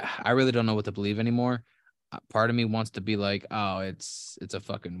I really don't know what to believe anymore. Part of me wants to be like, oh, it's a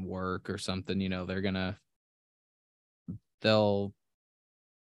fucking work or something. They'll.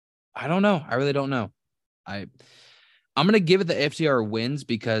 I don't know. I really don't know. I'm gonna give it the FTR wins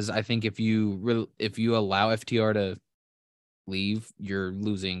because I think if you allow FTR to leave, you're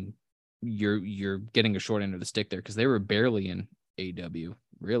losing. You're getting a short end of the stick there because they were barely in AEW.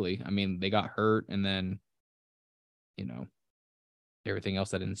 Really, I mean, they got hurt and then, everything else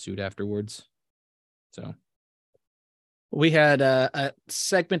that ensued afterwards. So we had a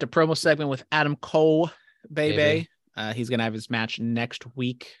promo segment with Adam Cole, baby. He's gonna have his match next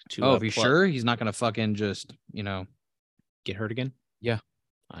week. Are you sure he's not gonna fucking just get hurt again? Yeah,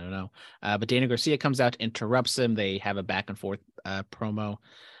 I don't know. But Daniel Garcia comes out, interrupts him. They have a back and forth promo.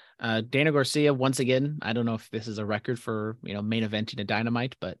 Daniel Garcia, once again, I don't know if this is a record for main eventing a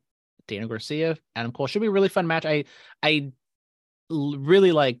Dynamite, but Daniel Garcia, Adam Cole should be a really fun match. I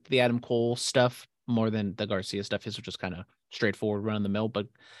really like the Adam Cole stuff more than the Garcia stuff. His was just kind of straightforward, run of the mill. But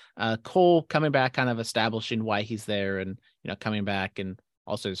Cole coming back, kind of establishing why he's there, and coming back and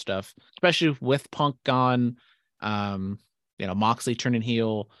all sorts of stuff, especially with Punk gone. Moxley turning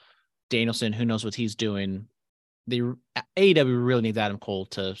heel, Danielson, who knows what he's doing. The AEW really needs Adam Cole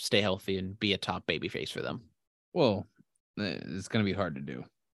to stay healthy and be a top babyface for them. Well, it's going to be hard to do.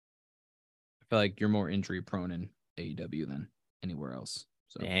 I feel like you're more injury prone in AEW than anywhere else.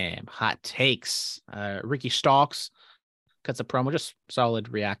 So. Damn, hot takes. Ricky Starks cuts a promo, just solid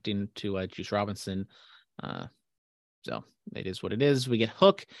reacting to Juice Robinson. So it is what it is. We get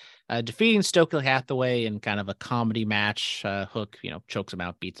Hook defeating Stokely Hathaway in kind of a comedy match. Hook, chokes him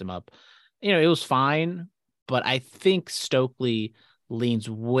out, beats him up. It was fine, but I think Stokely leans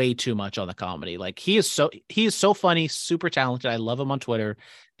way too much on the comedy. Like he is so funny, super talented. I love him on Twitter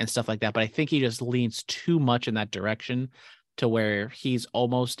and stuff like that, but I think he just leans too much in that direction to where he's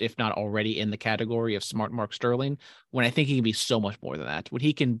almost, if not already, in the category of smart Mark Sterling, when I think he can be so much more than that. When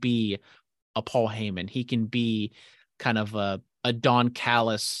he can be a Paul Heyman, he can be kind of a Don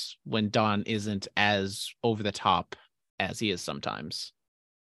Callis when Don isn't as over the top as he is sometimes.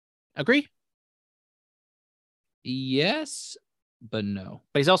 Agree? Yes, but no.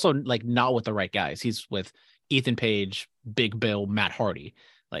 But he's also like not with the right guys. He's with Ethan Page, Big Bill, Matt Hardy.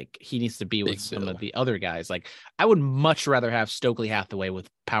 Like he needs to be with some of the other guys. Like I would much rather have Stokely Hathaway with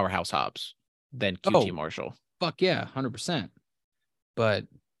Powerhouse Hobbs than QT Marshall. Fuck yeah, 100%. But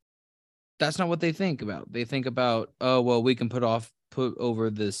that's not what they think about. They think about, oh well, we can put over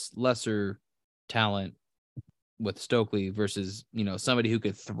this lesser talent with Stokely versus somebody who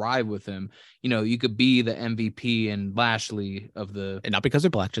could thrive with him. You could be the MVP and Lashley of the, and not because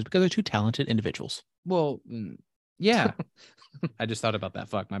they're black, just because they're two talented individuals. Well, yeah. I just thought about that.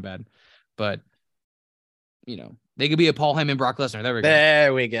 Fuck, my bad. But they could be a Paul Heyman, Brock Lesnar.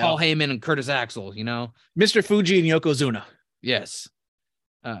 There we go. Paul Heyman and Curtis Axel. Mr. Fuji and Yokozuna. Yes.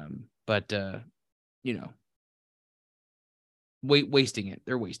 But wasting it.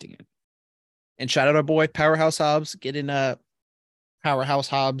 They're wasting it. And shout out our boy Powerhouse Hobbs getting a Powerhouse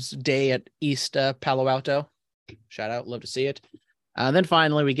Hobbs day at East Palo Alto. Shout out, love to see it. Then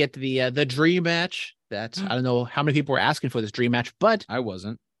finally we get to the dream match. That I don't know how many people were asking for this dream match, but I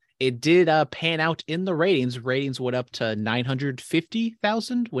wasn't. It did pan out in the ratings. Ratings went up to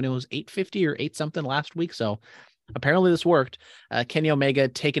 950,000 when it was 850 or 8 something last week. So apparently this worked. Kenny Omega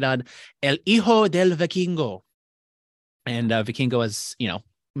taking on El Hijo del Vikingo. And Vikingo has,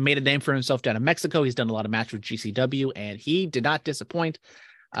 made a name for himself down in Mexico. He's done a lot of matches with GCW, and he did not disappoint.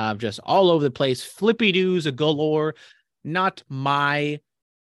 Just all over the place. Flippy doos galore. Not my,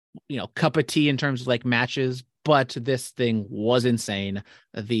 cup of tea in terms of like matches, but this thing was insane.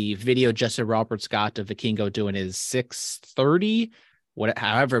 The video just said Robert Scott of Vikingo doing his 630,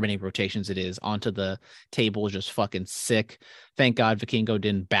 however many rotations it is, onto the table is just fucking sick. Thank God Vikingo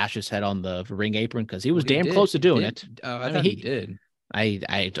didn't bash his head on the ring apron because he was close to doing it. I thought he did. I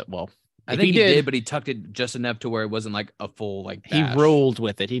think he did, but he tucked it just enough to where it wasn't like a full bash. He rolled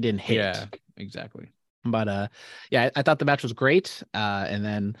with it. He didn't hit. Yeah, exactly. But I thought the match was great. And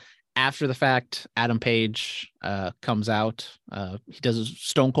then After the fact, Adam Page comes out. He does a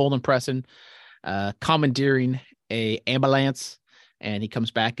Stone Cold impression, commandeering a ambulance, and he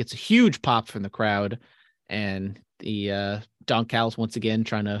comes back. It's a huge pop from the crowd, and the Don Callis once again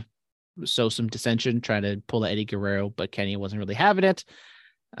trying to sow some dissension, trying to pull the Eddie Guerrero, but Kenny wasn't really having it.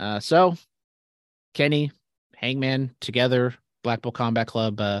 So Kenny, Hangman together, Blackpool Combat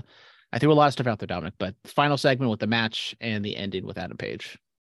Club. I threw a lot of stuff out there, Dominic, but final segment with the match and the ending with Adam Page.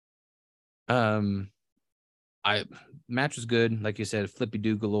 Match was good, like you said, flippy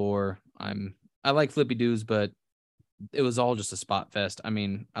do galore. I like flippy doos, but it was all just a spot fest. I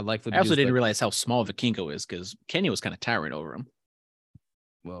mean, I like flippy I also doos, didn't but- realize how small Vikingo is because Kenny was kind of towering over him.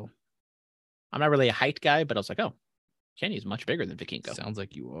 Well, I'm not really a height guy, but I was like, oh, Kenny's much bigger than Vikingo. sounds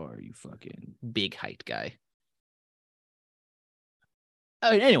like you are. You fucking. Big height guy.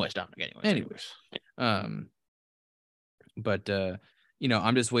 Anyways, Dominic. Anyways. But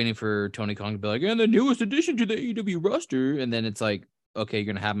I'm just waiting for Tony Khan to be like, and the newest addition to the AEW roster, and then it's like, okay,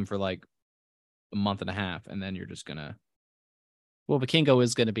 you're gonna have him for like a month and a half, and then you're just gonna. Well, Vikingo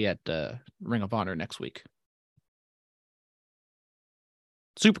is going to be at Ring of Honor next week.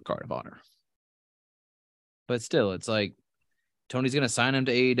 Supercard of Honor. But still, it's like Tony's gonna sign him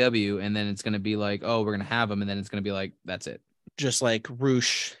to AEW, and then it's gonna be like, oh, we're gonna have him, and then it's gonna be like, that's it. Just like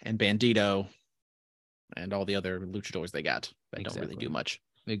Roosh and Bandito and all the other luchadors they got that don't really Exactly. do much.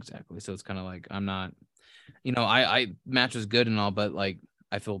 Exactly. So it's kind of like I'm not, I match was good and all, but like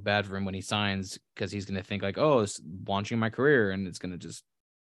I feel bad for him when he signs because he's gonna think like, oh, it's launching my career, and it's gonna just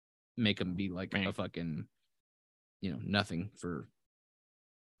make him be like Right. a fucking, nothing for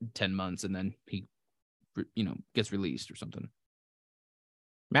 10 months, and then he, gets released or something.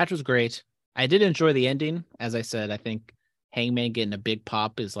 Match was great. I did enjoy the ending. As I said, I think Hangman getting a big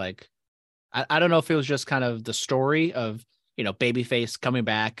pop is like, I don't know if it was just kind of the story of, babyface coming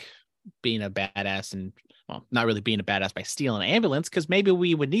back, being a badass and, well, not really being a badass by stealing an ambulance, because maybe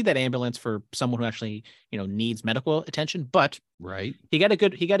we would need that ambulance for someone who actually, needs medical attention. But Right. he got a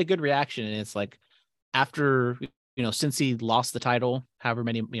good reaction. And it's like after, since he lost the title, however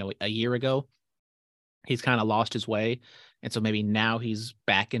many, a year ago, he's kind of lost his way. And so maybe now he's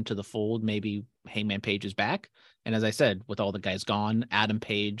back into the fold. Maybe Hangman Page is back. And as I said, with all the guys gone, Adam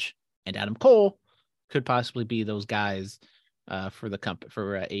Page and Adam Cole could possibly be those guys for the company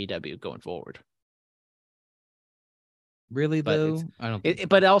for AEW going forward. Really But though, it's- I don't. Think so.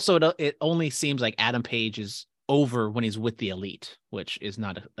 But also it only seems like Adam Page is over when he's with the Elite, which is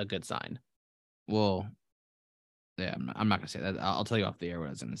not a good sign. Well, yeah, I'm not gonna say that. I'll tell you off the air what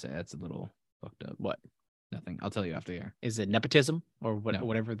I was gonna say. That's a little fucked up. What? Nothing. I'll tell you after the air. Is it nepotism or what? No.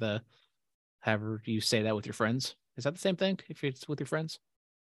 Whatever however you say that with your friends? Is that the same thing if it's with your friends?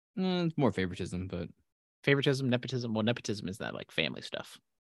 It's more favoritism, but Favoritism, nepotism. Well, nepotism is that like family stuff.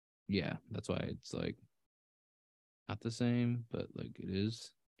 yeah, that's why it's like not the same, but like it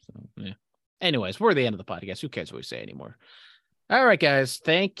is. So Anyways, we're at the end of the podcast. Who cares what we say anymore? All right, guys.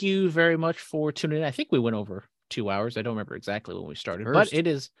 Thank you very much for tuning in. I think we went over 2 hours. I don't remember exactly when we started, but First. it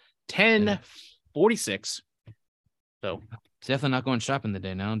is 10:46. So it's definitely not going shopping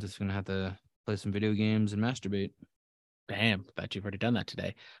today now. I'm just gonna have to play some video games and masturbate. Bam, thought you've already done that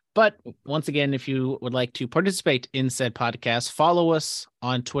today. But once again, if you would like to participate in said podcast, follow us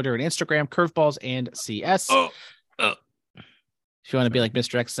on Twitter and Instagram, Curveballs and CS. If you want to be like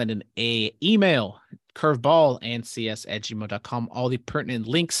Mr. X, send an email, curveballandcs@gmail.com. All the pertinent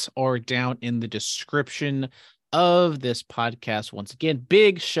links are down in the description of this podcast. Once again,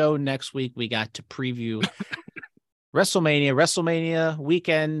 big show next week. We got to preview WrestleMania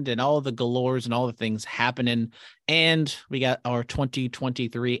weekend and all the galores and all the things happening. And we got our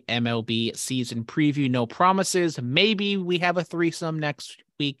 2023 MLB season preview. No promises. Maybe we have a threesome next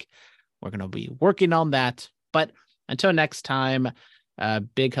week. We're going to be working on that. But until next time,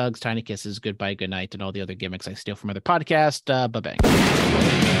 big hugs, tiny kisses, goodbye, good night, and all the other gimmicks I steal from other podcasts. Bye-bye.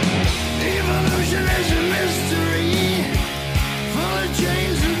 Evolution is a mystery.